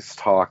while he's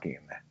talking.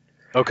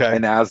 Okay.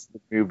 And as the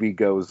movie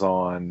goes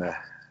on,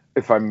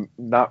 if I'm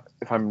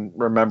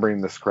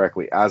remembering this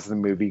correctly, as the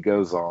movie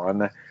goes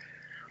on,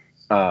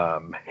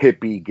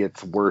 Hippie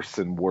gets worse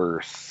and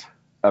worse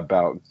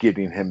about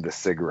getting him the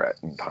cigarette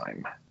in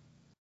time.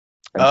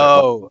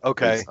 Oh,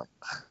 okay.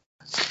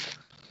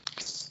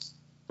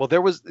 Well,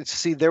 there was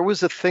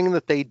a thing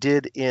that they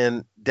did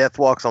in Death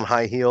Walks on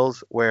High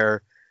Heels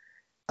where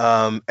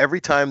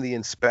every time the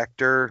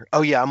inspector,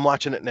 oh yeah, I'm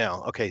watching it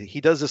now. Okay, he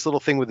does this little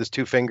thing with his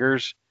 2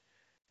 fingers,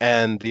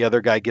 and the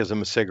other guy gives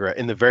him a cigarette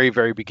in the very,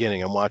 very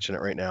beginning. I'm watching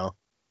it right now,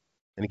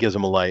 and he gives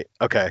him a light.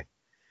 Okay,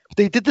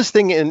 they did this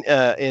thing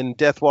in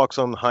Death Walks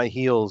on High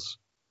Heels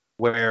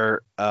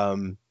where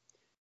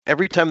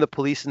every time the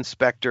police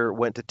inspector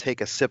went to take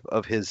a sip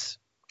of his,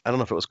 I don't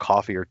know if it was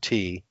coffee or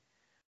tea,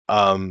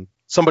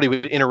 somebody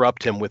would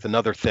interrupt him with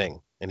another thing,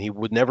 and he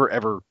would never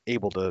ever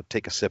able to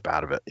take a sip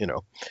out of it.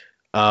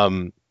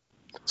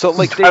 So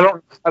like I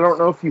don't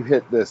know if you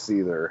hit this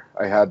either.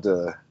 I had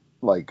to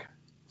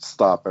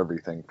stop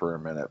everything for a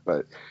minute,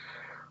 but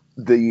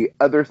the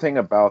other thing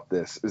about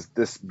this is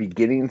this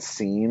beginning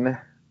scene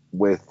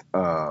with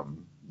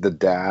the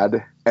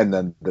dad and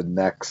then the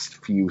next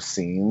few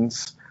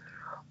scenes,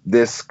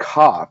 this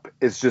cop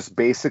is just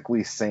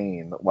basically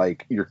saying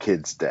your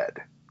kid's dead,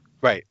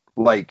 right,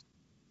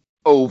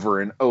 over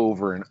and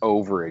over and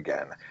over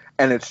again.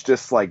 And it's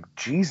just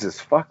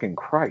Jesus fucking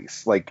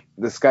Christ.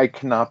 This guy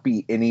cannot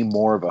be any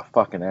more of a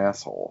fucking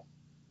asshole.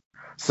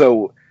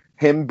 So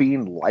him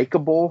being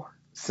likable,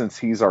 since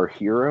he's our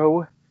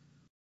hero,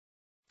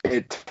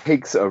 it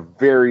takes a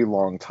very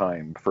long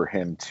time for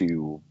him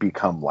to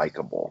become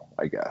likable,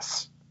 I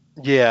guess.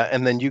 Yeah,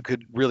 and then you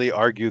could really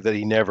argue that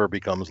he never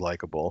becomes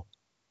likable.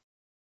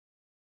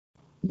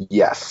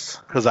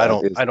 Yes, because I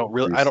don't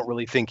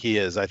really think he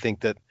is. I think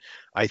that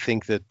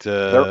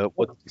they're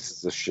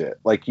pieces of shit.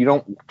 You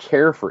don't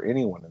care for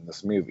anyone in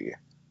this movie.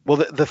 Well,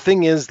 the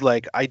thing is,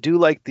 I do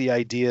like the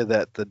idea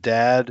that the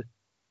dad,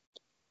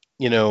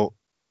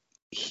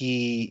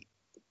 he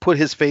put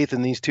his faith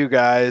in these 2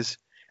 guys,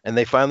 and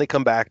they finally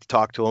come back to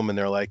talk to him, and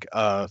they're like,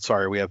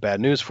 sorry, we have bad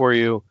news for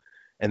you.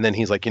 And then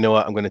he's like, you know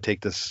what, I'm going to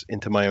take this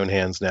into my own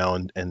hands now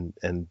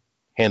and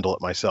handle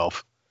it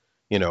myself.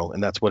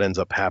 And that's what ends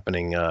up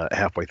happening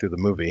halfway through the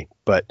movie.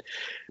 But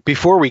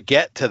before we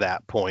get to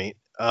that point,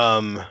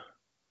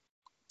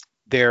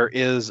 there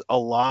is a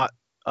lot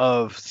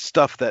of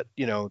stuff that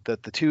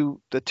that the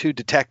two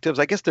detectives,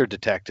 I guess they're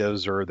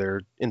detectives or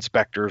they're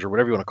inspectors or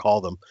whatever you want to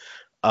call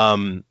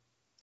them,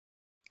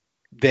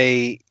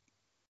 they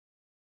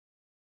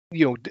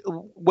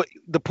what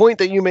the point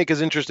that you make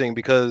is interesting,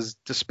 because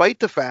despite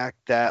the fact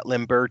that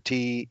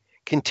Lamberti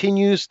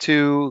continues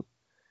to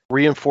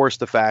reinforce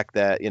the fact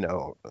that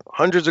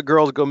hundreds of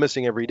girls go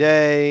missing every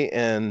day,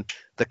 and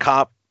the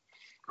cop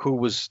who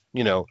was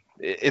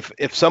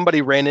if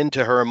somebody ran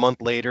into her a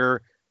month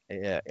later,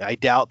 I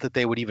doubt that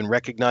they would even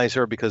recognize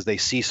her because they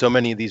see so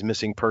many of these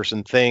missing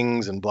person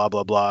things and blah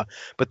blah blah.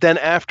 But then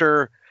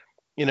after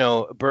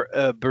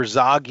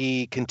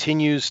Berzaghi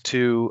continues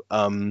to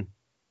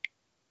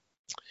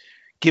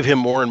give him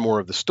more and more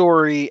of the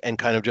story and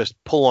kind of just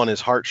pull on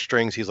his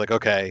heartstrings, he's like,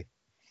 okay,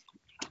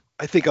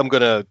 I think I'm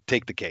going to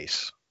take the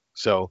case.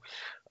 So,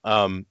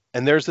 and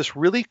there's this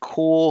really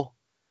cool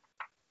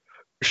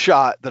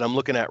shot that I'm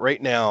looking at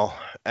right now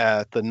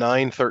at the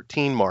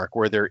 9:13 mark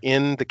where they're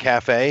in the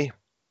cafe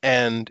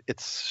and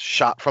it's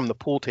shot from the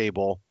pool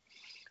table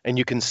and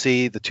you can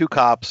see the two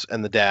cops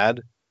and the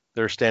dad.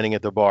 They're standing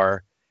at the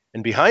bar,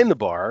 and behind the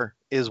bar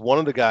is one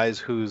of the guys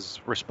who's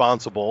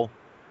responsible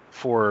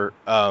for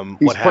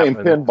He's playing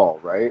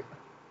pinball, right?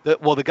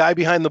 The guy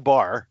behind the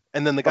bar,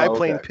 and then the guy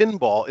playing okay.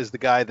 pinball is the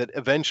guy that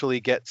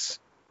eventually gets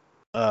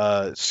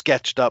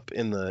sketched up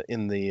in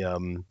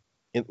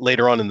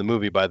later on in the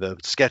movie by the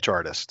sketch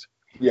artist.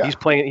 Yeah, he's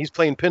playing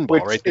pinball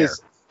which right there.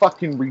 Is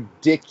fucking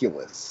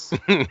ridiculous.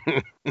 The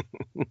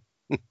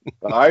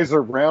eyes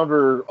are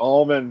rounder,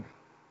 almond.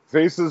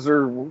 Faces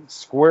are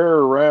square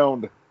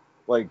around.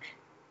 Like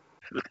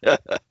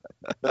that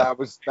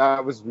was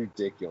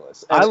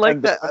ridiculous. I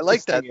like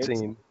that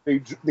scene.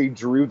 They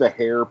drew the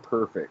hair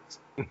perfect,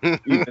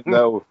 even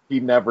though he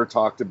never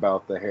talked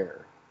about the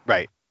hair.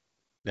 Right,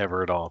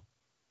 never at all.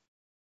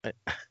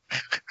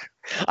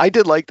 I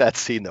did like that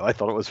scene though. I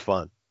thought it was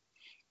fun.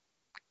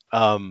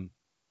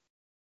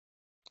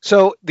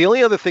 So the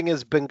only other thing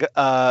is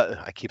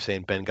I keep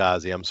saying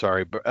Benghazi. I'm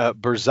sorry,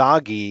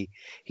 Berzagi.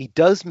 He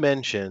does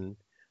mention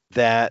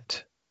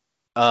that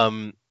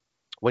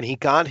when he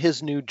got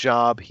his new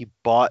job, he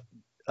bought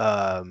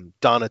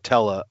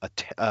Donatella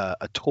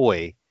a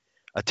toy,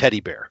 a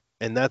teddy bear,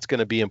 and that's going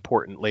to be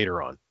important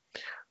later on.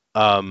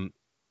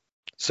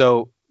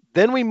 So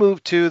then we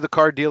move to the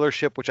car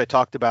dealership, which I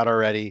talked about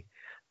already,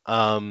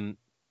 and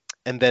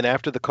then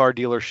after the car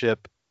dealership,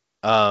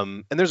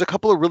 and there's a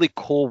couple of really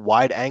cool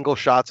wide-angle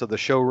shots of the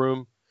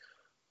showroom,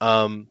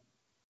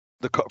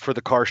 for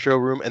the car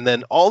showroom, and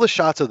then all the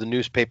shots of the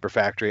newspaper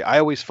factory. I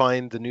always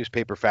find the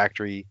newspaper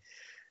factory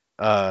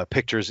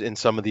pictures in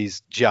some of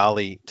these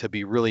gialli to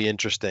be really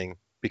interesting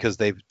because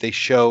they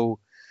show,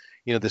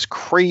 this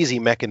crazy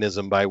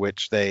mechanism by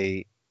which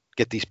they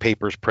get these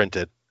papers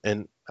printed,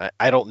 and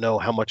I don't know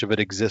how much of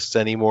it exists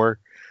anymore,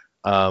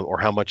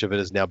 or how much of it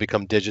has now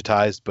become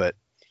digitized, but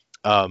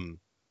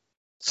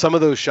some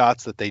of those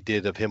shots that they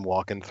did of him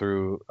walking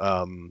through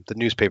the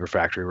newspaper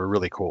factory were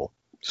really cool.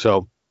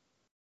 So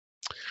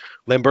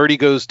Lamberti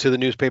goes to the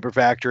newspaper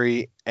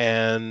factory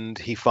and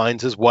he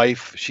finds his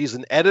wife. She's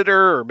an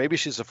editor, or maybe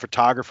she's a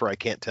photographer. I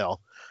can't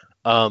tell.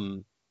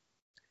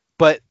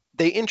 But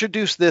they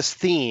introduce this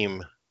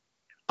theme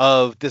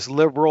of this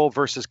liberal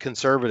versus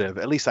conservative.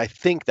 At least I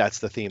think that's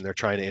the theme they're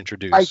trying to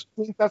introduce. I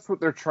think that's what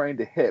they're trying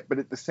to hit. But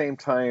at the same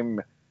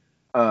time,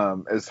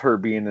 as her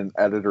being an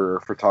editor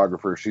or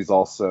photographer, she's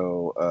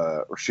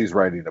also she's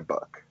writing a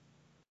book.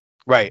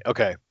 Right.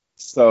 Okay.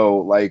 So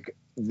like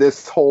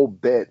this whole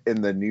bit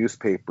in the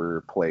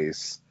newspaper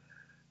place,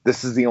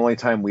 this is the only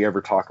time we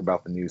ever talk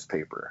about the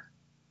newspaper.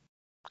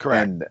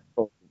 Correct. And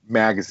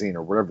magazine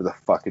or whatever the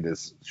fuck it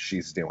is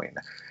she's doing.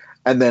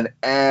 And then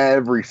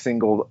every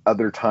single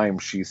other time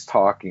she's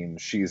talking,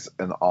 she's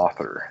an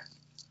author.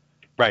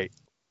 Right.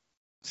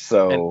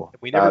 So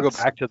and we never go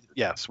back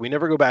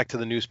to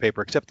the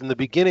newspaper, except in the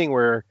beginning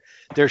where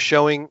they're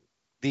showing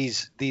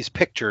these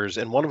pictures,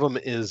 and one of them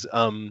is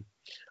a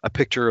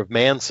picture of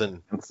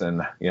Manson.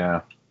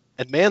 Yeah.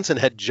 And Manson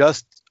had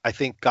just, I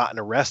think, gotten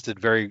arrested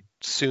very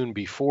soon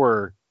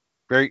before,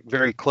 very,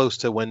 very close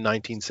to when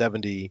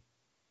 1970,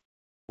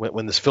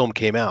 when this film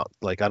came out.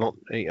 Like, I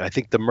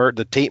think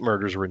the Tate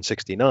murders were in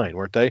 1969,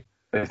 weren't they?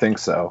 I think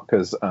so,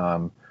 because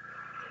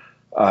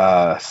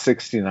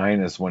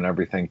 1969 is when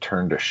everything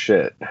turned to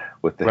shit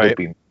with the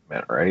hippie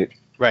movement, right?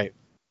 Right.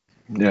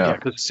 Yeah.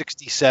 Because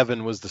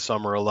 1967 was the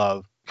summer of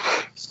love.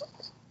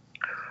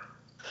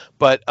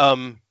 But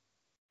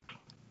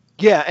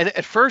yeah, and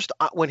at first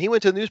when he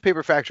went to the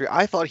newspaper factory,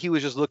 I thought he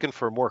was just looking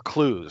for more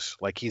clues.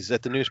 Like he's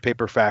at the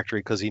newspaper factory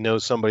because he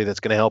knows somebody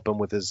that's going to help him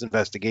with his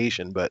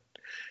investigation. But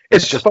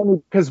it's just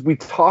funny because we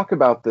talk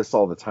about this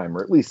all the time,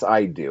 or at least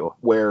I do,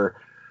 where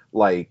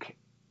like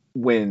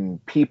when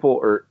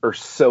people are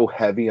so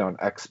heavy on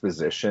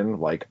exposition,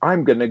 like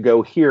I'm going to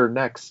go here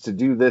next to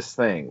do this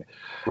thing.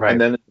 Right.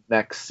 And then the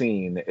next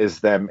scene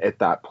is them at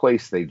that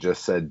place they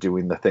just said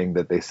doing the thing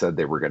that they said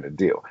they were going to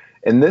do.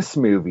 In this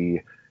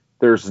movie,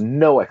 there's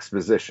no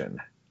exposition,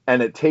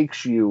 and it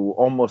takes you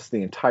almost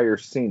the entire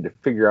scene to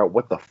figure out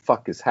what the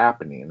fuck is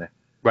happening.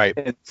 Right.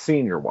 In the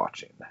scene you're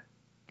watching.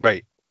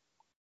 Right.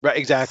 Right.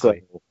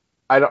 Exactly. So,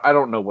 I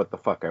don't know what the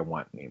fuck I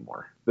want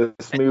anymore.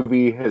 This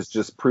movie has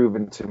just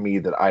proven to me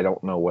that I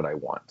don't know what I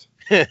want.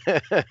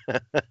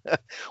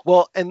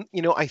 Well, and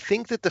I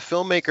think that the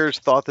filmmakers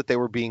thought that they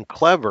were being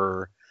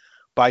clever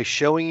by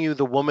showing you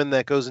the woman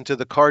that goes into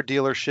the car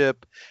dealership,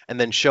 and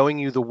then showing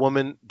you the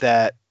woman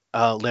that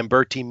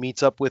Lamberti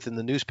meets up with in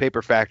the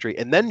newspaper factory,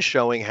 and then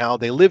showing how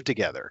they live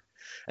together.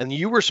 And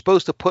you were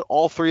supposed to put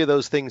all three of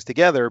those things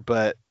together,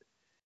 but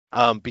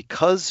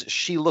because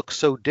she looks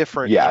so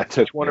different in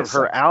each one of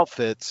her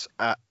outfits,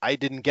 I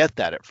didn't get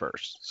that at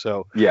first.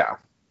 So yeah.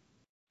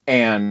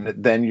 And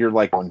then you're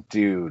like, oh,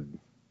 dude,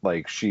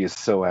 like she is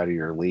so out of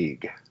your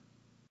league.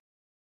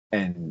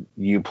 And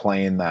you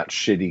playing that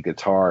shitty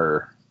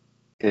guitar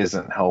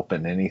isn't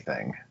helping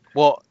anything.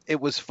 Well, it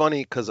was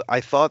funny because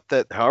I thought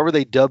that however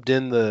they dubbed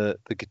in the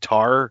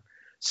guitar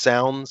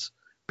sounds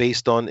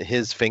based on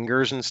his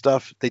fingers and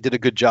stuff, they did a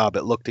good job.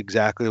 It looked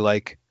exactly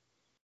like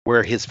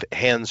where his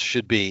hands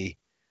should be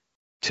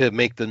to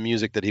make the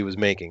music that he was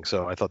making.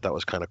 So I thought that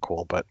was kind of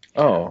cool. But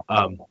Oh,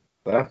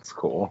 that's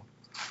cool.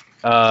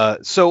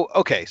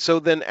 so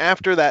then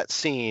after that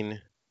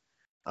scene,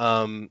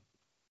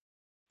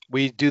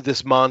 we do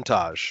this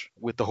montage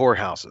with the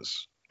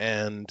whorehouses,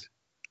 and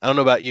I don't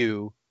know about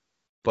you,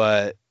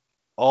 but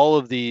all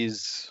of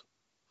these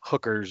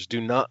hookers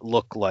do not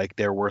look like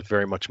they're worth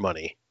very much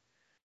money.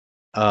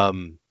 I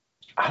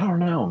don't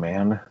know,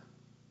 man.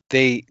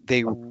 They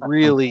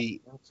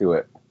really into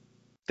it.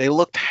 They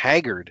looked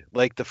haggard.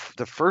 Like the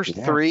first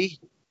three,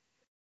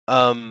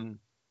 the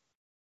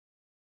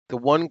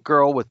one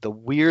girl with the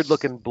weird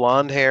looking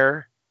blonde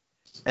hair,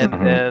 and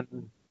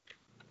then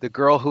the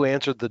girl who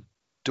answered the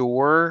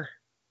door.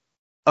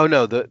 Oh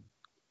no,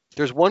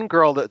 there's one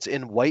girl that's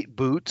in white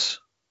boots.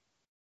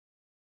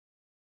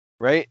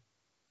 Right?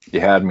 You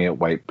had me at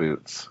white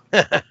boots.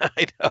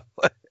 I know.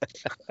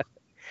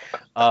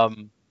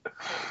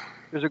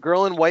 There's a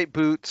girl in white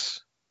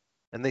boots,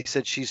 and they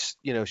said she's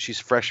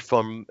fresh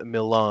from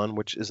Milan,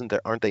 which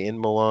aren't they in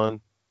Milan?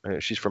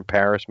 She's from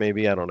Paris,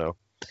 maybe, I don't know.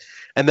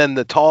 And then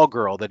the tall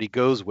girl that he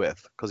goes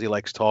with because he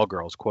likes tall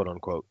girls, quote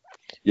unquote.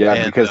 Yeah,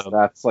 and, because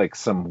that's like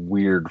some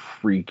weird,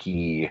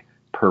 freaky,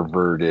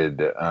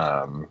 perverted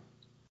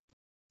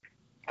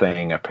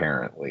thing,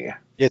 apparently.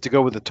 You have to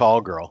go with the tall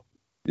girl.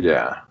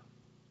 Yeah.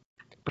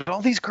 But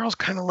all these girls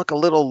kind of look a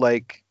little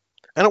like,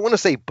 I don't want to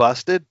say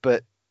busted,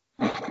 but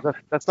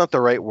that's not the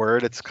right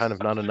word. It's kind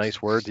of not a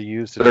nice word to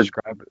use to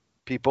describe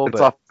people. It's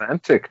but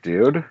authentic,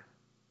 dude.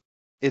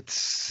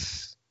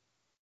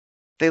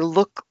 They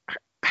look,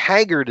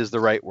 haggard is the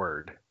right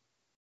word.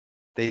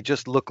 They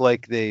just look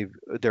like they're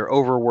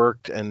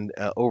overworked and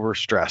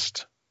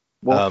overstressed.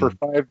 Well, for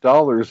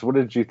 $5, what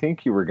did you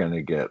think you were going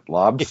to get?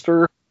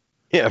 Lobster?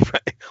 Yeah,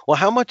 right. Well,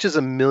 how much is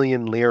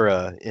 1,000,000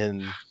 lira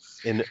in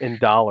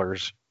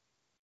dollars?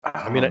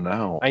 I don't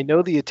know. I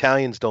know the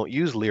Italians don't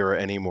use lira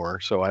anymore,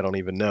 so I don't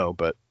even know.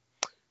 But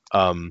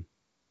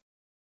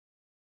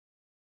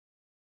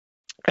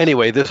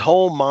anyway, this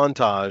whole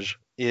montage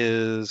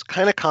is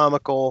kind of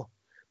comical.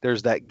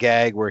 There's that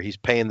gag where he's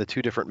paying the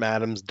two different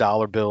madams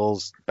dollar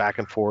bills back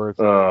and forth.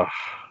 But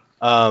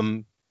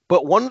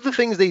one of the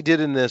things they did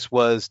in this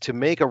was to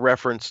make a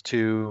reference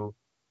to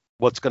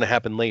what's going to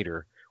happen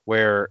later,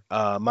 where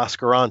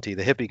Mascaranti,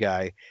 the hippie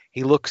guy,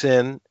 he looks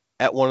in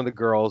at one of the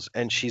girls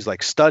and she's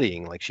like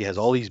studying, like she has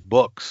all these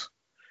books,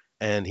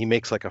 and he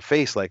makes like a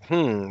face like,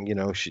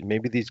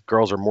 maybe these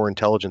girls are more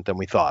intelligent than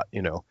we thought,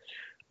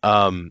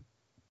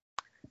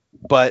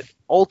 but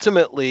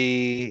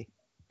ultimately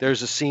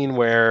there's a scene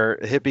where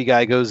a hippie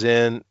guy goes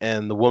in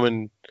and the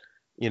woman,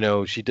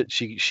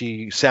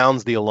 she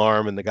sounds the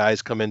alarm and the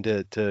guys come in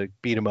to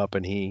beat him up,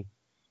 and he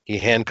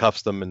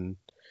handcuffs them, and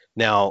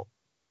now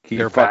he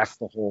fucks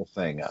the whole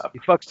thing up. He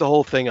fucks the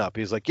whole thing up.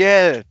 He's like,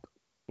 yeah,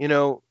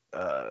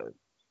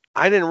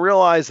 I didn't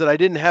realize that I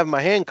didn't have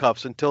my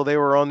handcuffs until they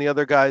were on the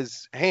other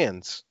guy's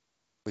hands.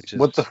 Which is,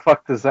 what the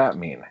fuck does that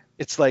mean?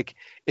 It's like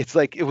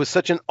it was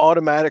such an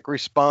automatic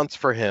response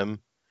for him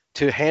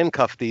to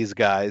handcuff these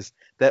guys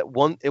that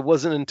it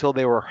wasn't until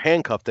they were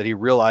handcuffed that he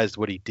realized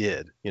what he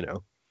did.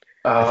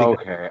 Oh,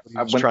 okay.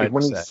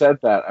 When he said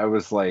that, I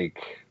was like,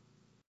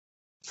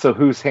 so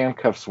whose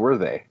handcuffs were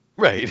they?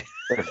 Right.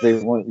 If they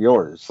weren't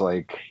yours,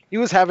 like he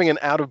was having an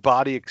out of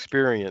body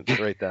experience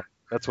right there.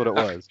 That's what it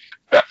was.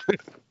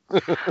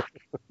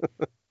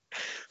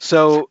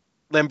 So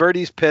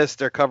Lamberti's pissed.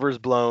 Their cover's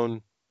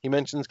blown. He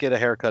mentions get a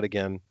haircut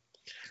again.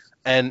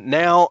 And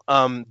now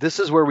this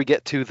is where we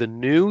get to the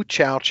new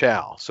Chow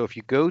Chow. So if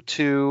you go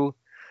to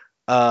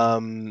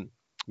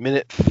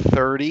minute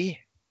 30,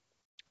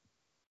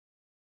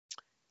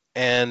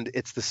 and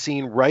it's the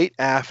scene right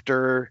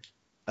after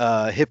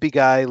hippie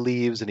guy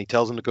leaves and he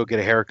tells him to go get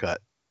a haircut.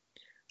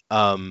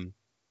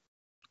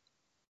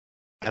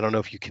 I don't know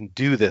if you can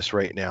do this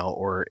right now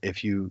or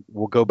if you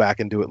will go back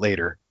and do it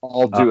later.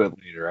 I'll do it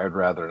later. I'd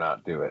rather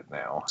not do it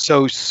now.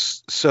 So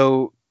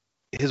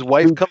his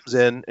wife comes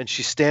in and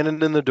she's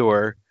standing in the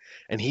door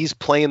and he's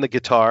playing the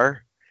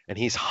guitar and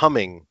he's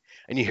humming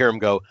and you hear him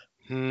go,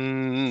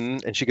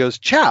 and she goes,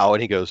 ciao.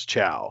 And he goes,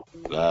 ciao.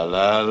 La,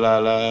 la, la,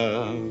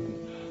 la.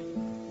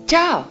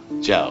 Ciao.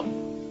 Ciao.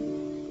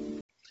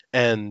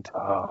 And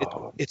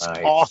it's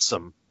nice.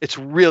 Awesome. It's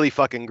really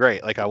fucking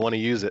great. Like, I want to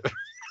use it.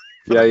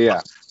 Yeah.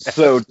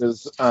 So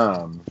does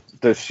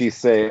she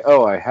say,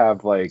 "Oh, I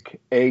have like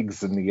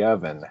eggs in the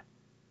oven"?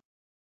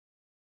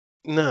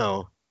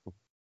 No.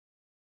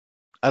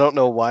 I don't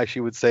know why she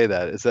would say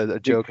that. Is that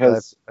a joke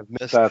Because that I've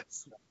missed?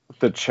 That's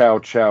the Chow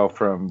Chow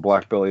from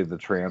Black Belly the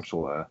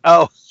Tarantula.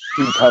 Oh.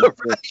 She comes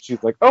in,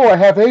 she's like, "Oh, I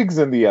have eggs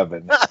in the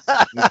oven."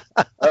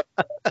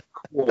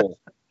 Cool.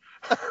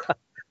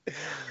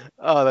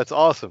 Oh, that's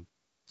awesome.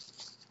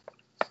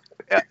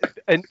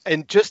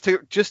 And just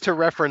to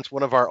reference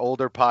one of our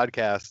older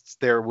podcasts,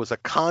 there was a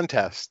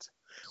contest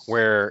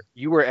where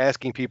you were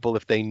asking people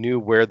if they knew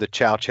where the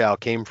Chow Chow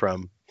came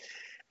from,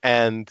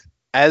 And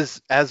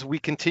as we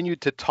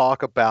continued to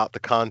talk about the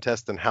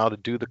contest and how to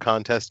do the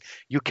contest,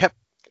 you kept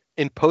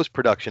in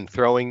post-production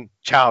throwing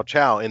chow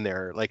chow in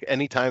there. Like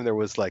anytime there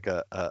was like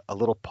a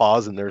little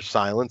pause and there's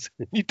silence,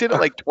 you did it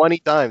like 20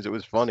 times. It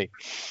was funny.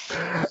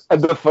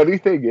 And the funny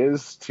thing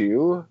is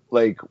too,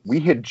 like we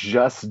had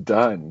just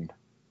done,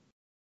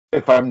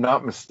 if I'm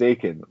not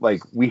mistaken,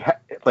 like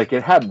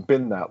it hadn't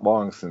been that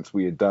long since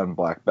we had done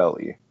Black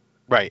Belly.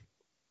 Right.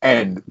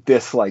 And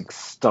this like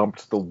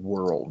stumped the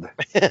world.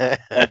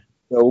 And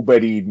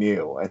nobody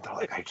knew. And they're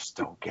like, I just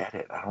don't get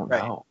it. I don't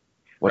know.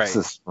 What's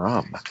this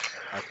from?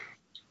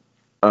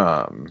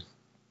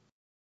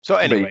 So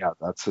anyway, yeah,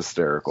 that's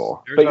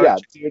hysterical. But yeah,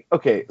 dude,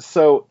 okay.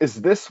 So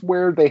is this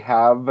where they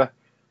have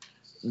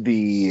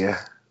the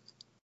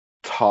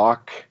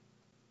talk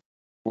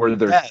where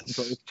they're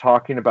both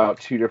talking about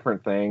two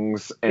different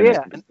things, and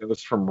it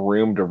goes from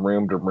room to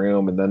room to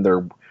room, and then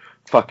they're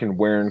fucking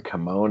wearing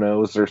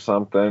kimonos or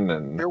something,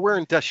 and they're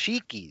wearing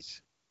dashikis.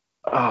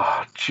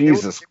 Oh,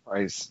 Jesus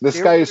Christ! This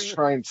guy is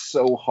trying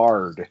so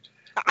hard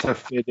to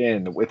fit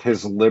in with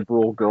his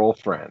liberal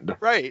girlfriend.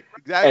 Right,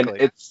 exactly.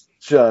 And it's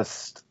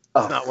just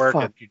it's not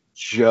working. Fucking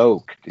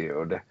joke,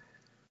 dude.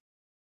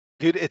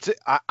 Dude,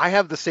 I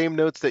have the same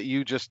notes that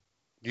you just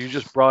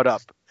brought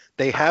up.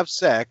 They have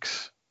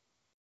sex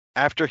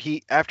after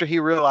he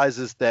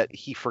realizes that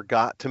he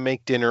forgot to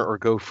make dinner or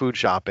go food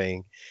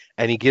shopping,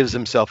 and he gives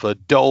himself a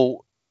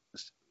dull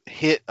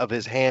hit of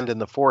his hand in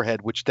the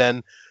forehead, which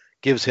then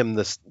gives him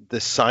this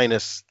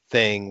sinus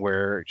thing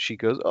where she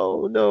goes,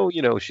 oh no,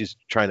 she's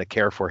trying to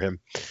care for him.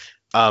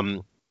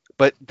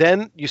 But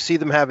then you see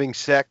them having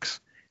sex,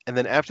 and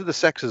then after the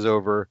sex is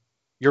over,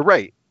 you're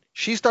right.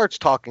 She starts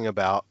talking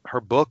about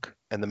her book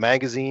and the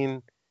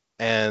magazine,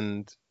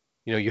 and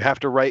you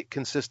have to write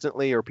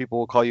consistently or people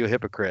will call you a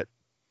hypocrite.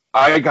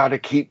 I got to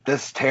keep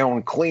this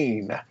town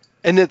clean.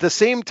 And at the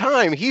same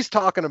time, he's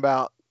talking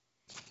about,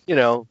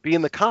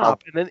 being the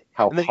cop, and then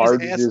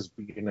hard it is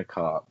being a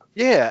cop.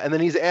 Yeah, and then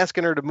he's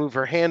asking her to move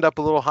her hand up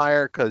a little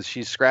higher because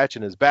she's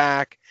scratching his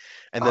back,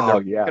 and then they're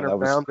walking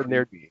around in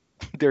their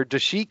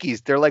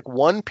dashikis. They're like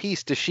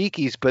one-piece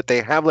dashikis, but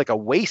they have like a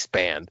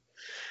waistband,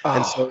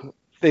 and so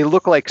they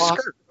look like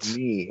skirts.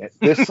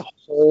 This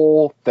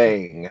whole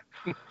thing,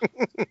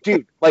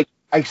 dude. Like,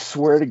 I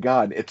swear to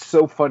God, it's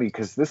so funny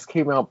because this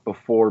came out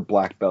before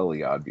Black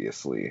Belly,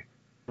 obviously.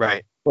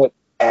 Right. But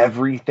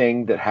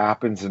everything that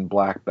happens in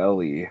Black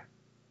Belly,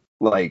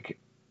 like,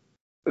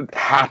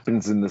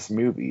 happens in this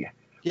movie.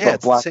 Yeah,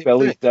 but Black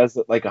Belly does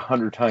it like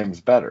 100 times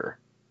better.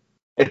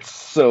 It's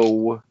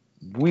so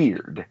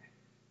weird.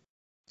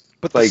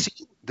 But like,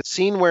 the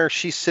scene where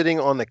she's sitting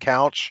on the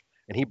couch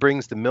and he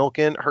brings the milk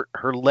in,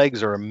 her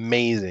legs are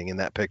amazing in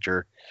that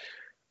picture.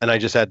 And I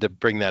just had to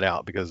bring that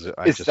out because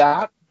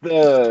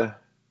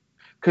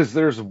because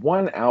there's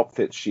one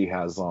outfit she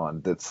has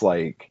on that's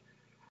like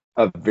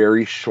a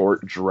very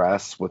short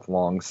dress with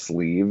long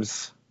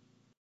sleeves.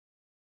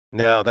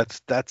 No,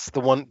 that's the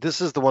one. This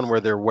is the one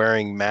where they're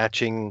wearing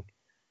matching.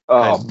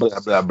 Oh, blah,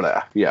 blah,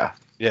 blah. Yeah.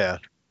 Yeah.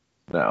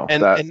 No.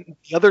 And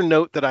the other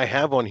note that I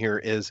have on here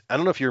is, I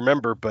don't know if you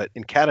remember, but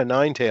in Cat o'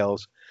 Nine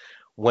Tails,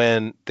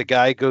 when the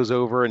guy goes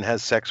over and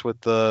has sex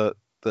with the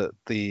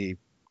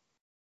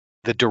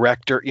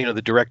director,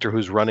 the director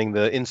who's running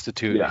the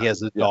institute, he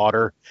has a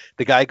daughter.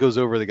 The guy goes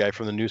over, the guy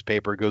from the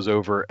newspaper goes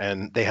over,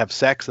 and they have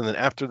sex, and then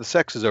after the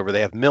sex is over,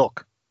 they have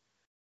milk.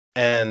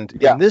 And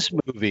in this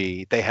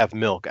movie, they have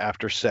milk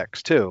after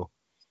sex too.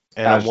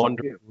 And I'm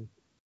wondering,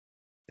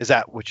 is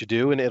that what you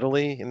do in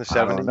Italy in the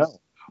 70s? I don't know.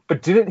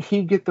 But didn't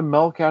he get the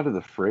milk out of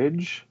the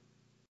fridge?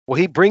 Well,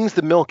 he brings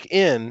the milk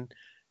in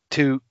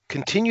to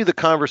continue the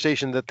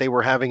conversation that they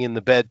were having in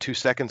the bed 2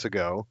 seconds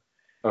ago.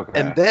 Okay.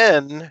 And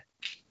then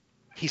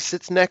he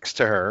sits next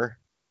to her,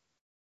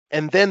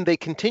 and then they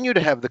continue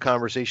to have the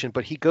conversation,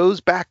 but he goes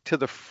back to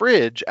the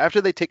fridge after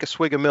they take a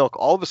swig of milk.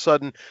 All of a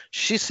sudden,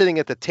 she's sitting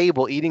at the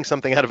table eating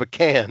something out of a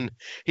can.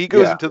 He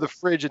goes into the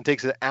fridge and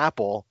takes an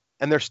apple,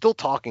 and they're still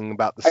talking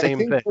about the same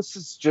thing. This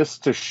is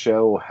just to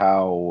show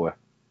how,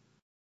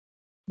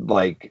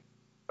 like,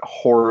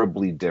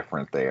 horribly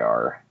different they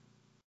are.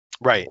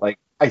 Right. Like,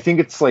 I think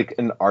it's like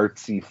an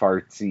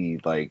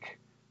artsy-fartsy, like,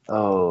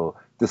 oh,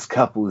 this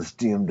couple is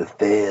doomed to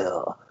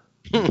fail.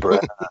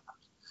 Bruh.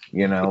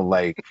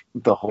 Like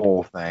the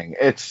whole thing.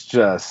 It's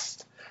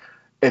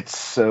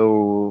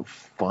so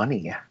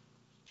funny.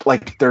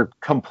 Like, they're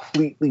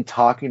completely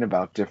talking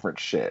about different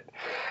shit.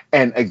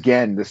 And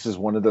again, this is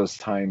one of those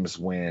times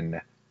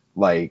when,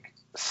 like,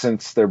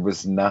 since there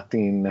was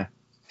nothing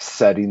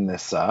setting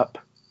this up,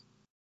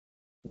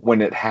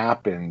 when it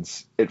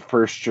happens, at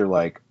first you're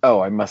like,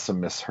 oh, I must have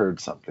misheard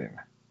something.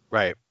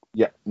 Right.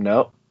 Yeah.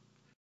 Nope.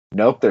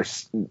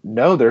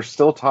 They're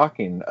still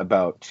talking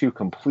about two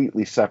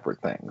completely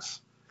separate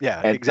things. Yeah,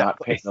 and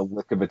exactly. Not paying a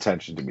lick of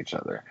attention to each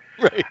other.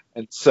 Right.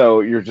 And so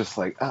you're just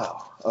like,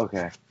 oh,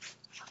 okay.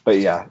 But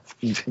yeah,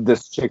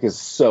 this chick is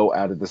so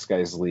out of this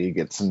guy's league,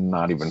 it's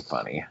not even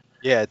funny.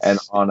 Yeah. And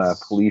on a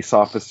police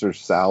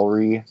officer's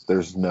salary,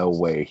 there's no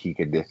way he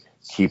could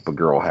keep a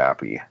girl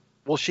happy.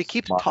 Well, she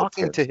keeps Model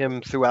talking tit. to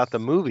him throughout the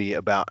movie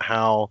about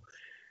how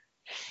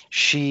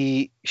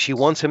she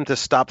wants him to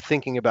stop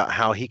thinking about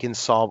how he can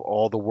solve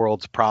all the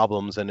world's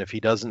problems, and if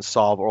he doesn't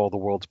solve all the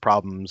world's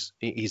problems,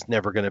 he's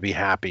never going to be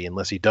happy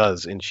unless he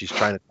does. And she's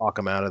trying to talk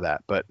him out of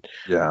that.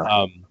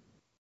 Yeah.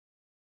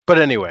 But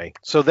anyway,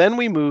 so then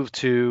we move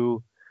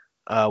to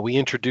we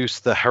introduce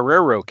the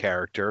Herrero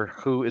character,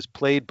 who is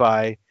played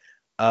by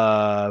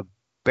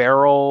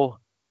Beryl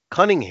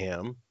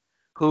Cunningham,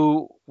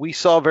 who we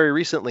saw very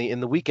recently in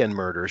The Weekend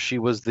Murders. She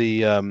was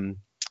the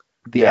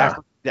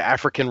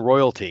African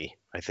royalty,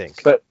 I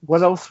think. But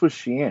what else was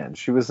she in?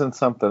 She was in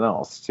something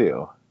else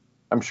too.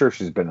 I'm sure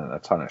she's been in a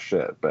ton of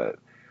shit, but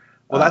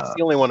well, that's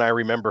the only one I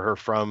remember her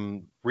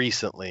from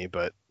recently.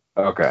 But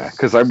okay,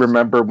 because I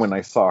remember when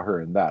I saw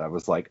her in that, I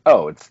was like,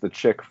 oh, it's the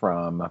chick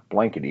from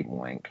Blankety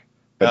Blank.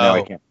 But now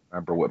I can't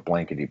remember what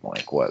Blankety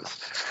Blank was.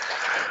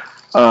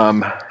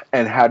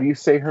 And how do you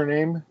say her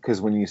name?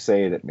 Because when you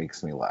say it, it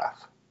makes me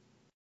laugh.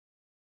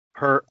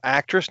 Her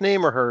actress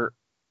name or her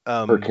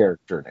her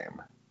character name?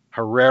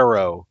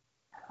 Herrero.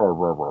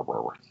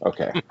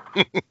 Okay.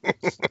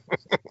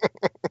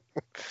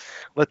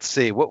 Let's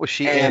see. What was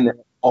she and, in?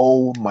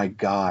 Oh my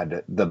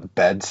God, the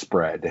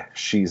bedspread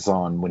she's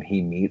on when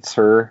he meets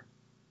her.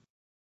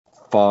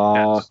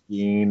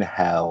 Fucking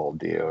hell,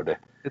 dude.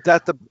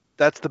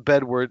 That's the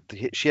bed where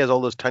she has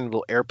all those tiny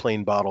little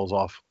airplane bottles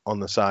off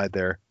on the side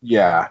there.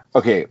 Yeah.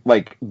 Okay.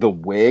 Like the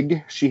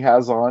wig she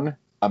has on,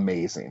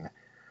 amazing.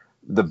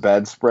 The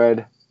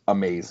bedspread,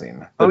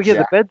 amazing.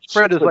 The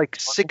bedspread is like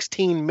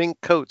 16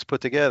 mink coats put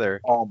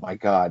together. Oh my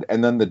God.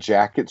 And then the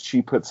jacket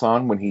she puts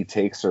on when he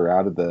takes her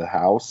out of the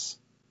house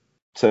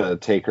to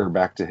take her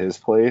back to his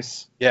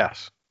place.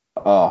 Yes.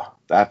 Oh,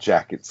 that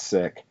jacket's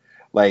sick.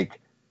 Like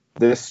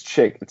this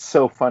chick, it's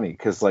so funny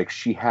because like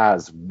she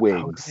has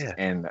wigs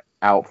and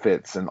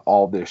outfits and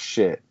all this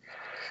shit.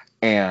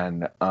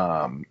 And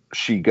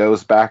she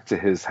goes back to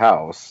his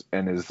house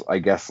and is, I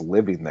guess,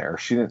 living there.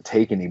 She didn't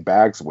take any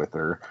bags with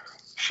her.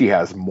 She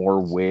has more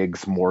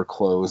wigs, more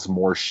clothes,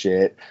 more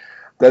shit.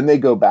 Then they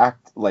go back,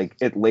 like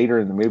it later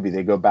in the movie,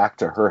 they go back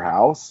to her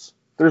house.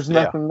 There's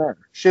nothing there.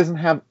 She doesn't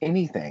have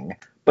anything,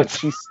 but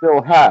she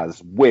still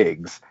has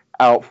wigs,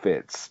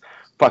 outfits,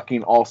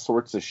 fucking all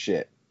sorts of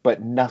shit,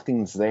 but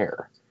nothing's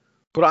there.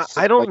 But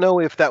I don't know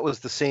if that was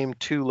the same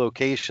two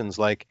locations,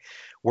 like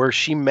where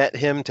she met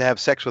him to have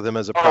sex with him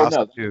as a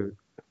prostitute.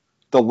 No.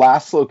 The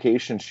last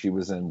location she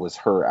was in was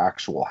her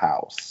actual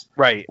house.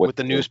 Right, with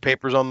the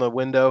newspapers on the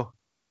window?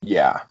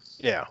 Yeah.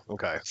 Yeah,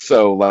 okay.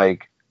 So,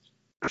 like,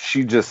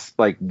 she just,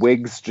 like,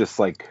 wigs just,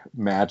 like,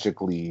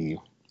 magically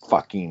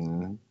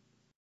fucking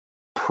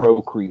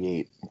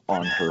procreate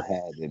on her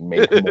head and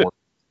make more.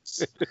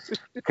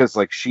 Because,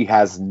 like, she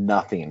has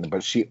nothing,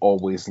 but she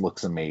always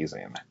looks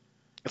amazing.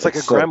 It's like a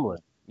gremlin.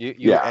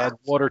 You add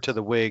water to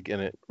the wig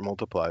and it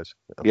multiplies.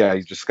 Yeah,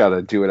 you just got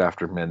to do it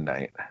after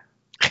midnight.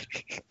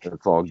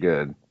 It's all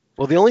good.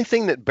 Well, the only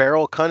thing that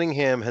Beryl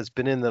Cunningham has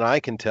been in that I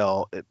can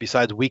tell,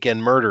 besides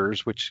Weekend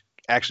Murders, which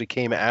actually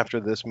came after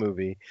this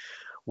movie,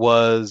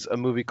 was a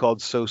movie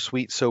called So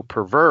Sweet, So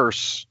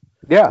Perverse.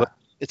 Yeah. But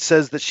it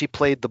says that she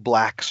played the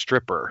black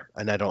stripper,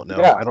 and I don't know.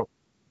 Yeah.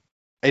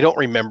 I don't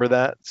remember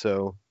that,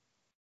 so.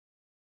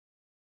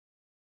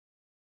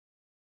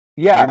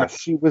 Yeah,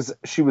 she was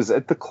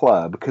at the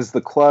club because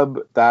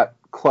that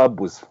club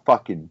was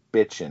fucking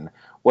bitchin'.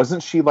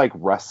 Wasn't she like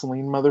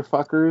wrestling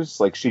motherfuckers?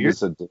 Like she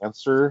was a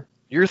dancer.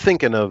 You're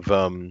thinking of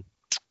the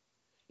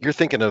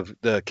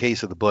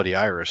Case of the Bloody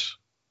Iris.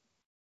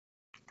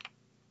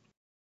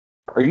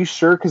 Are you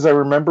sure? Because I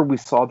remember we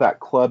saw that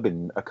club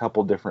in a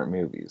couple different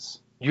movies.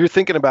 You're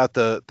thinking about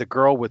the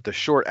girl with the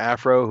short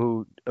afro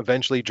who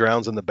eventually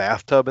drowns in the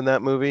bathtub in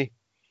that movie,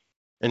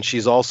 and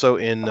she's also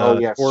in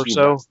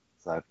Torso.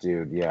 That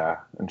dude, yeah,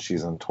 and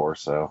she's in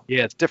Torso.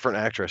 Yeah, it's a different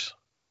actress,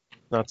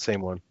 not the same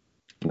one.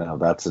 No,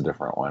 that's a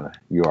different one.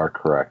 You are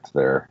correct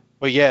there.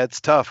 But yeah, it's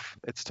tough.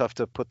 It's tough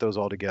to put those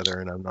all together,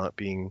 and I'm not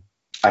being.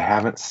 I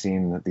haven't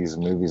seen these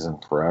movies in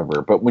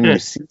forever, but when you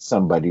see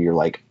somebody, you're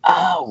like,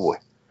 oh.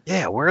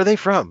 Yeah, where are they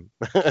from?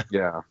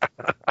 Yeah.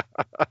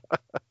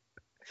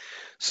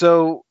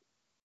 So,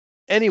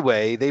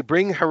 anyway, they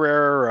bring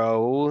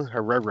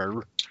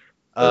Herrero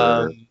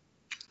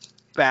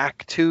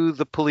back to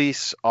the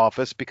police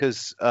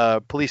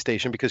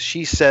station because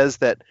she says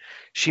that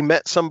she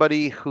met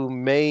somebody who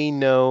may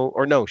know,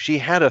 or no, she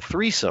had a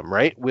threesome,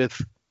 right, with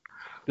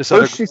this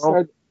other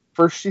girl.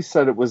 First she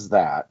said it was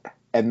that,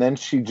 and then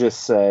she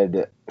just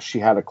said she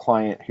had a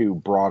client who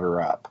brought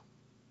her up.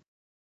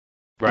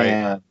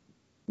 Right.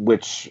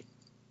 Which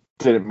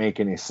didn't make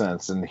any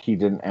sense, and he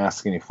didn't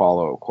ask any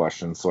follow-up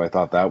questions, so I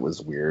thought that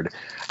was weird.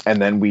 And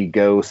then we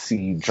go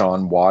see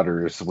John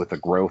Waters with a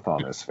growth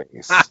on his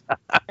face,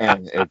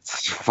 and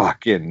it's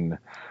fucking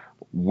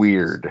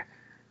weird.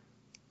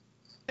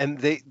 And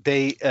the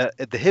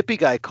hippie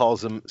guy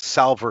calls him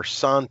Salver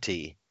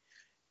Santi,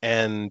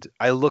 and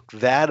I looked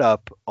that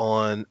up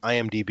on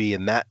IMDb,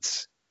 and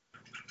that's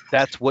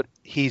what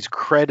he's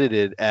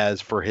credited as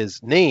for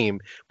his name,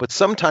 but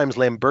sometimes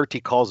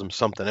Lamberti calls him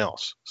something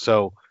else.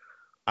 So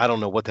I don't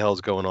know what the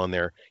hell's going on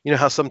there. You know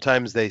how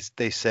sometimes they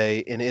say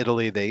in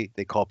Italy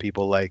they call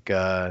people like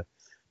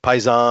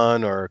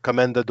paisan or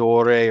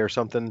commendatore or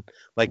something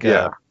like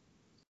a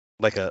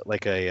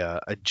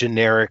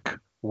generic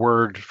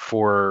word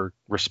for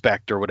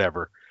respect or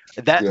whatever.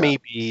 That may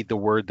be the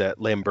word that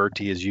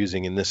Lamberti is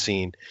using in this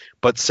scene,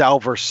 but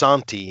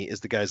Salversanti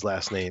is the guy's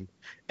last name,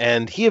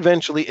 and he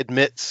eventually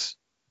admits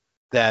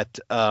that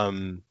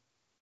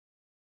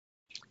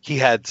he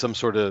had some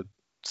sort of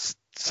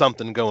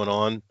something going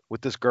on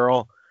with this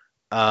girl,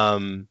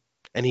 and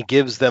he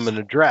gives them an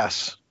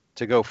address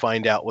to go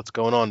find out what's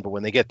going on. But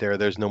when they get there,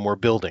 there's no more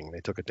building.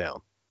 They took it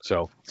down.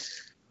 So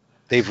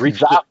they've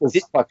reached. That was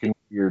fucking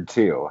weird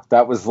too.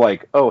 That was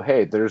like, oh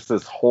hey, there's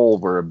this hole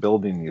where a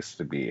building used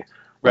to be.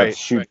 Let's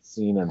shoot a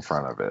scene in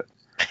front of it.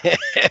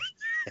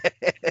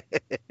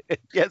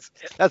 Yes,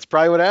 that's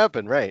probably what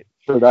happened. Right.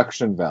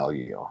 Production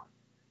value.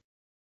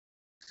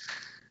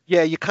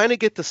 Yeah, you kind of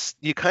get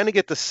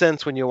the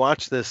sense when you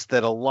watch this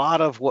that a lot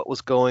of what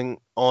was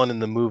going on in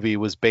the movie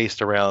was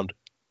based around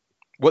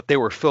what they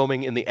were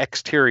filming in the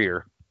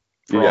exterior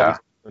for all these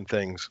different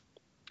things.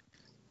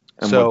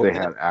 And what they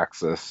had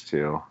access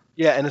to.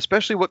 Yeah, and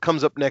especially what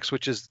comes up next,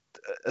 which is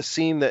a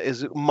scene that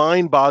is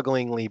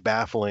mind-bogglingly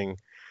baffling,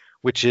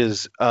 which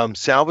is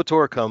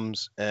Salvatore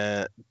comes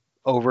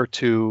over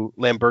to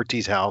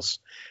Lamberti's house,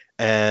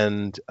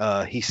 and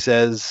he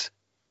says,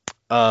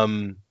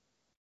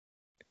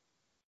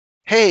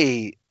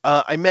 hey,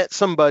 I met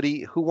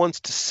somebody who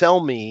wants to sell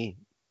me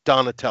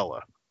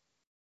Donatella,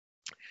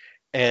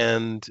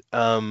 and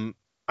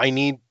I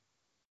need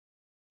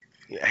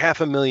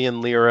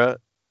 500,000 lira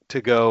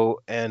to go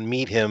and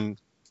meet him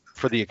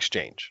for the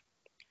exchange.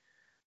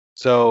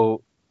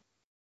 So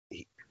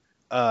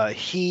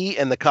he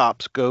and the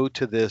cops go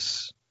to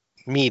this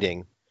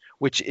meeting,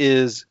 which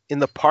is in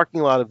the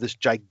parking lot of this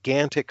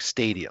gigantic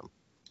stadium.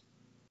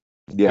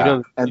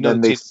 Yeah, and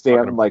then they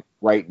stand like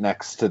right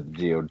next to the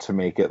dude to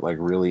make it like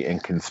really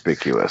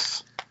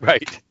inconspicuous.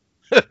 Right.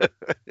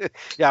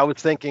 Yeah, I was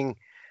thinking,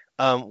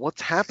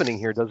 what's happening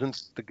here?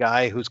 Doesn't the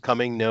guy who's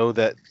coming know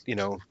that,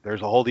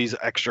 there's all these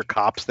extra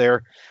cops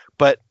there?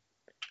 But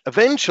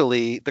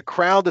eventually the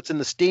crowd that's in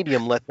the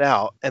stadium lets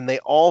out and they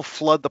all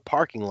flood the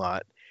parking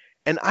lot.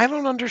 And I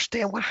don't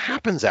understand what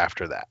happens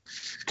after that.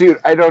 Dude,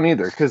 I don't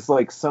either. Because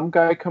like some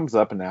guy comes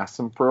up and asks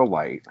them for a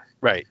light.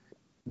 Right.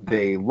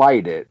 They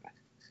light it.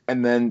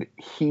 And then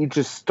he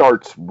just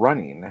starts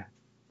running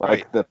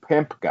like the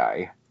pimp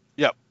guy.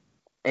 Yep.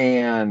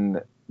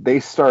 And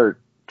they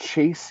start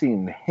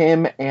chasing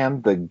him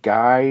and the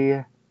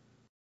guy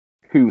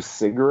whose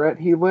cigarette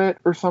he lit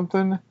or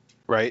something.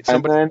 Right.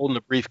 Somebody holding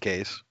a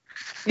briefcase.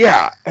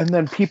 Yeah. And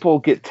then people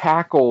get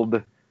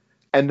tackled.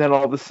 And then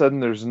all of a sudden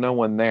there's no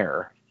one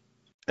there.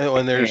 And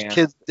when there's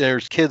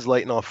kids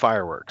lighting off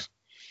fireworks.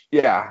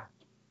 Yeah.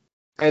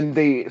 And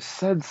they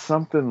said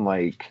something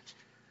like,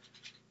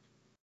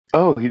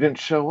 oh, he didn't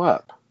show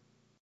up.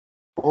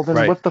 Well,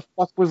 then what the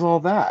fuck was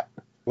all that?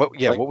 What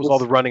was all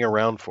the running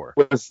around for?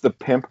 Was the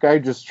pimp guy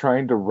just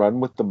trying to run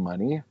with the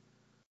money?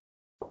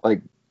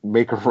 Like,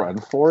 make a run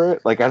for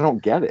it? Like, I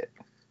don't get it.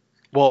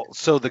 Well,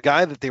 so the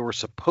guy that they were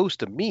supposed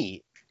to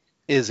meet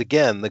is,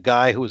 again, the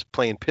guy who was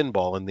playing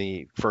pinball in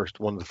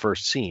one of the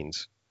first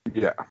scenes.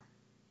 Yeah.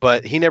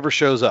 But he never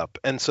shows up.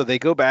 And so they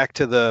go back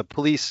to the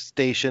police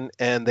station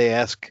and they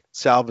ask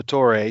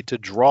Salvatore to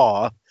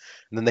draw.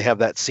 And then they have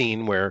that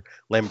scene where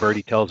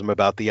Lamberti tells him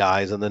about the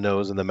eyes and the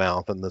nose and the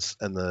mouth and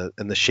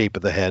the shape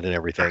of the head and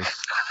everything.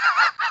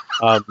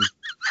 And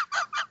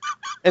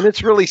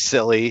it's really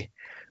silly.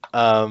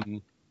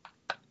 And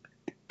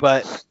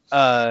they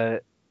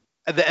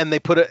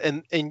put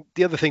and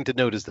the other thing to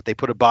note is that they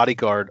put a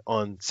bodyguard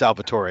on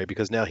Salvatore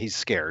because now he's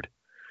scared.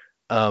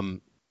 And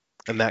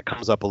that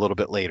comes up a little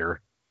bit later.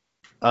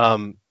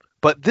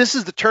 But this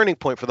is the turning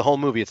point for the whole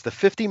movie. It's the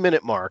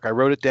 50-minute mark. I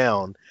wrote it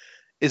down.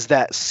 Is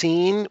that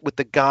scene with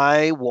the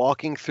guy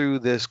walking through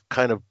this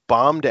kind of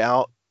bombed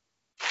out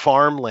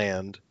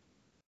farmland,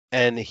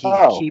 and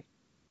he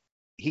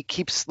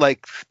keeps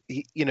like,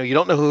 you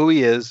don't know who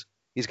he is.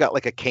 He's got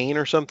like a cane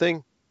or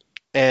something,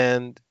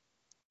 and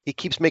he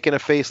keeps making a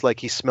face like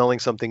he's smelling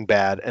something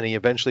bad, and he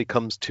eventually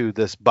comes to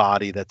this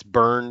body that's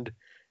burned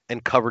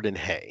and covered in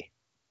hay.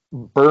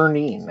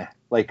 Burning,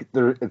 like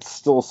it's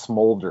still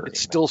smoldering.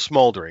 It's still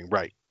smoldering,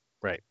 right.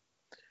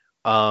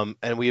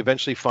 And we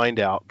eventually find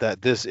out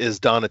that this is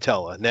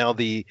Donatella. Now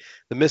the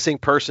missing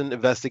person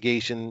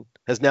investigation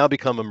has now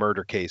become a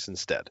murder case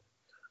instead.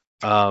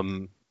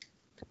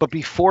 But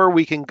before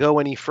we can go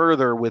any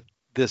further with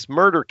this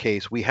murder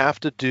case, we have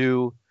to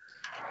do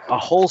a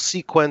whole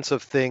sequence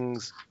of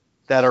things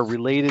that are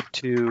related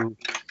to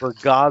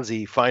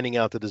Bergazzi finding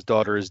out that his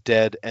daughter is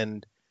dead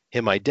and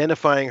him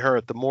identifying her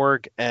at the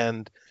morgue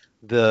and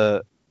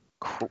the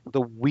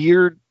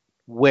weird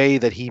way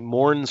that he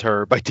mourns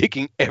her by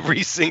taking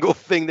every single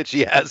thing that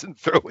she has and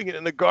throwing it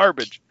in the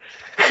garbage.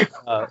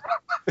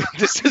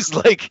 This is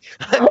like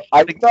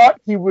I thought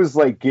he was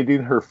like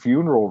getting her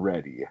funeral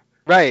ready.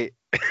 Right.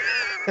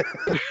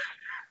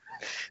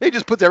 He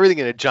just puts everything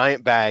in a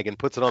giant bag and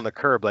puts it on the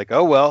curb like,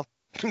 oh well,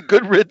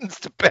 Good riddance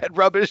to bad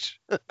rubbish.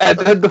 And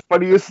then the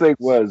funniest thing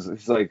was,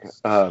 he's like,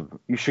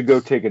 you should go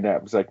take a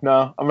nap. He's like,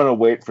 no, I'm going to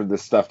wait for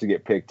this stuff to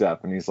get picked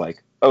up. And he's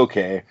like,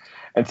 okay.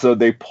 And so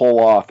they pull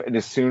off. And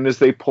as soon as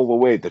they pull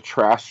away, the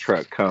trash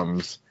truck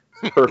comes.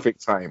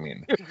 Perfect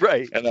timing.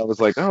 Right. And I was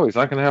like, oh, he's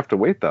not going to have to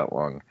wait that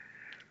long.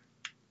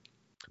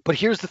 But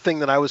here's the thing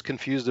that I was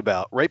confused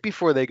about. Right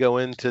before they go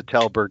in to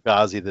tell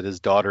Bergazzi that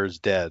his daughter is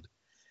dead,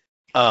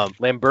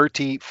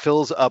 Lamberti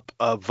fills up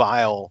a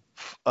vial,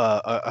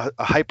 a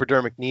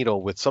hypodermic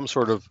needle with some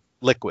sort of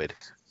liquid.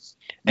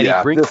 And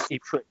this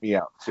tripped me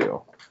out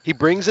too. He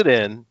brings it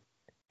in,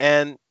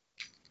 and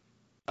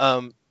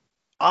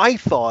I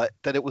thought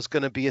that it was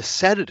going to be a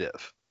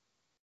sedative.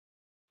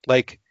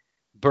 Like,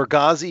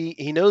 Bergazzi,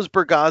 he knows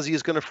Bergazzi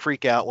is going to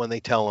freak out when they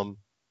tell him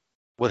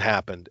what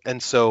happened.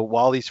 And so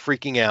while he's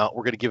freaking out,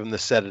 we're going to give him the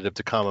sedative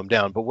to calm him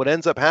down. But what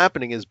ends up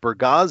happening is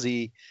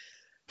Bergazzi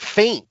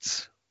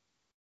faints.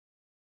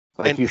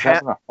 Like he's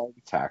having a heart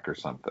attack or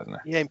something.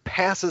 Yeah, and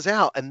passes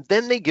out. And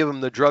then they give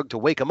him the drug to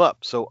wake him up.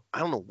 So I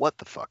don't know what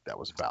the fuck that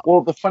was about.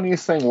 Well, the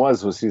funniest thing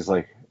was he's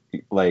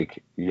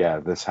like, yeah,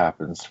 this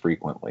happens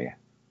frequently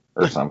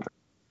or something.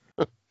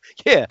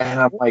 Yeah. And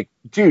I'm like,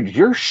 dude,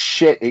 you're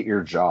shit at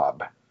your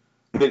job.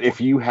 That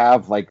if you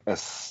have like a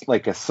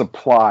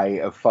supply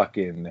of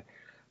fucking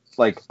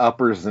like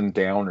uppers and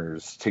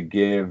downers to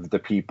give the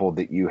people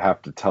that you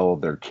have to tell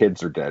their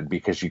kids are dead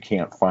because you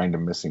can't find a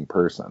missing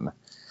person.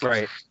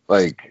 Right.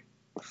 Like,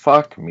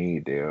 fuck me,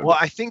 dude. Well,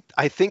 I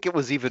think it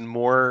was even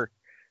more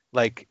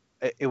like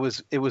it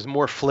was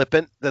more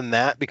flippant than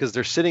that, because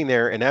they're sitting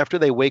there, and after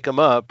they wake him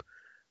up,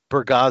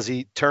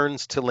 Bergazzi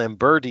turns to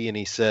Lamberti and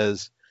he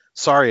says,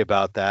 "Sorry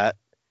about that."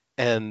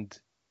 And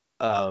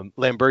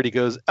Lamberti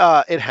goes,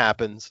 it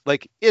happens.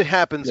 Like, it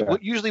happens. Yeah.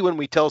 Usually when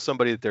we tell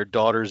somebody that their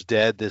daughter's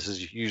dead, this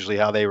is usually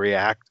how they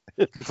react.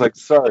 It's like,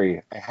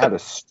 sorry, I had a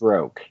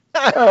stroke.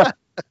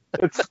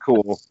 It's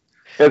cool.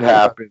 It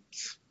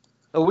happens.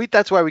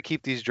 That's why we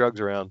keep these drugs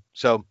around.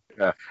 So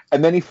yeah.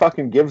 And then he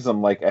fucking gives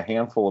them like a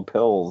handful of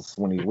pills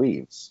when he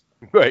leaves.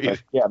 Right.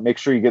 Like, yeah, make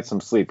sure you get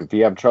some sleep. If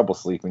you have trouble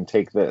sleeping,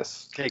 take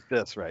this. Take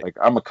this, right. Like,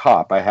 I'm a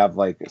cop. I have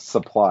like a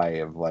supply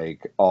of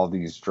like all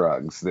these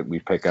drugs that we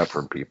pick up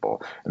from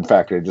people. In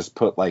fact, I just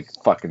put like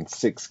fucking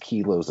 6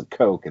 kilos of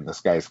coke in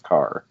this guy's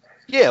car.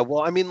 Yeah, well,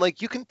 I mean,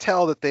 like, you can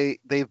tell that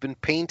they've been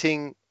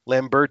painting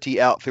Lamberti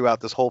out throughout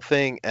this whole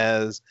thing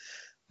as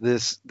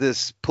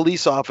this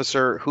police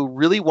officer who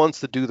really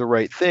wants to do the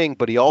right thing,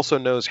 but he also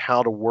knows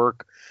how to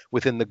work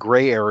within the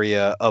gray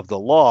area of the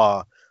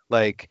law.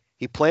 Like,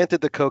 he planted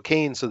the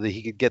cocaine so that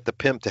he could get the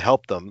pimp to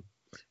help them.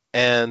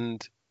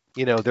 And,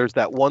 you know, there's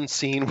that one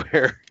scene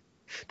where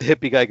the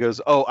hippie guy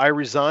goes, "Oh, I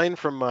resigned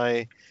from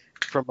my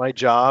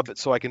job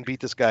so I can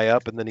beat this guy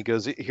up." And then he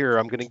goes, "Here,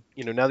 I'm going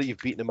to, now that you've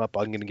beaten him up,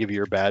 I'm going to give you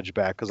your badge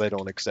back because I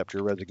don't accept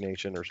your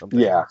resignation," or something.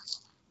 Yeah.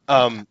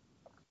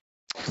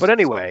 But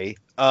anyway.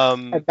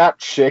 And that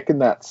chick in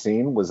that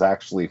scene was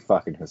actually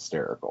fucking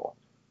hysterical.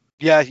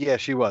 Yeah,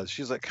 she was.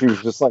 She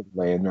was just like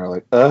laying there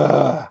like,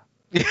 ugh.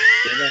 I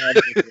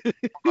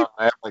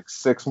have like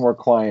 6 more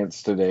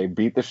clients today.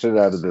 Beat the shit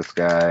out of this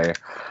guy.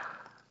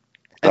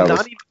 And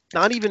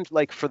not even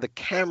like for the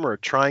camera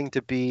trying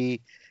to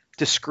be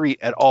discreet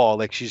at all.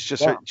 Like, she's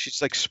just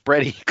she's like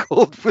spread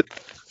eagled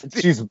with.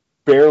 She's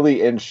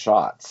barely in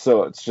shot,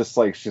 so it's just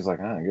like she's like,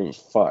 I don't give a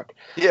fuck.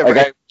 Yeah, like,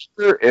 right. I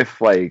wonder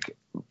if like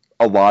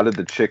a lot of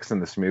the chicks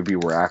in this movie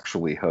were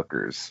actually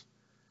hookers.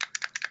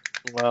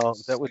 Well,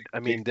 that would. I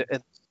mean,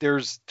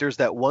 there's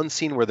that one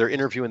scene where they're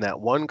interviewing that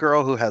one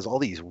girl who has all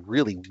these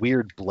really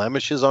weird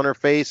blemishes on her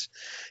face,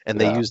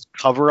 and they used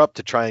cover up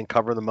to try and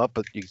cover them up,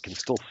 but you can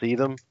still see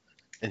them.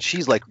 And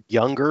she's like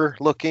younger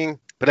looking.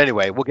 But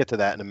anyway, we'll get to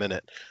that in a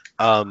minute.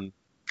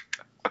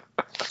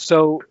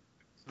 So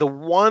the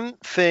one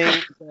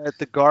thing that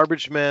the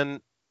garbage men,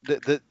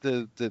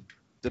 the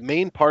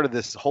main part of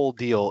this whole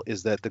deal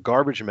is that the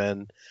garbage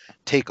men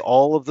take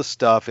all of the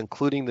stuff,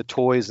 including the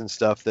toys and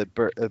stuff that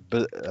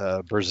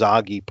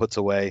Bergazzi puts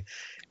away.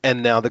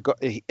 And now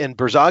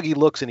Bergazzi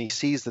looks and he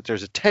sees that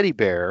there's a teddy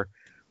bear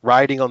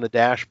riding on the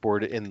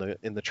dashboard in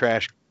the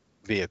trash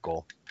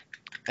vehicle,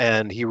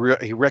 and he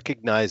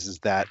recognizes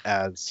that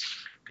as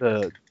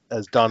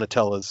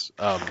Donatella's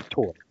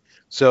toy.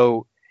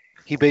 So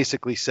he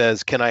basically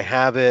says, "Can I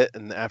have it?"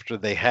 And after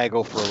they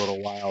haggle for a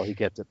little while, he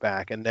gets it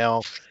back. And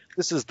now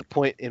this is the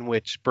point in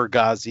which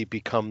Bergazzi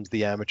becomes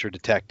the amateur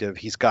detective.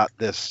 He's got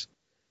this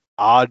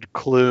odd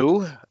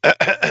clue,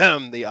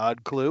 the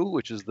odd clue,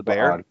 which is the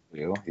bear. Odd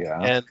clue,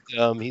 yeah.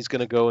 And he's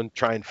going to go and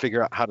try and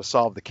figure out how to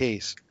solve the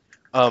case.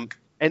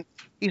 And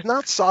he's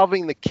not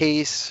solving the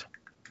case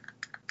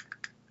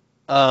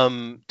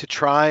to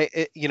try,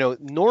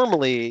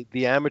 normally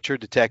the amateur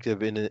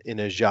detective in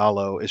a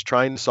giallo is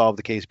trying to solve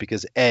the case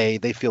because A,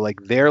 they feel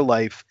like their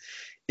life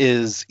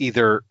is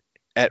either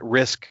at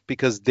risk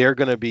because they're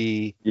going to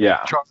be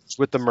charged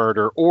with the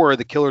murder, or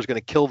the killer's going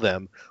to kill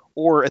them,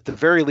 or at the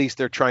very least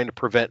they're trying to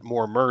prevent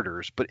more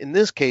murders. But in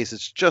this case,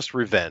 it's just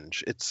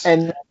revenge.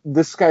 And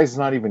this guy's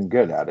not even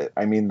good at it.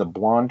 I mean, the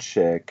blonde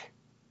chick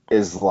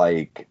is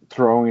like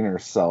throwing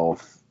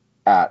herself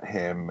at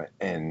him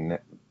in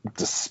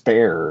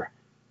despair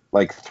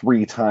like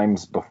 3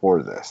 times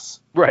before this.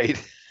 Right.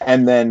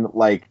 And then,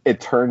 like, it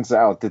turns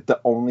out that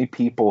the only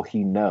people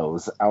he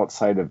knows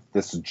outside of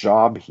this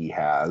job he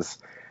has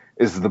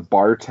is the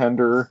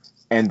bartender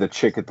and the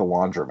chick at the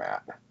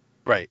laundromat.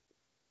 Right.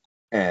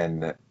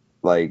 And,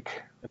 like...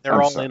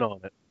 They're all in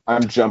on it.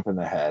 I'm jumping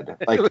ahead.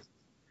 Like,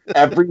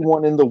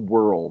 everyone in the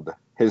world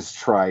has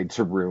tried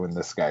to ruin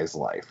this guy's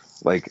life.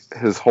 Like,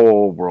 his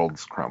whole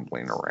world's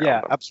crumbling around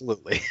him.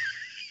 Absolutely.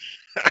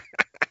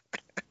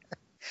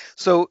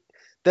 So...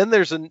 Then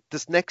there's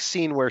this next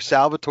scene where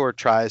Salvatore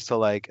tries to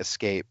like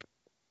escape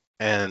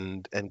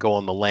and go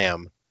on the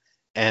lam,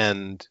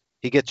 and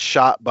he gets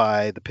shot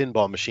by the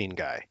pinball machine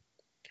guy.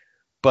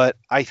 But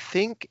I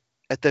think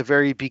at the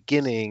very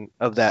beginning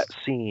of that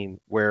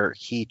scene where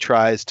he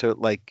tries to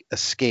like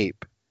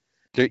escape,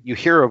 you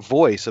hear a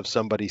voice of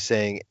somebody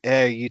saying,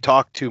 "Hey, you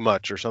talk too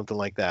much," or something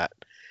like that.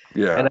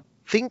 Yeah. And I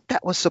think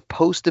that was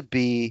supposed to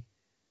be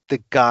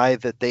the guy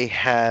that they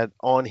had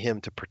on him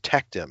to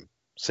protect him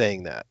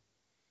saying that.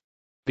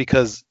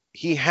 Because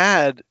he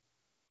had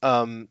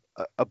a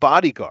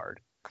bodyguard.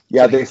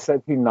 Yeah, they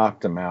said he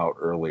knocked him out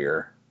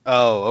earlier.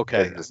 Oh,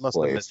 okay. I must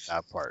have missed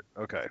that part.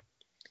 Okay.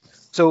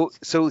 So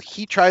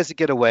he tries to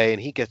get away and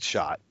he gets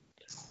shot.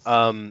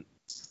 And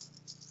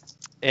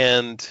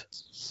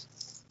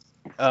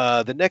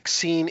the next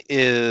scene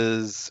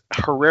is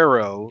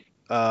Herrero,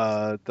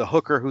 the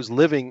hooker who's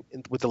living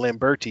with the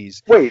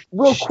Lambertis. Wait,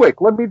 real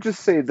quick, let me just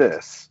say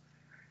this.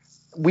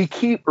 We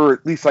keep, or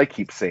at least I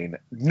keep saying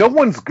it, no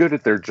one's good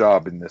at their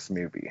job in this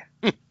movie.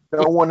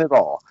 No one at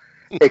all.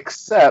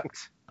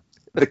 Except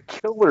the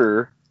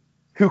killer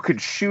who could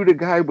shoot a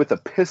guy with a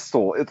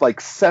pistol at like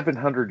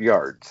 700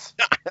 yards.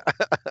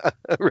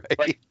 Right.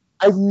 Like,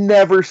 I've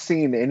never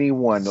seen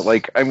anyone,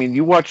 like, I mean,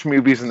 you watch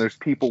movies and there's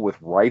people with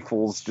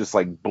rifles just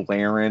like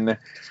blaring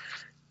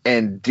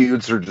and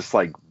dudes are just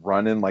like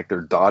running like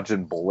they're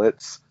dodging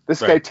bullets.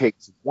 This guy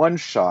takes one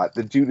shot.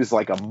 The dude is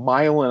like 1.5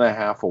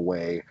 miles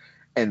away.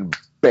 And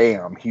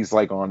bam, he's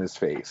like on his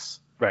face.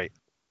 Right.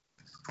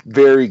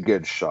 Very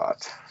good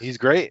shot. He's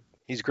great.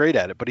 He's great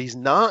at it, but he's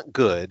not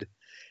good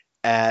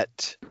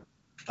at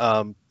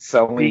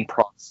selling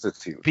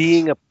prostitutes.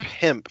 Being a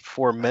pimp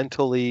for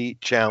mentally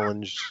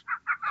challenged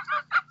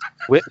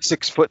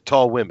 6 foot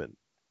tall women.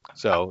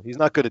 So he's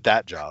not good at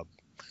that job.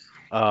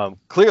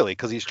 Clearly,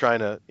 because he's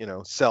trying to,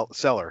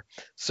 sell her.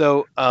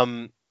 So,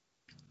 okay.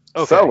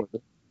 Sell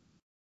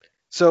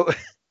her.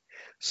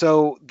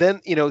 So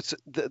then,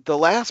 the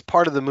last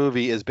part of the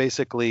movie is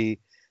basically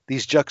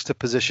these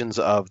juxtapositions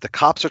of the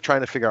cops are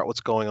trying to figure out what's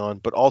going on,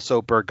 but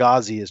also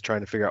Bergazzi is trying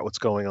to figure out what's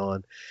going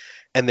on.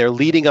 And they're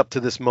leading up to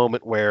this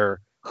moment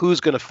where who's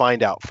going to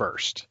find out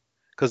first?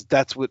 Because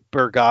that's what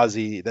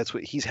Bergazzi, that's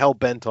what he's hell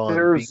bent on.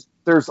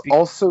 There's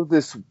also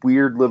this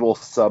weird little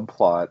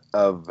subplot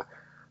of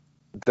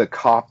the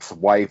cop's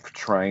wife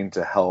trying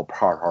to help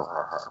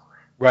her.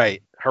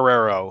 Right.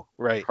 Herrero.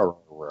 Right.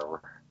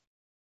 Herrero.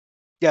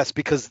 Yes,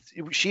 because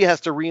she has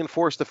to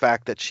reinforce the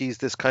fact that she's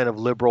this kind of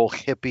liberal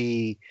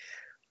hippie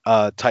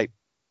type,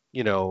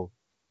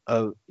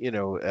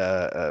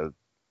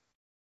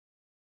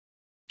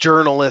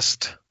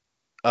 journalist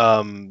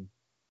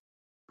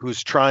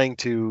who's trying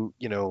to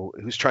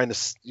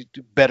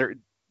better,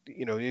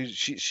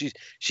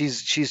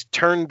 she's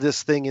turned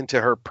this thing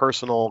into her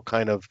personal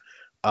kind of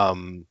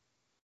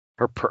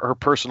her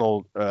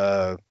personal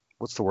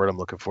what's the word I'm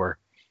looking for?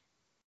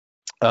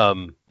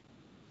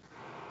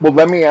 Well,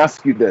 let me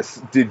ask you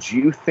this. Did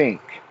you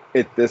think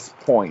at this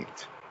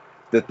point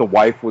that the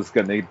wife was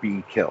going to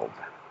be killed?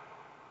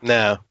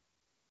 No.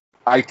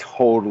 I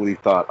totally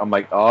thought, I'm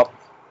like,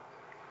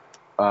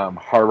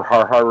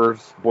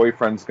 Harper's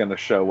boyfriend's going to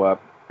show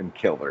up and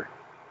kill her.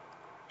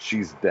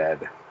 She's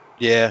dead.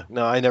 Yeah,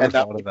 no, I never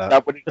thought of that.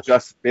 That would have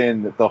just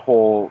been the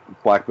whole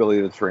Black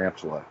Billy the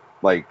Tarantula.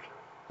 Like,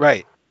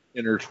 right.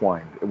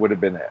 Intertwined. It would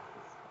have been it.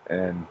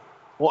 And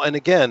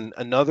again,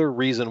 another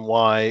reason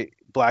why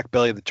Black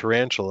Belly the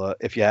Tarantula,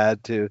 if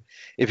you're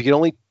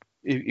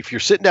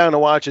sitting down to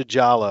watch a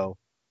Giallo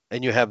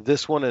and you have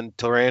this one and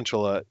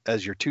Tarantula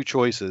as your two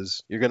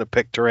choices, you're going to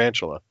pick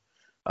Tarantula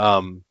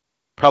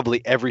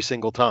probably every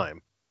single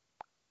time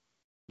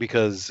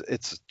because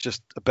it's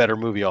just a better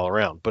movie all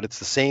around, but it's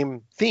the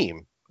same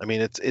theme. I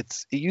mean,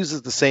 it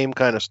uses the same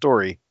kind of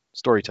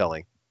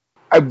storytelling.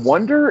 I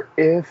wonder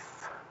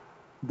if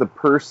the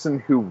person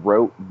who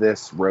wrote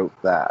this wrote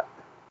that.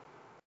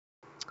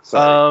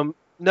 Sorry.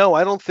 No,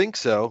 I don't think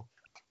so.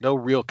 No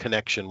real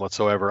connection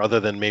whatsoever, other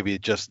than maybe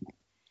just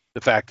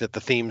the fact that the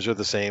themes are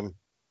the same.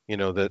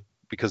 That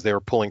because they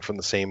were pulling from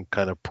the same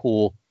kind of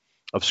pool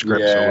of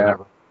scripts or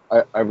whatever.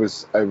 I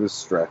was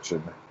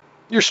stretching.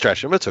 You're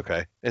stretching. It's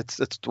okay. It's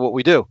what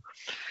we do.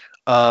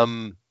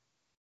 So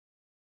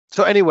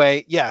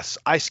anyway, yes,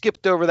 I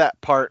skipped over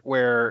that part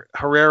where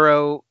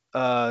Herrero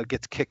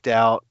gets kicked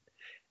out,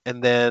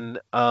 and then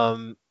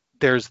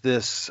there's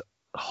this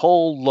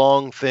whole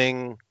long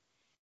thing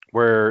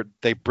where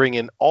they bring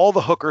in all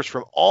the hookers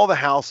from all the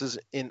houses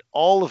in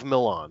all of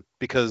Milan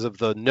because of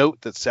the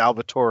note that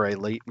Salvatore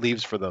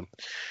leaves for them.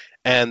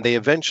 and they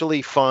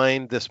eventually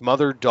find this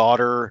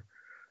mother-daughter.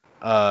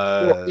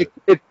 Well,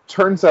 it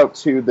turns out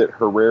too that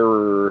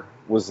Herrera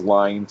was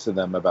lying to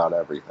them about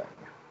everything.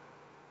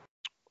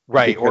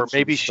 Right, Because or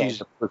maybe trying she's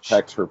to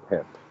protect her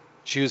pimp.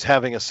 she was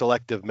having a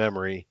selective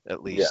memory,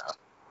 at least. Yeah.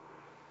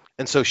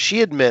 And so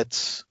she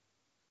admits,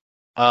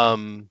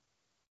 and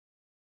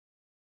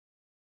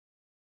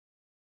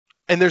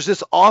there's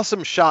this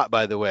awesome shot,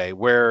 by the way,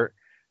 where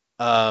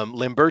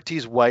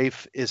Lamberti's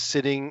wife is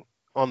sitting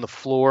on the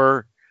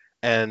floor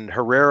and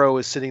Herrera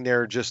is sitting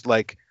there just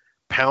like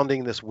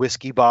pounding this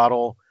whiskey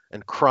bottle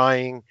and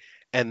crying,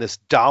 and this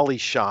dolly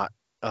shot,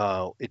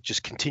 it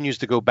just continues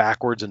to go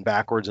backwards and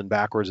backwards and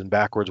backwards and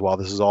backwards while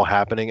this is all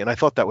happening. And I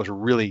thought that was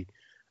really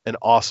an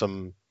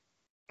awesome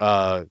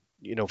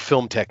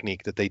film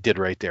technique that they did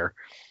right there.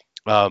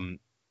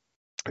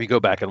 If you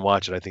go back and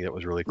watch it, I think that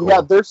was really cool.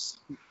 Yeah,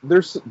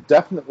 there's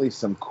definitely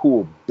some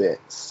cool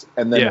bits,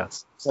 and then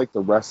it's like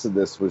the rest of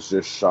this was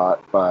just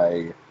shot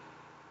by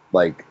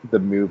like the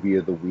movie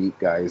of the week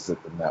guys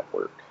at the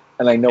network.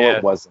 And I know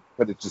it wasn't,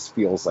 but it just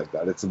feels like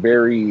that. It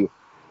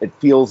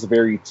feels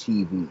very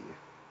TV.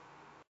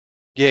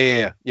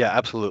 Yeah,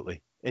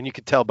 absolutely. And you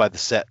can tell by the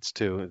sets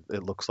too.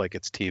 It looks like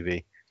it's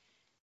TV.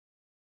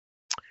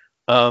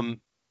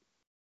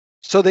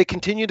 So they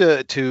continue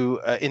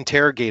to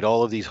interrogate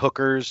all of these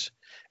hookers,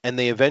 and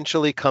they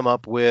eventually come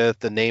up with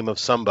the name of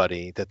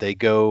somebody that they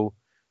go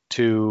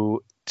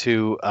to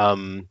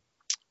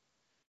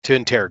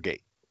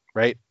interrogate,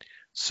 right?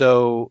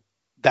 So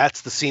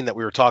that's the scene that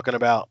we were talking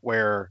about,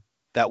 where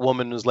that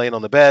woman was laying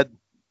on the bed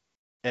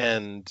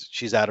and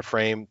she's out of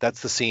frame.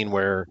 That's the scene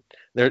where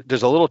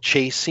there's a little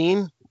chase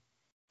scene,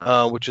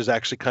 which is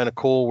actually kind of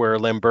cool, where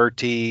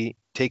Lamberti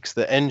takes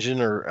the engine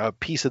or a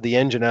piece of the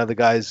engine out of the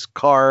guy's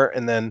car,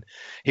 and then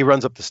he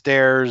runs up the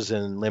stairs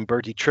and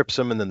Lamberti trips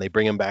him, and then they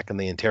bring him back and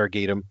they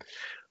interrogate him.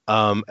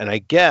 And I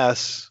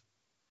guess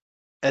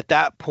at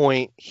that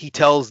point he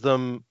tells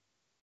them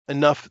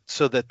enough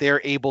so that they're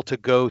able to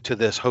go to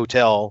this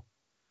hotel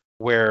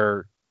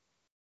where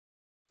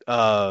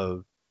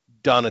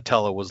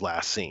Donatello was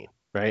last seen,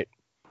 right?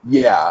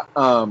 Yeah.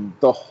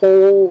 The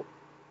whole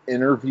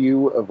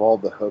interview of all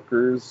the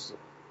hookers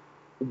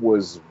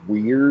was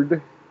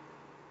weird,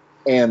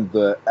 and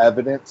the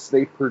evidence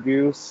they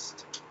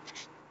produced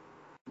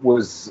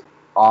was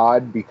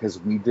odd because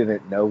we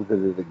didn't know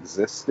that it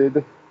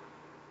existed.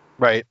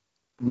 Right.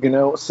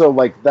 So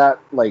like that,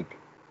 like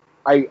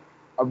I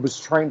was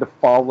trying to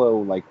follow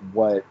like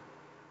what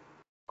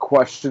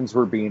questions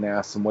were being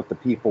asked and what the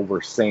people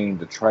were saying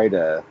to try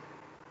to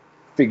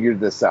figure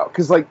this out.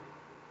 Because like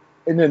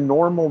in a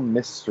normal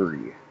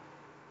mystery,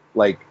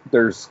 like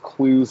there's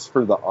clues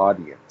for the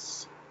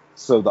audience,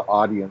 so the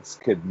audience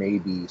could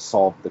maybe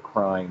solve the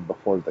crime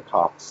before the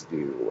cops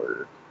do,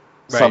 or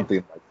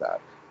something like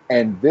that.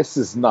 And this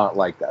is not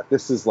like that.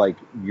 This is like,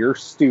 you're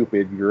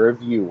stupid, you're a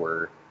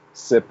viewer,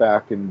 sit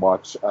back and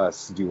watch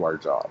us do our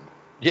job.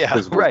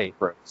 Yeah, right.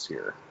 Pros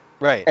here.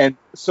 Right. And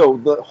so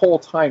the whole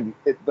time,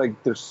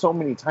 there's so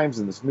many times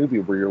in this movie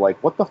where you're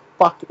like, what the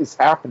fuck is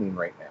happening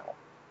right now?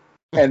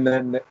 And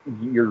then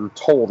you're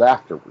told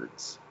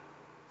afterwards.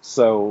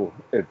 So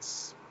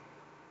it's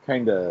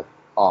kind of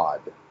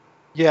odd.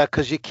 Yeah,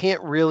 because you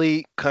can't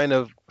really kind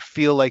of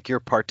feel like you're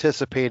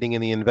participating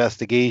in the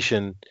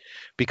investigation,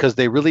 because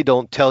they really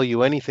don't tell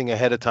you anything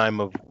ahead of time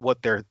of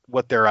what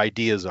their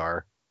ideas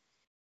are.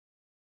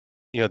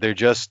 They're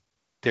just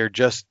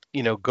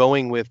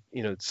going with,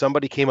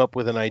 somebody came up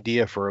with an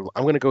idea for,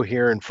 I'm going to go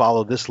here and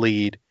follow this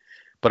lead,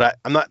 but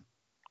I'm not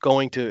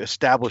going to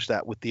establish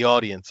that with the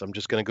audience. I'm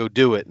just going to go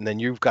do it, and then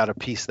you've got to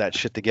piece that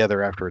shit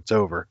together after it's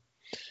over.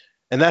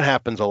 And that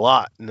happens a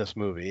lot in this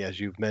movie, as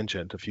you've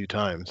mentioned a few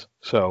times.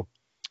 So,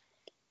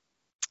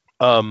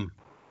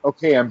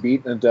 okay, I'm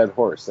beating a dead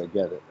horse. I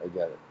get it.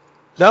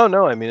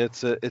 No. I mean,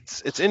 it's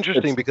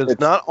interesting because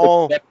not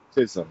all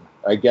nepotism.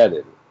 I get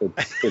it.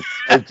 It's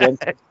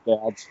Argento's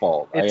dad's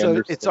fault.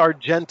 It's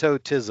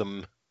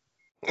Argentotism.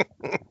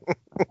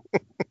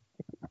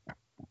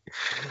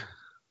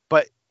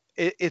 But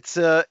it's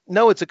a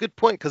good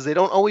point, because they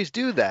don't always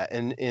do that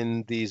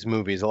in these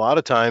movies. A lot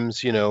of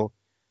times, you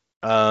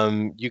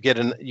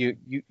get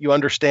you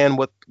understand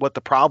what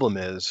the problem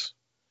is,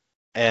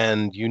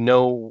 and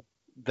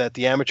that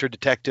the amateur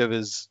detective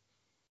is,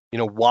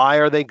 why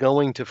are they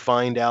going to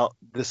find out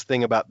this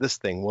thing about this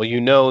thing?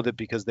 Well, that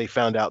because they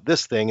found out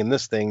this thing and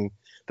this thing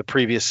the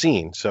previous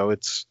scene. So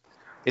it's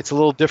a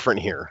little different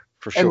here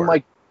for sure. And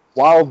like,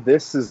 while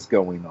this is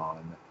going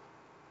on,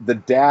 the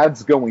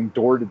dad's going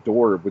door to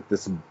door with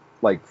this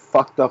like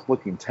fucked up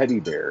looking teddy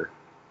bear.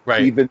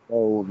 Right. Even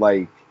though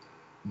like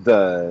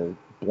the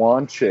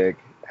blonde chick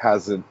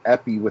has an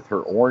epi with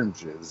her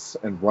oranges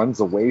and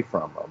runs away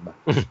from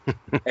him.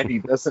 And he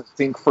doesn't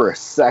think for a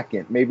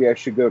second, maybe I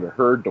should go to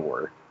her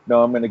door.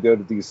 No, I'm going to go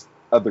to these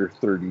other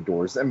 30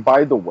 doors. And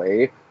by the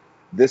way,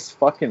 this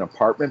fucking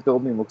apartment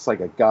building looks like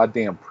a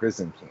goddamn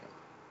prison camp.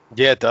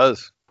 Yeah, it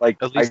does. Like,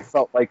 I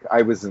felt like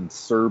I was in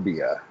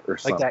Serbia or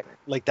something.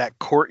 Like that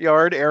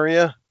courtyard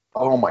area.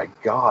 Oh my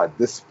God,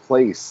 this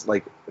place,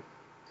 like,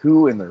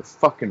 who in their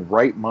fucking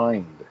right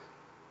mind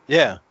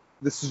Yeah.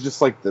 This is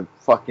just like the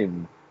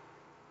fucking,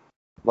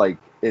 like,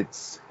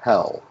 it's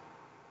hell.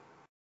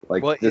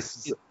 Like, Well, this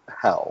is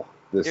hell.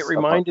 It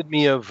reminded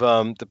me of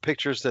the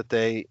pictures that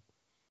they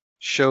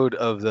showed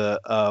of the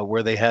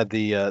where they had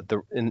the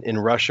in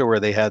Russia where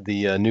they had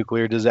the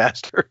nuclear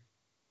disaster.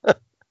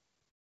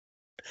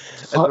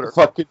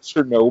 Fucking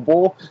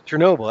Chernobyl.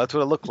 Chernobyl. That's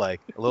what it looked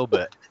like a little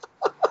bit.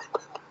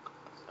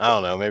 I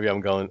don't know. Maybe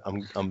I'm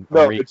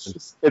No,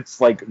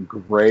 it's like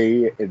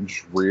gray and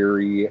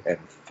dreary and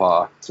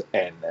fucked,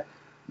 and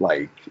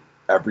like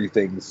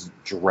everything's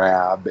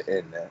drab,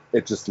 and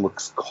it just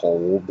looks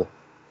cold.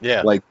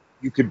 Yeah. Like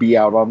you could be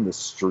out on the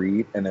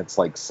street and it's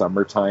like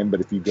summertime,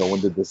 but if you go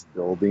into this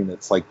building,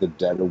 it's like the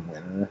dead of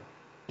winter.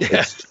 Yeah.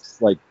 It's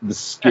just like the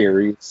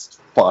scariest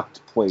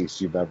fucked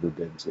place you've ever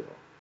been to.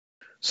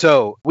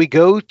 So we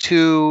go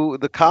to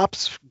the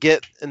cops,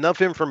 get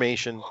enough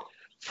information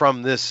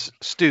from this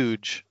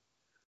stooge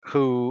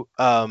who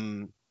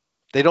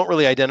they don't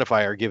really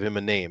identify or give him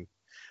a name,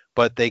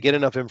 but they get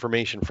enough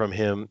information from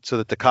him so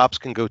that the cops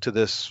can go to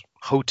this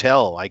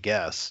hotel, I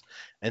guess,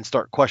 and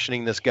start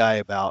questioning this guy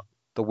about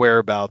the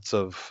whereabouts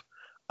of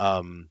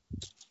Donatella,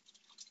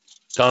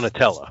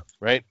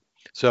 right?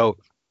 So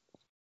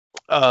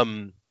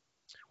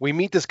we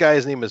meet this guy.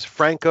 His name is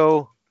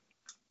Franco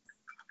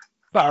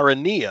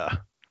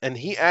Barania, and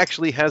he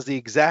actually has the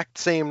exact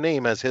same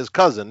name as his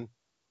cousin,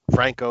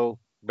 Franco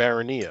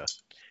Barania.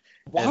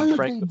 Why would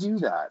they do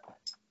that?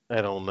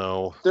 I don't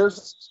know.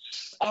 There's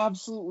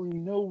absolutely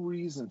no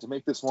reason to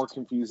make this more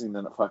confusing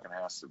than it fucking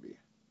has to be.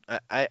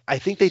 I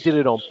think they did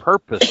it on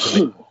purpose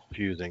to make it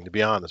confusing, to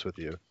be honest with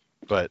you.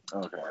 But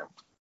okay.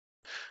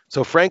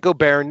 So Franco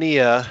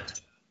Barania,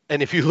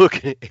 and if you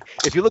look in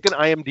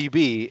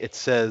IMDb, it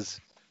says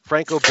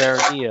Franco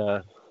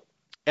Barania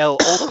El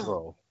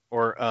Otro,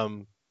 or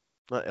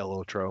not El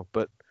Otro,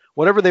 but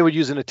whatever they would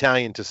use in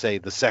Italian to say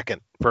the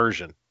second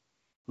version.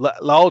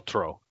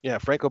 L'altro. Yeah,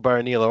 Franco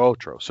Barania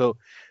L'altro. So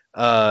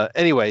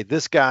anyway,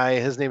 this guy,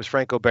 his name's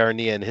Franco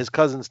Barania, and his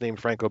cousin's named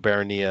Franco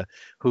Barania,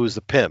 who's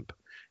the pimp.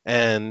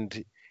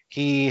 And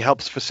he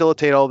helps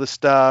facilitate all this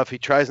stuff. He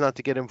tries not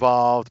to get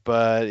involved,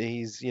 but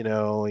he's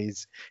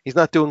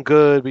not doing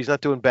good, but he's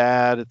not doing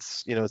bad.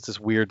 It's this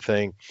weird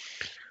thing.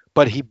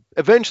 But he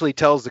eventually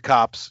tells the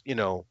cops,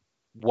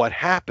 what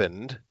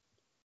happened.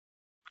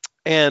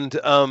 And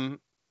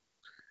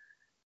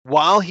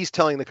while he's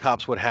telling the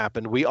cops what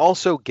happened, we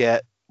also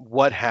get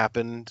what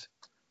happened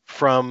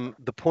from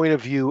the point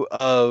of view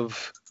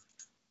of,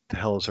 the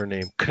hell is her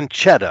name?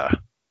 Conchetta.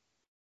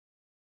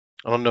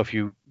 I don't know if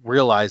you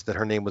realized that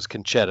her name was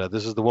Conchetta.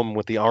 This is the woman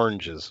with the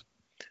oranges.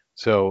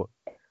 So,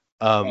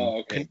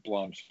 blonde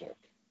chick.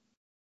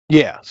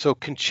 Yeah. So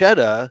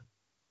Conchetta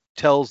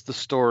tells the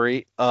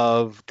story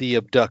of the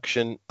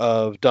abduction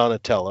of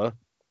Donatella,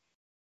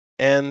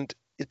 and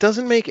it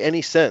doesn't make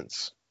any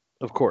sense.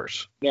 Of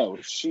course. No,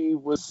 she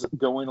was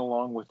going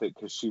along with it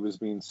because she was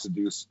being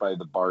seduced by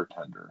the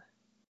bartender.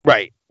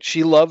 Right.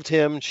 She loved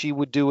him. She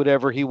would do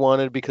whatever he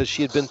wanted because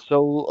she had been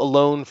so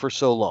alone for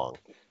so long.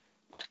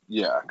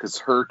 Yeah, because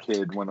her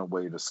kid went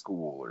away to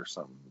school or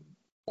some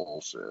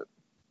bullshit.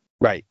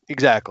 Right.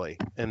 Exactly.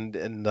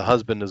 And the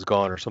husband is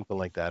gone or something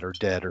like that, or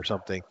dead or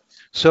something.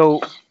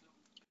 So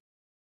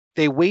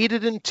they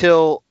waited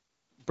until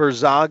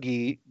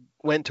Berzaghi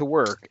went to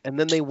work, and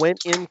then they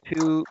went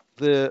into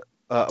the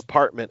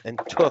apartment and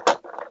took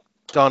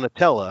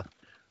Donatella.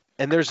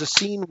 And there's a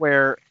scene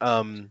where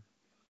the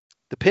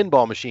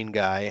pinball machine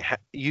guy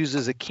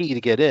uses a key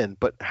to get in,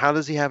 but how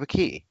does he have a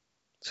key?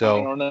 So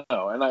I don't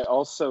know, and I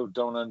also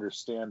don't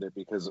understand it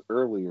because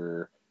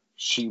earlier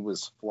she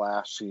was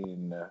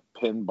flashing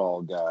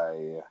Pinball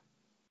Guy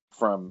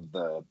from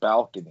the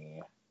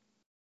balcony.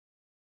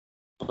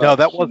 No,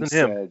 that wasn't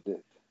him.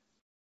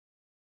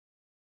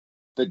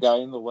 The guy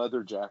in the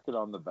leather jacket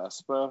on the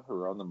Vespa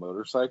or on the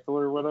motorcycle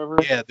or whatever?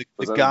 Yeah,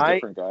 was the that guy, a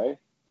different guy?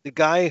 The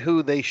guy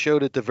who they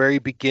showed at the very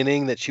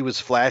beginning that she was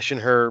flashing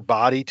her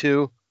body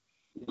to.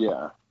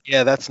 Yeah.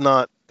 Yeah, that's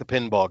not the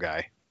pinball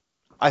guy.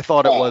 I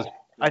thought it was.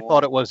 I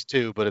thought it was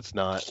too, but it's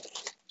not.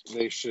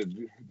 They should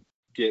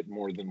get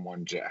more than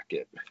one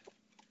jacket.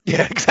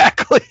 Yeah,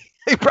 exactly.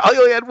 They probably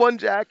only had one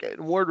jacket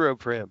and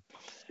wardrobe for him.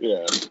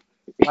 Yeah.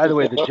 By the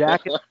way, the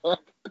jacket.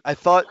 I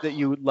thought that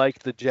you would like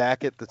the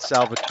jacket that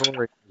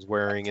Salvatore was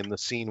wearing in the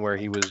scene where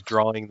he was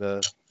drawing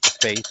the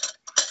face.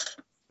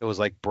 It was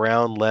like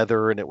brown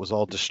leather and it was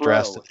all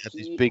distressed and had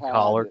these big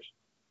collars.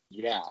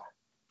 Yeah.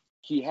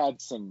 He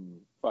had some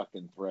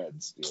fucking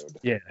threads, dude.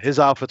 Yeah, his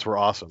outfits were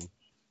awesome.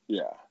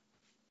 Yeah.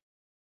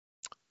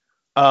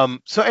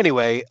 So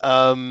anyway,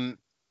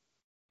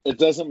 it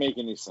doesn't make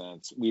any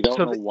sense. We don't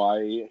know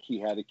why he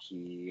had a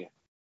key.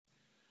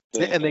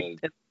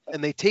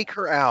 And they take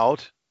her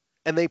out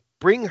and they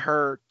bring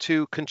her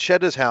to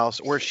Conchetta's house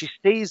where she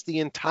stays the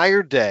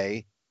entire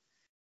day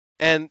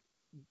and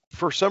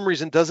for some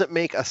reason doesn't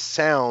make a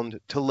sound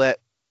to let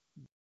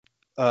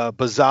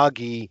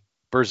Berzaghi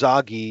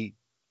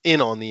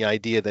in on the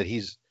idea that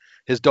his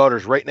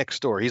daughter's right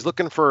next door. He's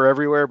looking for her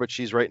everywhere, but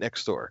she's right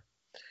next door.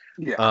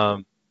 Yeah.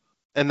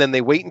 and then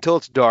they wait until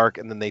it's dark,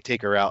 and then they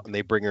take her out and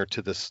they bring her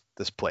to this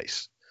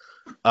place.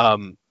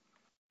 And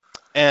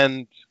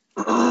now,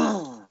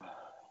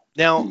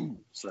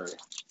 Sorry.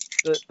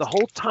 the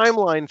whole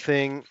timeline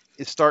thing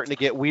is starting to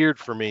get weird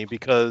for me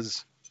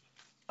because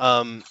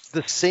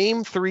the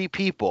same three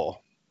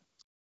people,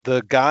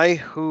 the guy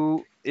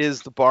who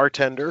is the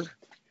bartender,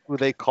 who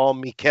they call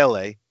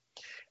Michele,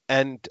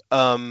 and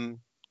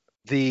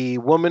the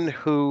woman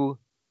who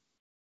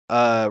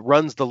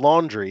runs the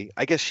laundry,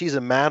 I guess she's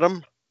a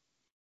madam,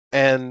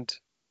 and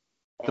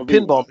the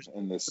pinball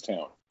in this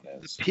town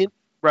is. the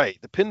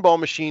pinball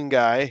machine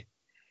guy,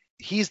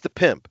 he's the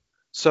pimp.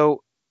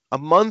 So a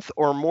month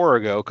or more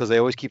ago, because they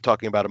always keep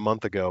talking about a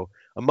month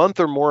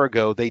or more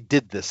ago, they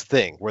did this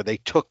thing where they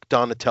took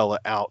Donatella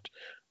out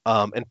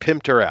and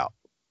pimped her out.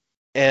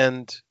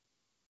 And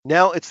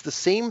now it's the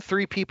same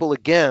three people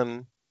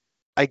again.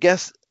 I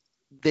guess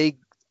they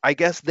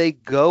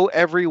go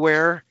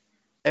everywhere.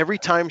 Every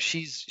time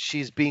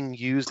she's being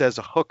used as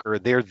a hooker,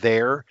 they're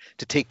there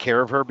to take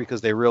care of her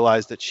because they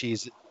realize that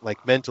she's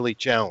like mentally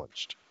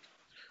challenged.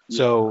 Yeah.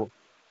 So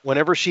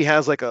whenever she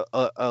has like a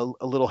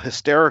little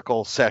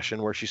hysterical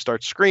session where she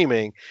starts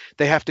screaming,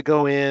 they have to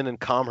go in and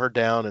calm her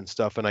down and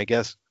stuff. And I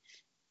guess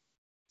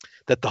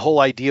that the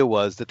whole idea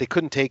was that they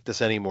couldn't take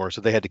this anymore,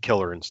 so they had to kill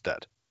her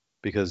instead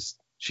because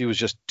she was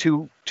just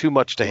too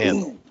much to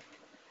handle.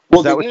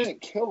 Well, they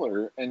didn't kill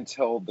her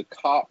until the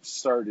cops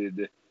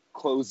started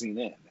closing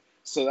in.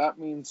 So that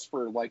means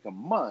for like a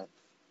month,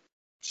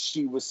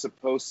 she was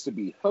supposed to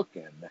be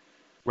hooking.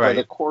 Right.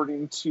 But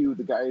according to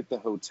the guy at the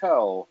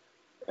hotel,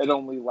 it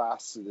only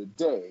lasted a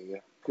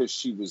day because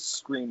she was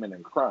screaming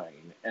and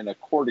crying. And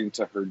according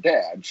to her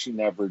dad, she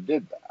never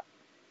did that.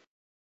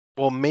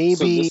 Well,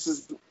 maybe...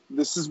 So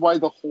this is why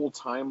the whole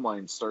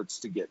timeline starts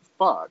to get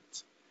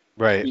fucked.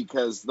 Right.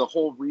 Because the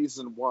whole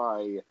reason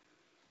why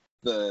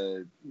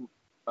the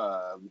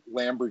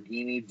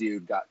Lamborghini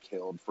dude got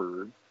killed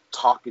for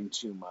talking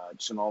too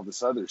much and all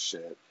this other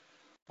shit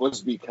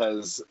was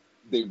because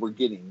they were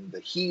getting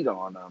the heat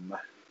on them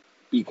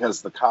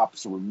because the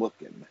cops were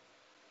looking,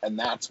 and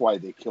that's why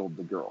they killed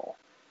the girl.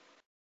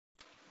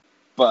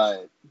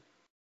 But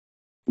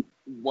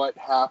what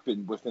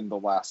happened within the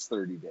last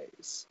 30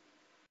 days?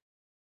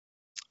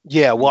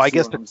 Yeah, well, I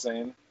guess what I'm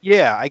saying?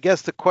 Yeah, I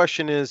guess the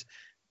question is,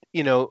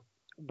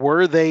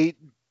 were they,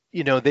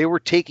 they were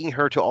taking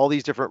her to all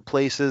these different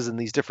places and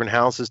these different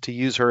houses to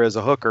use her as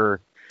a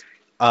hooker.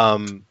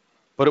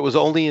 But it was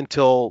only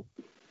until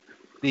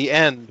the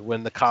end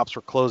when the cops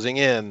were closing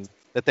in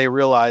that they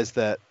realized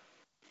that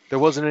there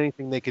wasn't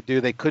anything they could do.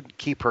 They couldn't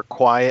keep her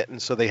quiet,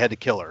 and so they had to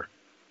kill her.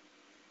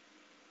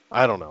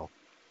 I don't know.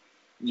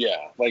 Yeah,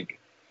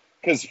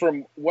 because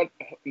from what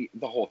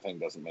the whole thing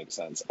doesn't make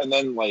sense. And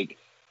then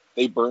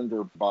they burned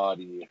her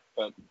body,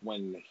 but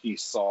when he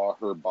saw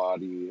her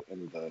body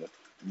in the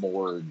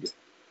morgue,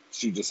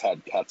 she just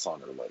had cuts on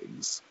her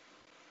legs.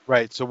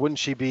 Right. So wouldn't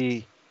she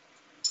be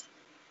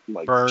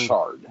burned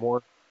charred?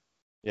 More.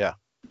 Yeah.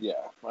 Yeah.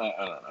 I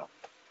don't know.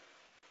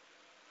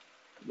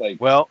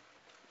 Well,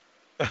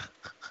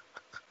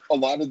 a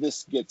lot of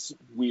this gets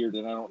weird,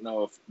 and I don't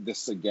know if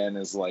this again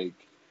is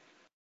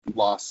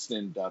lost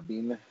in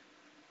dubbing.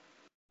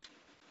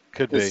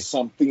 Could be.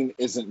 Something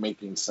isn't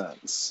making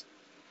sense.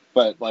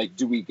 But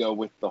do we go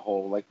with the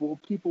whole well,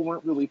 people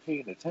weren't really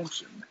paying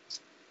attention?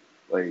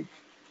 I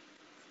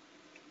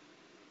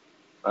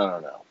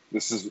don't know.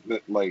 This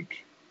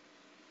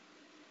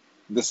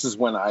is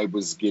when I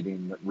was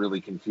getting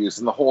really confused,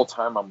 and the whole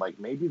time I'm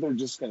maybe they're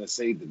just gonna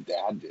say the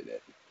dad did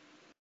it,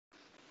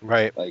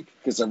 right?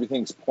 Because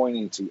everything's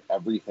pointing to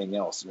everything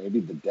else.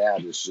 Maybe the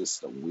dad is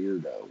just a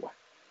weirdo.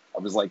 I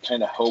was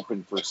kind of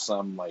hoping for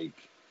some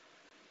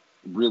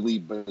really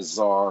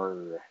bizarre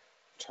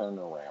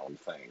turnaround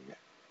thing.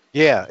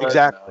 Yeah, But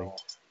exactly. no.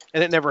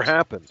 And it never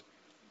happened.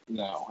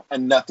 No,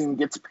 and nothing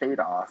gets paid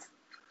off.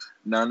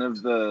 None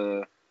of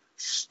the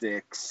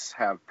shticks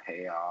have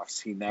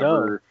payoffs. He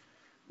never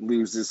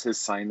loses his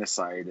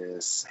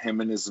sinusitis.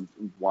 Him and his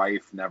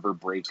wife never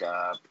break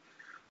up.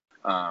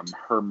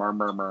 Her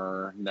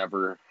murmur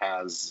never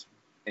has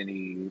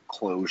any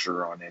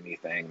closure on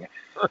anything.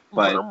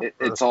 But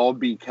it's all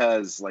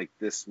because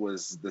this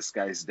was this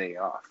guy's day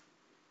off.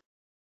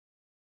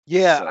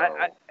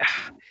 Yeah,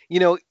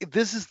 so.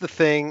 This is the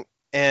thing,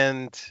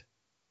 and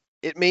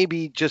it may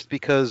be just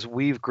because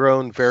we've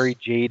grown very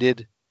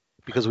jaded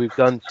because we've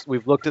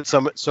looked at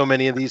so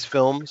many of these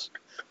films,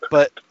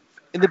 but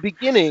in the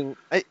beginning,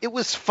 it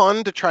was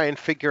fun to try and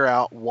figure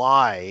out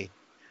why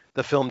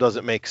the film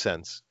doesn't make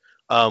sense.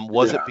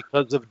 Was it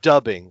because of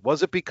dubbing?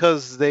 Was it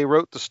because they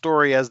wrote the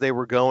story as they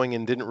were going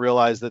and didn't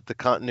realize that the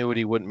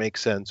continuity wouldn't make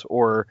sense,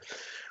 or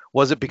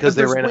was it because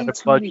they ran out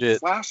of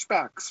budget?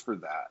 Flashbacks for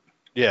that.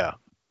 Yeah.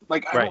 I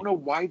don't know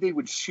why they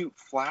would shoot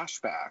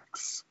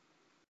flashbacks.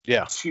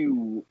 Yeah.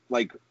 To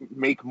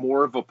make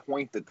more of a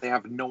point that they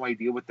have no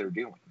idea what they're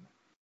doing.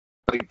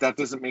 That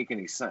doesn't make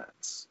any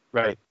sense.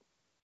 Right.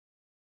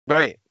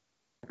 Right.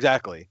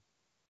 Exactly.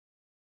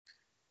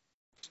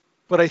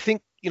 But I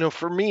think,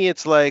 for me,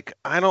 it's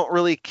I don't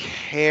really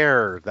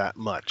care that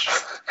much.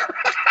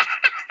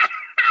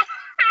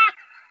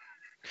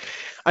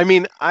 I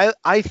mean,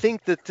 I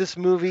think that this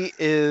movie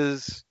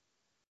is,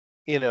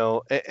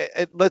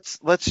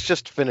 let's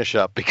just finish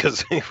up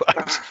because we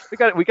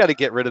got to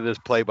get rid of this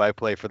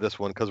play-by-play for this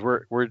one because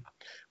we're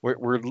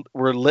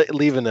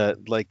leaving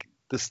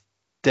this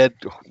dead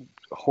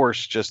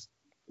horse just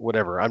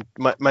whatever. I'm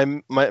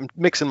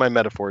mixing my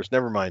metaphors.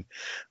 Never mind.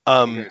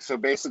 Okay, so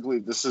basically,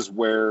 this is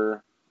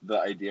where the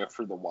idea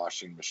for the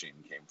washing machine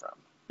came from.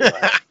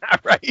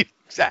 Right,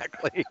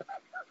 exactly.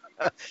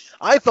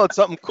 I thought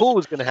something cool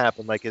was going to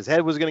happen, like his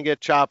head was going to get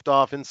chopped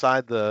off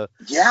inside the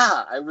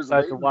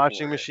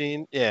washing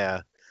machine.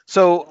 Yeah.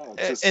 So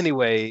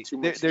anyway,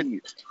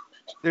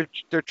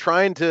 they're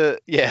trying to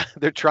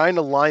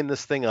line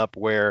this thing up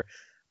where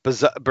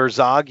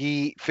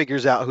Berzaghi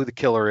figures out who the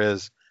killer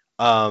is,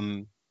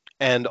 and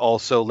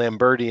also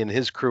Lamberti and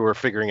his crew are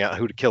figuring out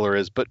who the killer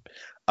is. But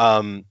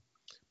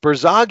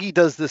Berzaghi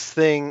does this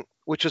thing,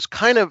 which is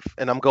kind of,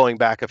 and I'm going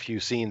back a few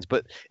scenes,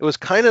 but it was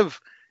kind of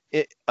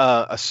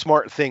a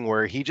smart thing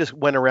where he just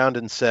went around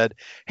and said,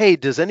 "Hey,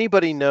 does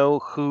anybody know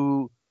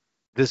who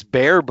this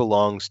bear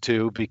belongs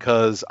to?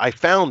 Because I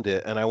found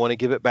it and I want to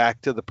give it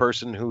back to the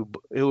person who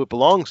it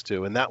belongs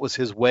to." And that was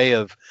his way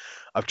of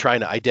trying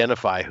to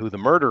identify who the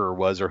murderer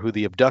was or who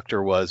the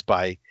abductor was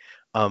by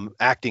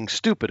acting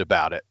stupid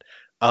about it.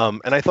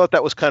 And I thought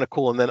that was kind of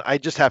cool. And then I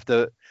just have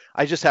to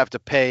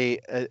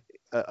pay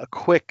a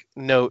quick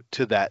note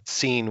to that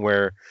scene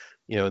where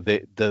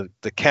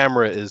the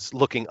camera is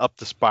looking up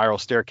the spiral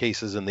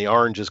staircases and the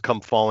oranges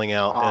come falling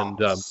out.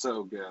 And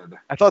so good.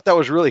 I thought that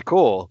was really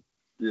cool.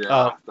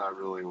 Yeah, that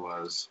really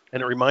was.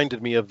 And it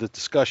reminded me of the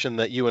discussion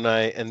that you and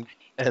I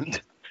and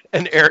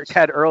Eric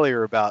had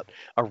earlier about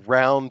a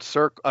round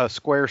circle, a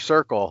square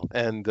circle,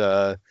 and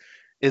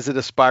is it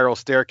a spiral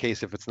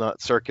staircase if it's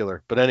not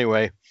circular? But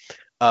anyway,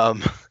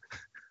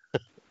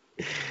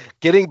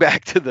 getting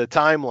back to the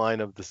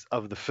timeline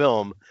of the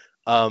film,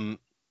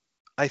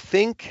 I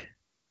think.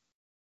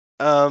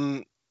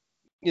 Again,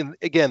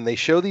 they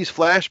show these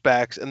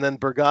flashbacks, and then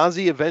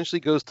Bergazzi eventually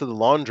goes to the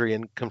laundry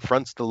and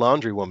confronts the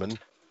laundry woman,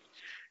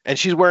 and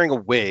she's wearing a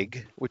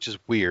wig, which is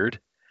weird.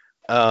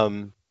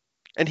 And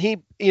he,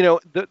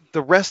 the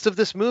rest of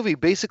this movie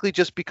basically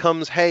just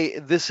becomes, hey,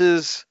 this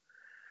is,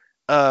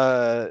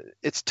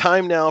 it's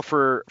time now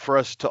for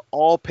us to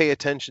all pay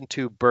attention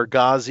to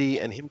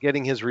Bergazzi and him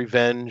getting his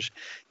revenge,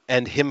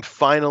 and him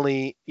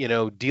finally,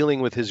 dealing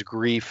with his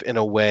grief in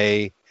a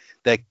way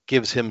that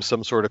gives him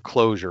some sort of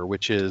closure,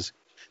 which is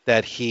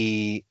that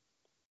he,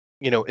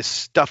 is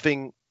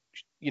stuffing,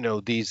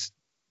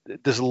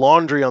 this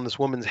laundry on this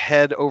woman's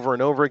head over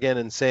and over again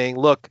and saying,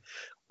 look,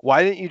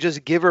 why didn't you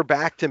just give her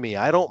back to me?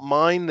 I don't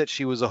mind that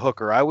she was a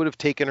hooker. I would have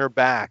taken her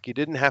back. You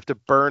didn't have to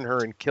burn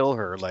her and kill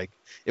her. Like,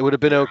 it would have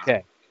been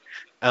okay.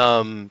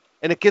 And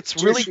it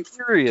gets really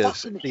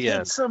curious at the end.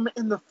 Hits him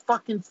in the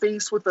fucking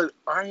face with an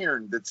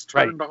iron that's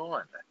turned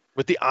on.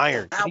 With the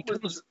iron.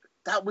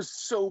 That was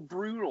so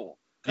brutal.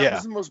 That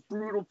was the most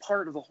brutal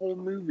part of the whole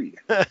movie.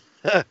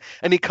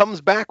 And he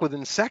comes back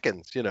within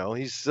seconds,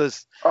 he's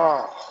just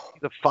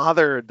the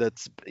father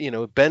that's,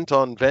 bent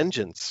on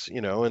vengeance,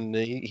 and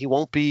he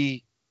won't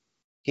be,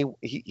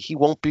 he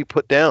won't be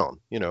put down,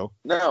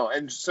 No,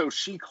 and so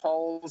she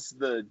calls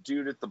the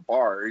dude at the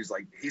bar. He's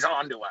like, he's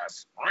on to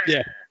us.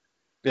 Yeah.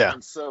 Yeah.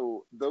 And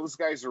so those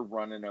guys are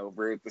running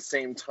over. At the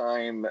same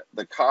time,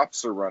 the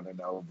cops are running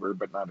over,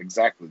 but not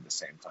exactly the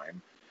same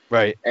time.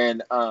 Right.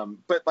 And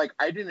but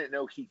I didn't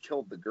know he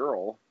killed the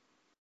girl.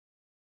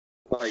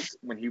 Like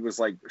when he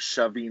was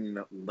shoving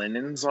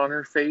linens on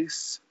her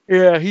face.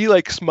 Yeah, he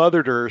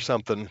smothered her or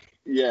something.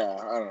 Yeah,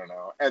 I don't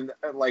know. And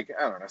I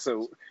don't know.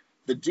 So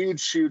the dude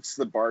shoots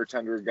the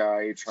bartender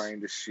guy trying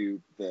to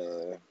shoot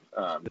the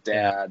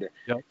dad.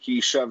 Yep.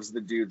 He shoves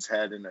the dude's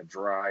head in a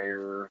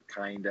dryer,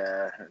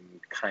 kinda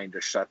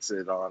shuts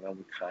it on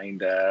him,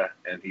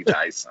 and he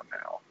dies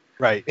somehow.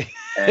 Right.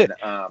 And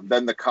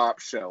then the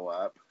cops show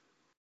up.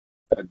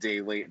 A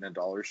day late and a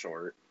dollar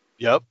short.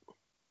 Yep.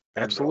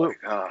 Absolutely.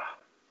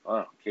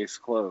 Case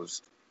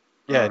closed.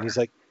 Yeah, and he's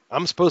like,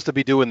 I'm supposed to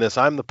be doing this.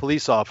 I'm the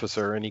police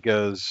officer. And he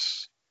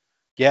goes,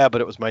 yeah, but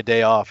it was my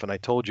day off, and I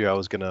told you I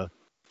was going to.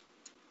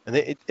 And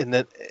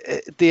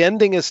the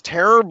ending is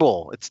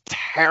terrible. It's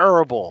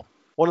terrible.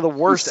 One of the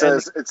worst. He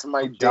says it's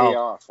my day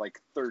off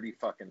 30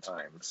 fucking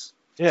times.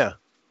 Yeah.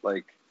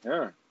 The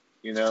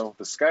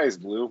sky's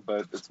blue,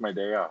 but it's my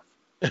day off.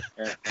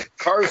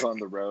 Cars on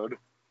the road,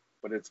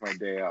 but it's my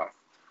day off.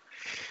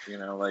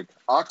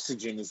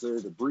 Oxygen is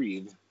there to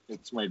breathe.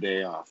 It's my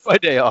day off. My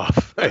day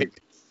off. Right.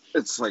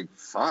 It's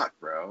fuck,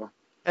 bro.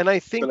 And I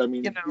think, but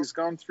he's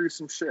gone through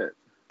some shit.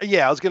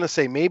 Yeah, I was going to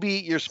say, maybe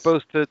you're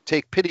supposed to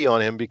take pity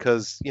on him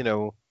because,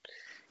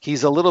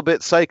 he's a little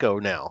bit psycho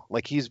now.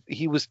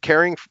 He was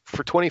caring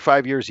for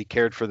 25 years. He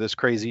cared for this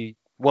crazy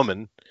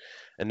woman,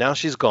 and now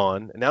she's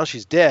gone, and now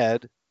she's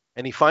dead,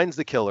 and he finds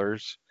the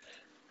killers.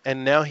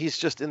 And now he's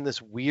just in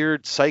this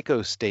weird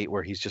psycho state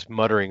where he's just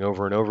muttering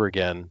over and over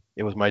again,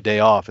 it was my day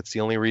off. It's the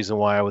only reason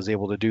why I was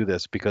able to do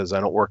this, because I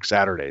don't work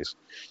Saturdays.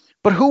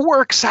 But who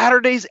works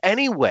Saturdays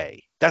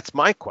anyway? That's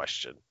my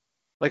question.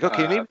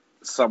 Maybe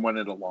someone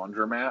at a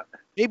laundromat.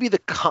 Maybe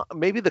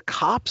the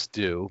cops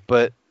do,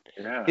 but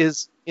Yeah.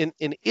 is in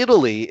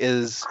Italy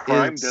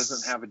Crime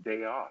doesn't have a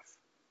day off.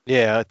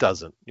 Yeah, it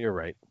doesn't. You're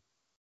right.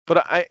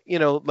 But I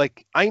know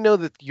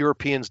that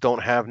Europeans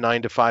don't have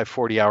 9 to 5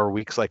 40-hour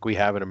weeks like we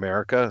have in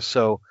America.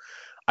 So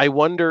I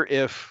wonder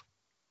if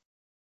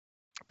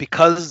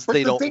because But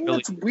they the don't thing really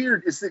that's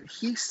weird is that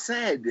he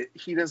said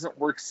he doesn't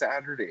work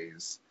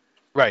Saturdays.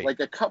 right. Like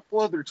a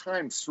couple other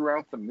times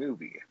throughout the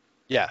movie.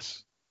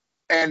 Yes.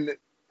 And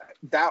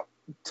that,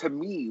 to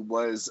me,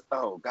 was,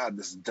 oh, God,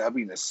 this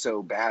dubbing is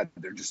so bad.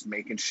 They're just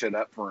making shit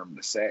up for him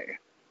to say.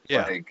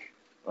 Yeah. Like,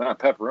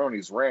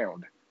 pepperoni's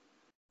round.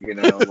 You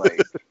know,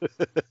 like,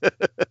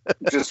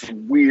 just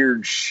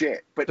weird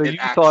shit. But So it you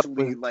thought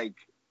actually, like,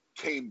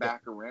 came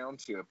back around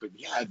to it. But,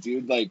 yeah,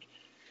 dude, like,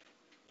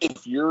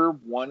 if you're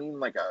wanting,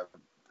 like, a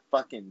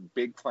fucking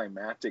big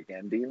climactic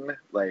ending,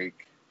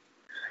 like,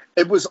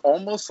 it was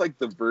almost like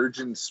the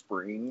Virgin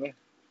Spring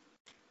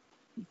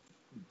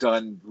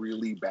done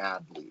really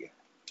badly.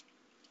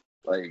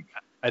 Like,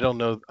 I don't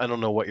know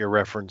what you're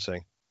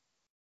referencing.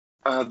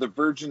 The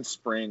Virgin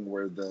Spring,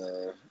 where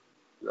the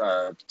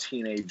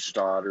teenage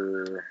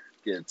daughter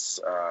gets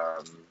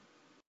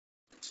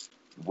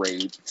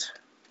raped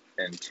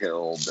and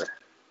killed,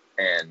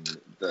 and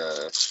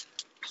the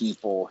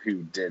people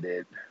who did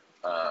it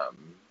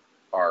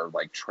are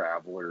like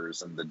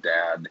travelers, and the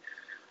dad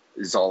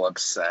is all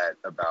upset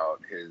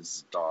about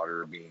his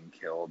daughter being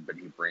killed, but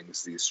he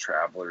brings these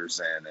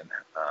travelers in and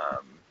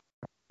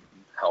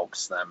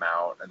helps them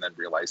out, and then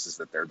realizes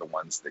that they're the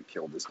ones that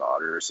killed his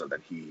daughter, so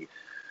that he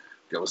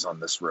goes on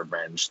this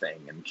revenge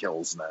thing and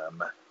kills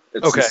them.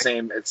 It's the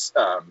same. It's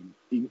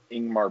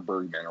Ingmar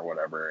Bergman or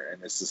whatever,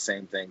 and it's the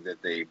same thing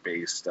that they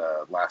based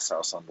Last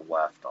House on the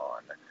Left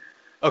on.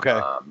 Okay.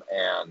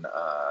 And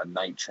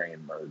Night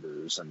Train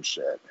Murders and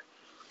shit.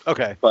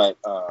 Okay. But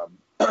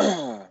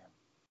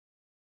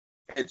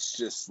it's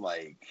just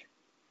like,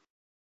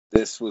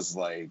 this was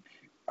like,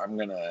 I'm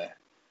gonna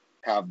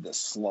have the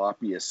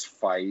sloppiest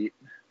fight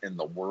in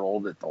the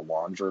world at the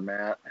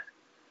laundromat.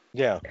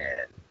 Yeah.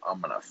 And I'm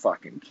gonna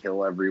fucking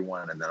kill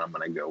everyone, and then I'm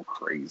gonna go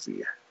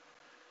crazy.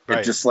 Right.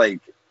 It just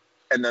like,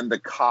 and then the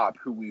cop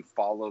who we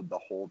followed the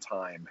whole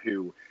time,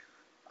 who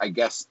I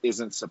guess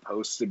isn't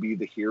supposed to be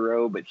the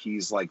hero, but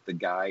he's like the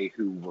guy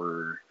who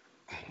we're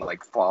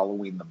like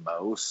following the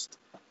most,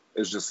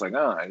 is just like,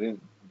 oh, I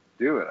didn't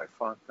do it. I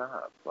fucked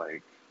up.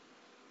 Like,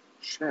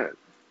 shit.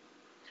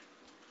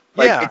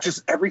 Like, yeah. it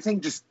just,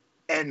 everything just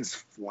ends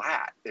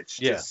flat. It's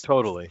just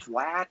totally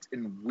flat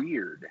and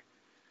weird.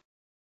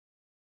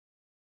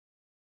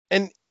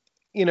 And,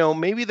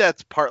 maybe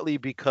that's partly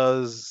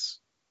because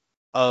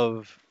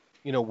of,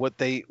 what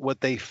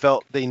they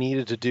felt they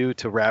needed to do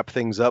to wrap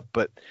things up.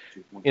 But,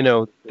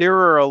 there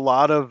are a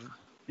lot of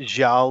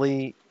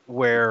gialli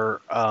where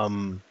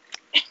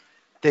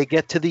they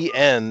get to the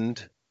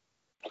end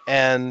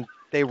and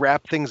they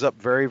wrap things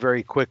up very,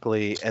 very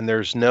quickly. And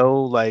there's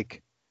no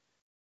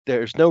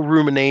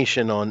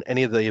rumination on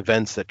any of the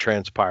events that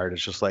transpired.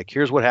 It's just like,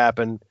 here's what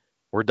happened.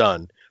 We're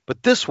done.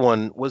 But this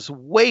one was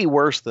way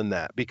worse than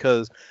that,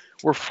 because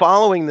we're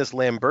following this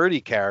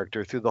Lamberti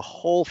character through the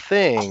whole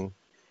thing,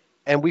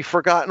 and we've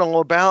forgotten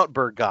all about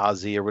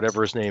Bergazzi or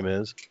whatever his name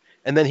is.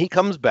 And then he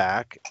comes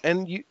back,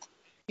 and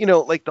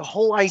like the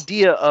whole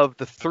idea of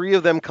the three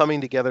of them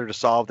coming together to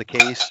solve the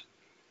case,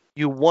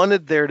 you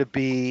wanted there to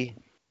be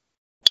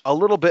a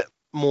little bit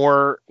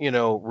more,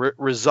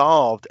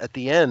 resolved at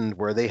the end,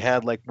 where they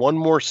had like one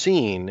more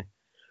scene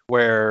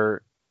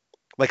where,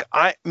 like,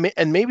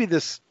 maybe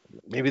this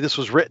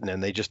was written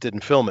and they just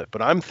didn't film it,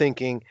 but I'm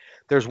thinking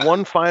there's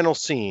one final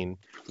scene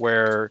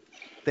where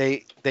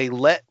they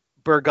let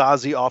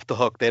Bergazzi off the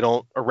hook. They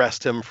don't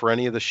arrest him for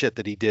any of the shit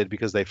that he did,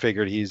 because they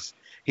figured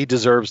he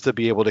deserves to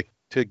be able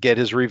to get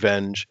his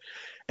revenge.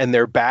 And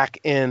they're back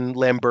in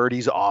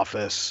Lamberti's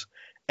office,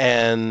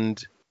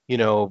 and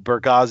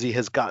Bergazzi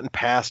has gotten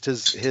past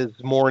his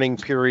mourning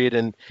period,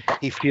 and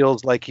he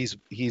feels like he's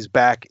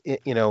back.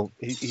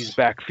 He's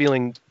back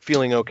feeling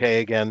okay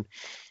again.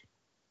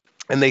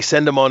 And they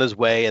send him on his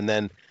way, and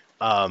then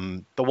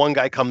the one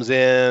guy comes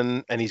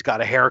in and he's got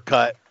a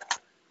haircut,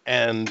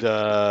 and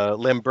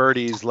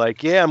Lamberti's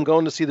like, "Yeah, I'm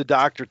going to see the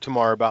doctor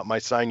tomorrow about my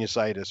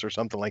sinusitis," or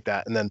something like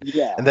that. And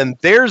then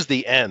there's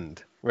the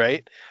end,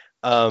 right?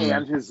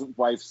 And his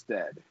wife's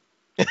dead.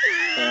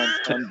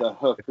 and the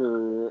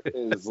hooker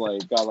is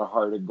like got a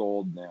heart of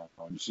gold now,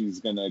 and she's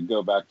gonna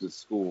go back to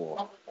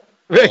school.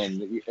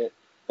 And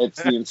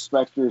it's the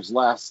inspector's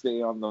last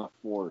day on the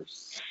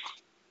force.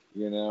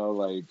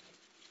 Like,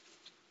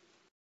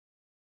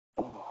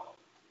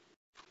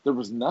 there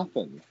was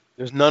nothing.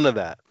 There's none of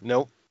that.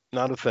 Nope,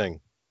 not a thing.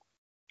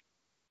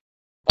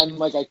 And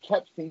like, I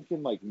kept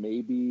thinking, like,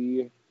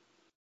 maybe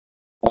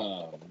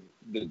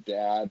the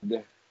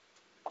dad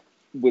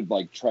would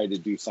like try to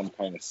do some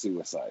kind of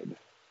suicide.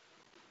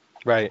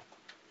 Right.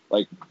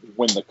 Like,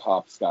 when the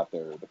cops got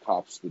there, the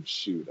cops would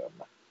shoot him.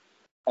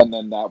 And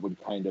then that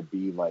would kind of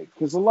be like,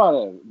 because a lot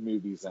of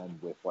movies end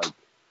with like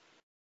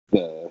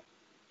the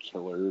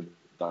killer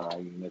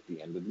dying at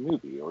the end of the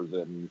movie or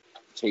them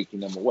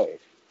taking him away.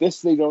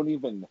 This, they don't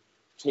even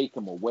take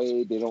him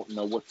away. They don't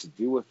know what to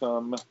do with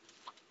him.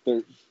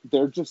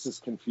 They're just as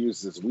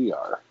confused as we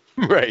are.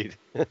 Right.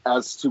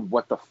 As to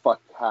what the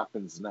fuck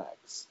happens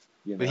next.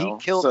 You know? But he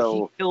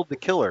killed the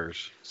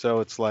killers. So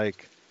it's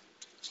like,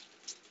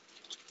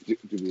 do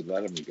we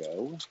let him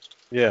go?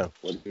 Yeah.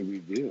 What do we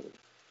do?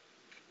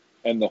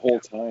 And the whole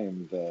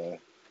time, the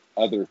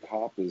other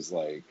cop is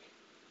like,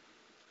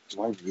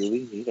 do I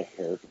really need a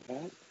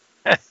haircut?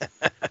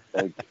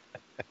 Like,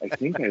 I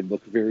think I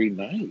look very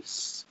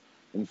nice.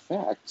 In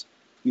fact,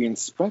 the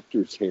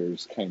inspector's hair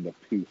is kind of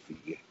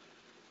poofy.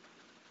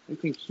 I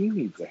think he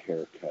needs a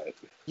haircut.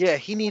 Yeah,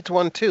 he needs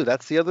one too.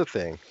 That's the other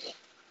thing.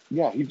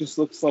 Yeah, he just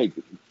looks like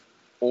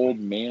old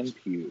man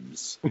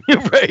pubes.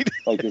 Right.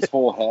 Like his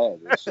whole head.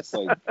 It's just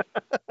like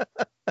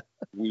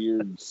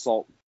weird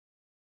salt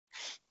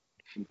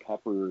and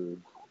pepper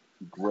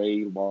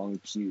gray long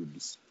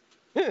pubes.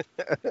 There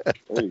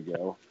you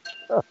go.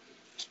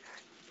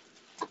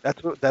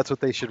 That's what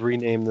they should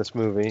rename this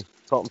movie.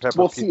 Salt and pepper.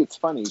 Well, see, it's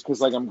funny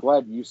because like I'm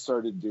glad you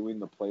started doing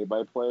the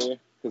play-by-play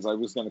because I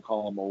was going to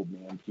call him Old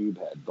Man Pube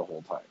Head the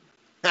whole time,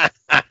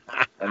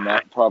 and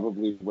that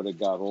probably would have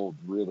got old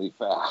really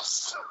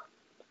fast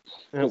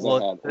because I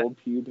had Old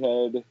Pube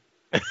Head,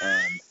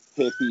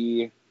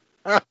 hippie,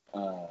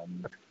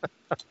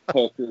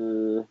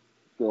 hooker,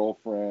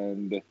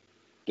 girlfriend,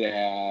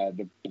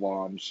 dad,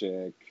 blonde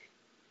chick,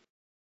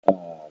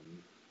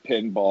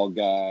 pinball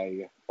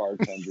guy,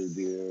 bartender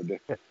dude.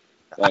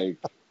 Like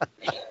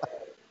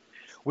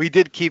we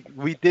did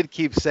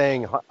keep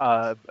saying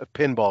a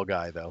pinball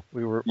guy though.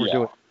 We were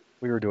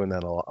doing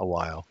that a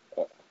while.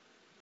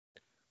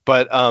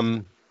 But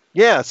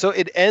yeah, so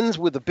it ends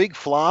with a big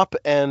flop,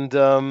 and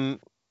I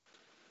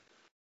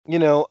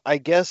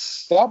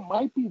guess that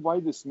might be why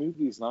this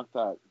movie is not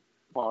that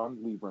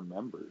fondly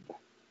remembered.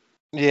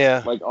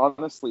 Yeah. Like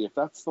honestly, if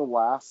that's the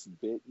last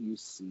bit you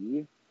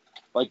see,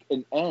 like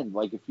an end,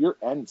 like if your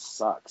end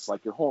sucks,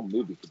 like your whole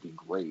movie could be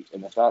great,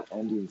 and if that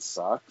ending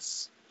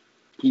sucks,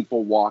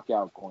 people walk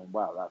out going,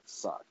 "Wow, that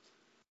sucked."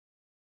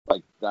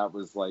 Like that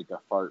was like a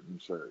fart in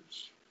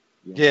church.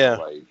 Yeah.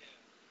 Like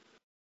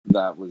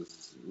that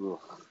was. Ugh.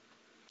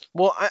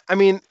 Well, I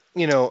mean,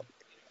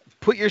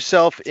 put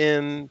yourself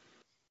in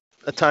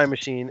a time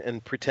machine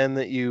and pretend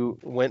that you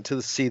went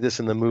to see this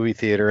in the movie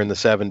theater in the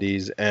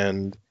 70s,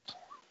 and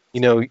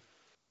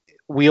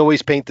we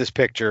always paint this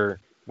picture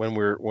when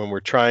we're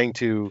trying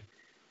to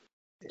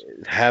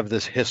have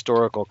this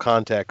historical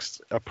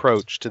context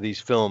approach to these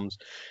films.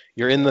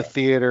 You're in the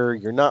theater,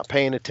 you're not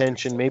paying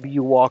attention, maybe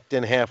you walked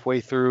in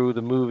halfway through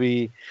the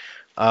movie,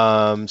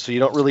 so you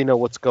don't really know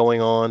what's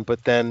going on,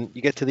 but then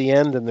you get to the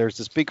end and there's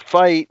this big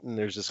fight and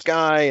there's this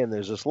guy and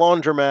there's this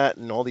laundromat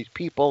and all these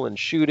people and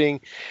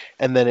shooting,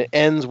 and then it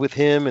ends with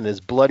him and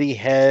his bloody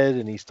head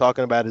and he's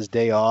talking about his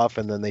day off,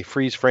 and then they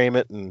freeze frame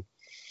it and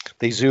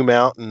they zoom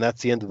out and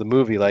that's the end of the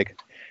movie. Like,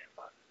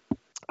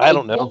 I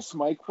don't know.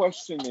 My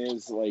question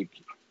is, like,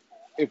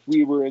 if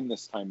we were in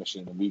this time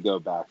machine and we go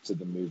back to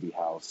the movie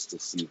house to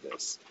see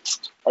this,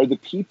 are the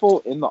people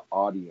in the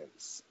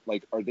audience,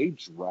 like, are they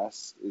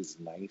dressed as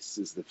nice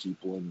as the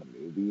people in the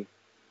movie?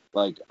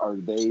 Like, are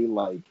they,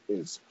 like,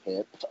 as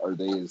hip? Are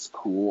they as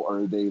cool? Or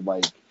are they,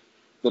 like,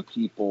 the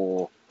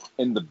people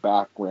in the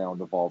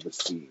background of all the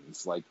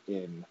scenes, like,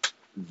 in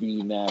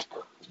V-neck,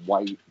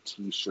 white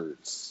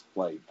T-shirts,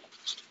 like,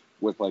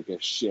 with, like,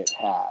 a shit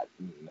hat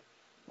and,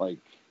 like,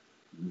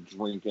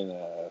 drinking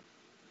a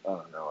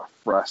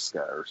Fresca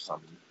or some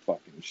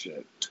fucking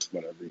shit,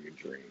 whatever you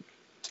drink.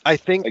 I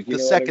think like, the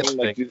second thing.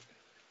 Like,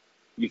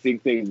 you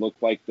think they look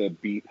like the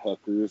beat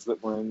hookers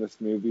that were in this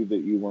movie that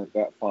you weren't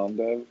that fond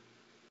of?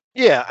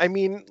 Yeah, I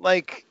mean,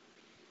 like,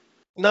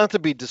 not to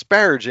be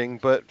disparaging,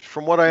 but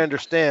from what I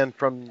understand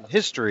from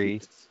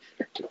history,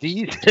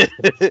 these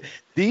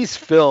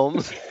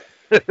films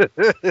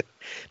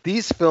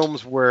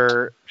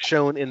were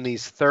shown in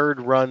these third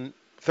run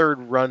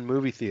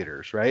movie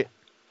theaters, right?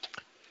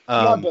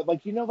 Yeah, but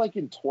like like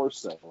in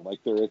Torso, like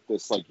they're at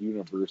this like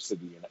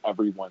university and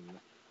everyone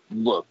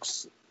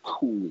looks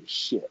cool as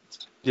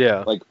shit. Yeah.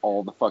 Like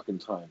all the fucking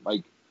time.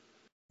 Like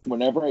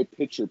whenever I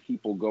picture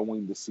people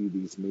going to see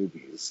these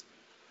movies,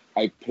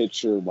 I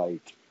picture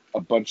like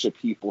a bunch of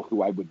people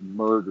who I would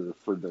murder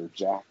for their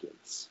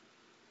jackets.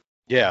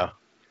 Yeah.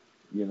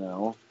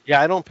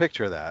 Yeah, I don't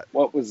picture that.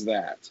 What was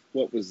that?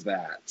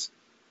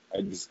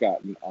 I just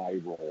got an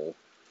eye roll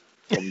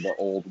from the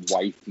old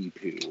wifey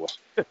poo.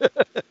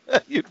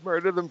 You'd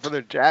murder them for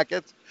their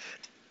jackets?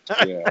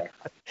 Yeah.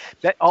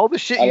 That all the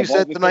shit you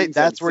said tonight,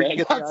 that's where you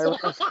get the eye roll?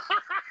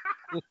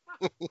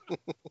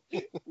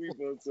 We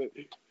both said,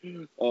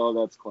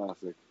 oh, that's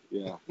classic.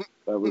 Yeah.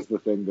 That was the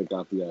thing that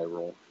got the eye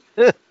roll.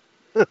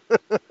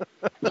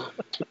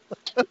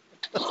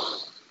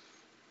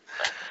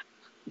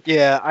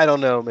 Yeah, I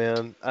don't know,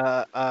 man.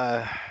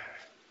 I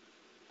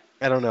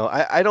don't know.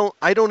 I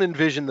don't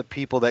envision the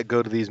people that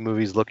go to these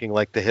movies looking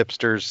like the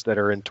hipsters that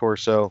are in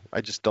Torso.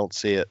 I just don't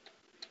see it.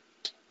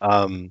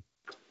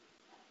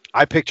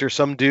 I picture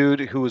some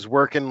dude who was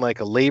working like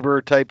a labor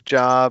type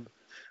job,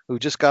 who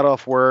just got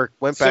off work,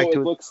 went So back it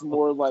to looks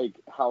more like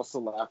House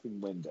of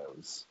Laughing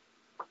Windows.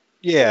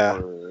 yeah.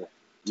 Or,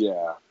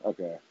 yeah,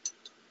 okay.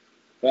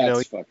 You know,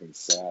 That's fucking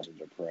sad and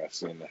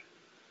depressing.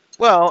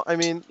 Well, I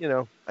mean,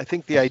 I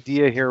think the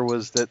idea here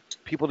was that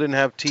people didn't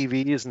have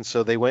TVs, and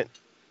so they went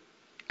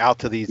out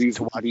to these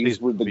to watch These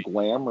were the movies.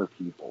 glamour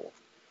people.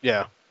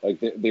 Yeah, Like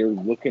they're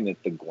looking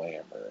at the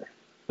glamour.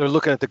 they're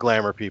looking at the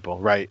glamour people,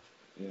 right?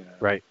 Yeah.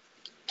 Right.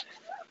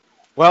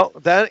 Well,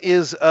 that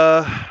is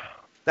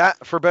that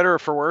for better or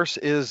for worse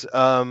is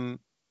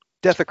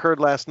death occurred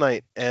last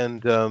night,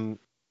 and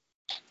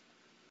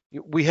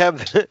we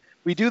have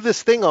we do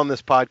this thing on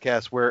this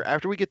podcast where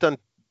after we get done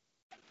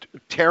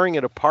tearing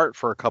it apart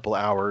for a couple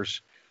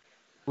hours,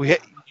 we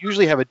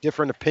usually have a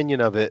different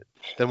opinion of it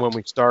than when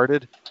we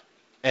started.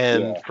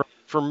 And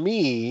for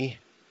me,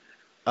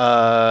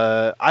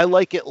 I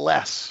like it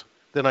less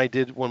than I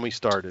did when we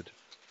started.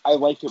 I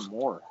like it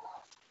more.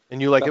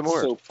 And you like it That's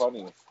more? so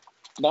funny.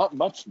 Not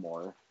much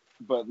more,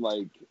 but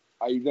like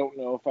I don't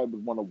know if I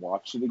would want to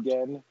watch it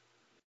again.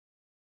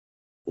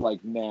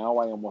 Like now,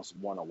 I almost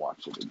want to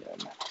watch it again.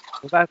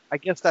 Well, I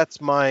guess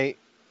that's my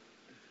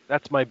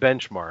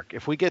benchmark.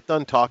 If we get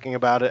done talking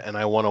about it and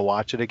I want to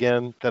watch it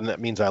again, then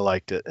that means I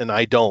liked it, and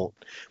I don't.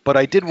 But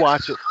I did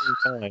watch it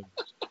 3 times.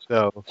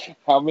 So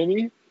how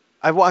many?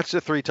 I've watched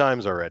it 3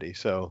 times already.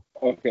 So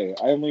okay,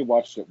 I only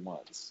watched it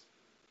once.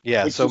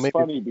 Yeah, which so is maybe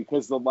funny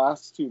because the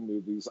last 2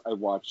 movies I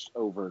watched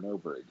over and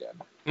over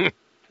again.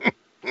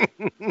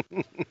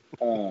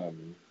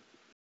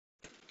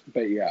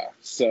 But yeah,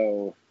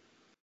 so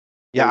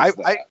yeah,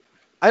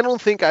 I don't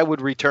think I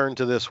would return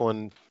to this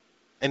one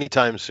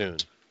anytime soon.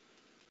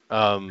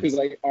 Because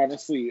I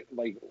honestly,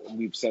 like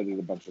we've said it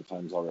a bunch of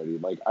times already,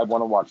 like I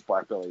want to watch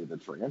Black Belly the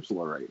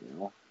Tarantula right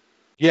now.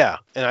 Yeah,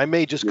 and I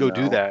may just go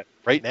do that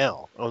right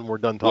now when we're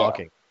done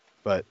talking. Yeah.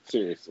 But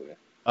seriously.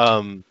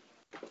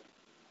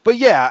 But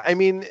yeah, I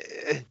mean,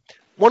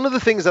 one of the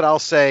things that I'll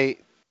say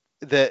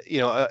that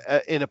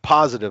in a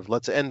positive,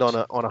 let's end on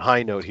a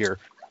high note here.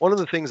 One of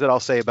the things that I'll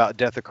say about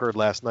Death Occurred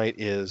Last Night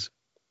is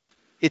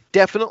it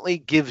definitely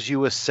gives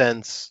you a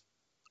sense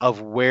of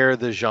where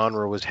the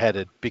genre was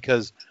headed,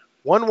 because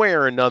one way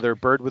or another,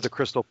 Bird with the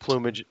Crystal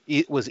Plumage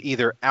was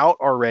either out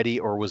already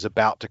or was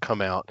about to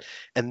come out.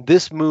 And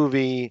this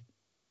movie,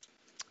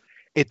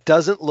 it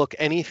doesn't look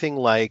anything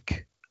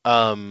like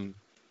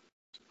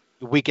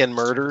Weekend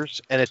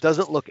Murders, and it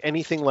doesn't look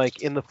anything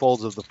like In the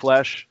Folds of the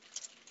Flesh.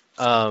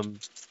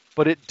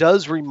 But it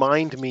does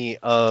remind me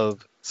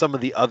of some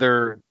of the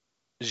other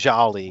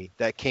Jolly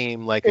that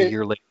came like a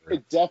year later.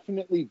 It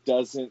definitely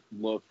doesn't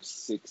look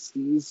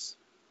 60s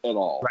at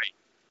all.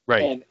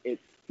 Right. And it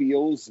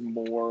feels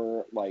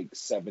more like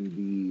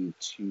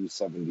 72,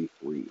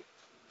 73.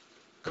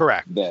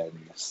 Correct. Than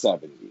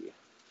 70.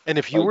 And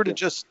if you were to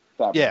just...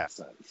 That makes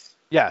sense.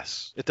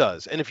 Yes, it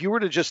does. And if you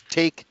were to just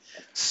take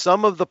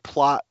some of the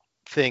plot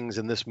things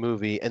in this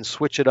movie and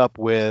switch it up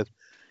with,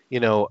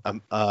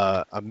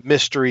 a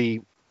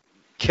mystery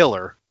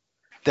killer,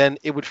 then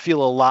it would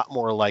feel a lot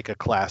more like a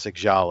classic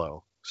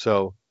Giallo.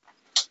 So,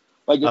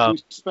 like if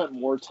we spent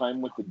more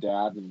time with the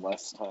dad and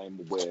less time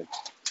with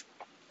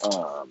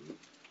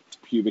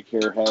Pubic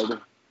Hair Head.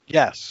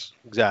 Yes,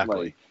 exactly.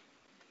 Like,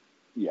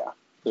 yeah,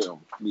 boom.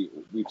 We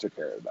took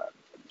care of that.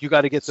 You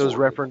got to get those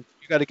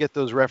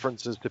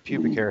references to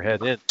Pubic Hair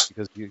Head in,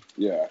 because we've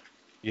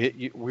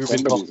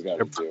been calling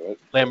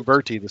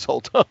Lamberti this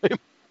whole time.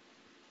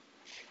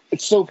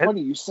 It's so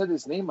funny. You said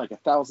his name like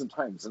 1,000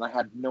 times, and I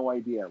had no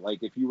idea.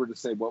 Like, if you were to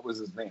say what was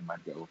his name,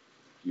 I'd go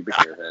Pubic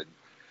Hair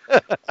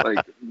Head.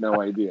 Like,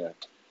 no idea.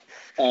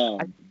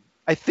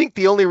 I think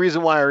the only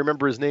reason why I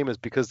remember his name is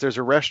because there's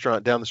a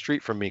restaurant down the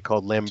street from me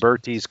called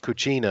Lamberti's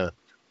Cucina,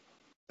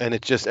 and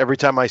it's just every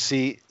time I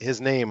see his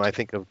name, I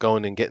think of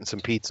going and getting some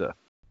pizza.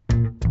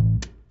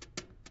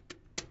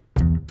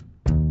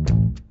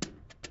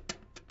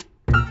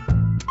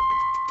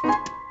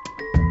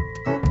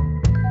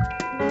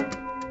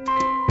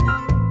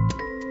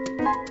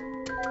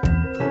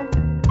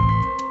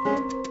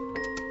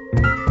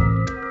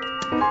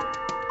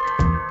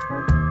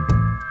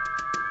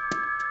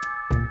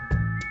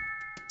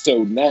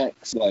 So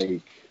next,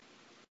 like,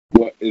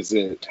 what is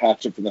it?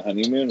 Hatchet for the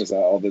Honeymoon? Is that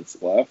all that's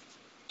left?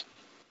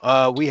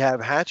 We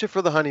have Hatchet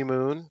for the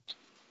Honeymoon,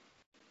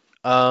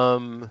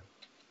 and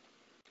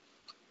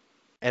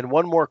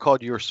one more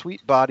called Your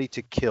Sweet Body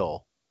to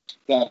Kill.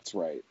 That's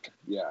right.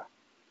 Yeah.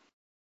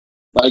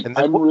 Like,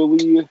 I'm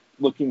really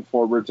looking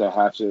forward to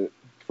Hatchet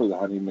for the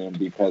Honeymoon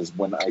because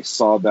when I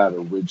saw that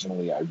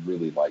originally, I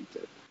really liked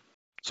it.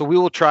 So we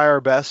will try our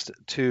best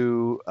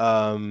to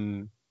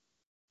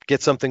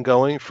get something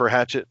going for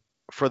Hatchet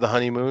for the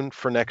Honeymoon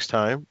for next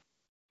time.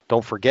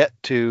 Don't forget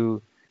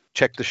to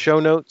check the show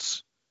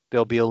notes.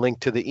 There'll be a link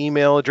to the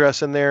email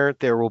address in there.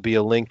 There will be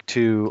a link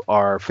to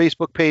our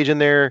Facebook page in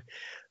there.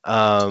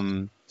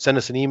 Send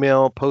us an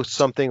email, post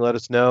something, let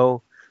us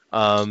know.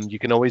 You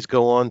can always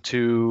go on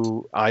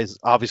to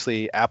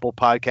obviously Apple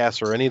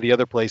Podcasts or any of the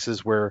other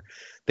places where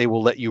they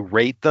will let you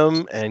rate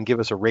them and give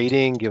us a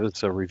rating, give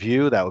us a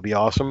review. That would be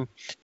awesome.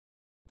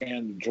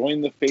 And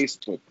join the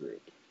Facebook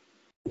group.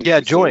 Yeah,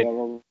 you say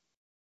join.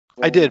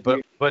 that I did, but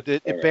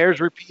it Okay. bears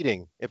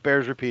repeating. It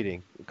bears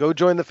repeating. Go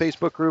join the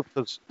Facebook group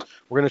because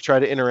we're going to try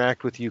to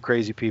interact with you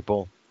crazy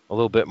people a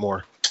little bit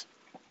more.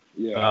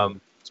 Yeah.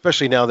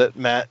 Especially now that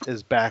Matt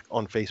is back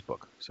on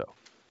Facebook. So.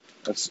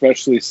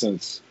 Especially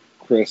since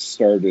Chris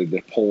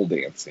started pole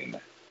dancing.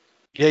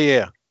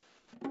 Yeah.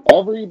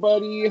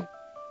 Everybody,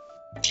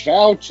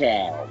 ciao,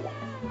 ciao.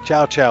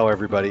 Ciao, ciao,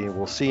 everybody.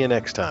 We'll see you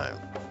next time.